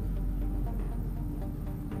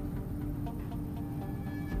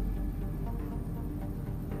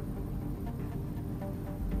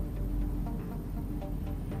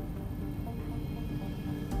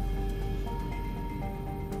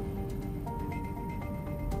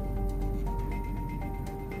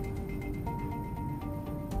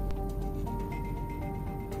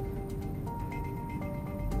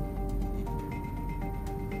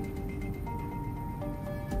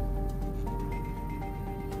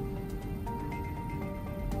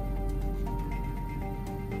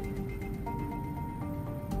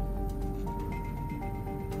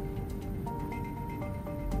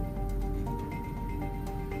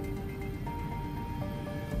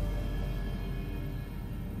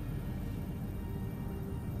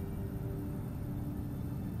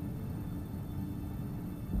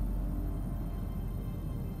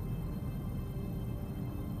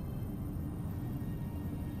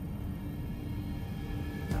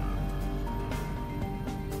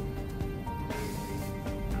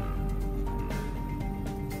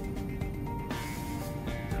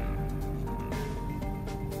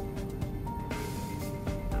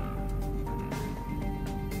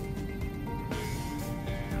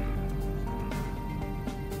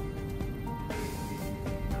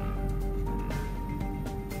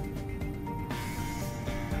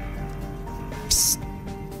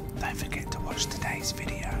 Don't forget to watch today's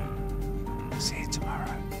video. See you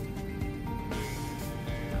tomorrow.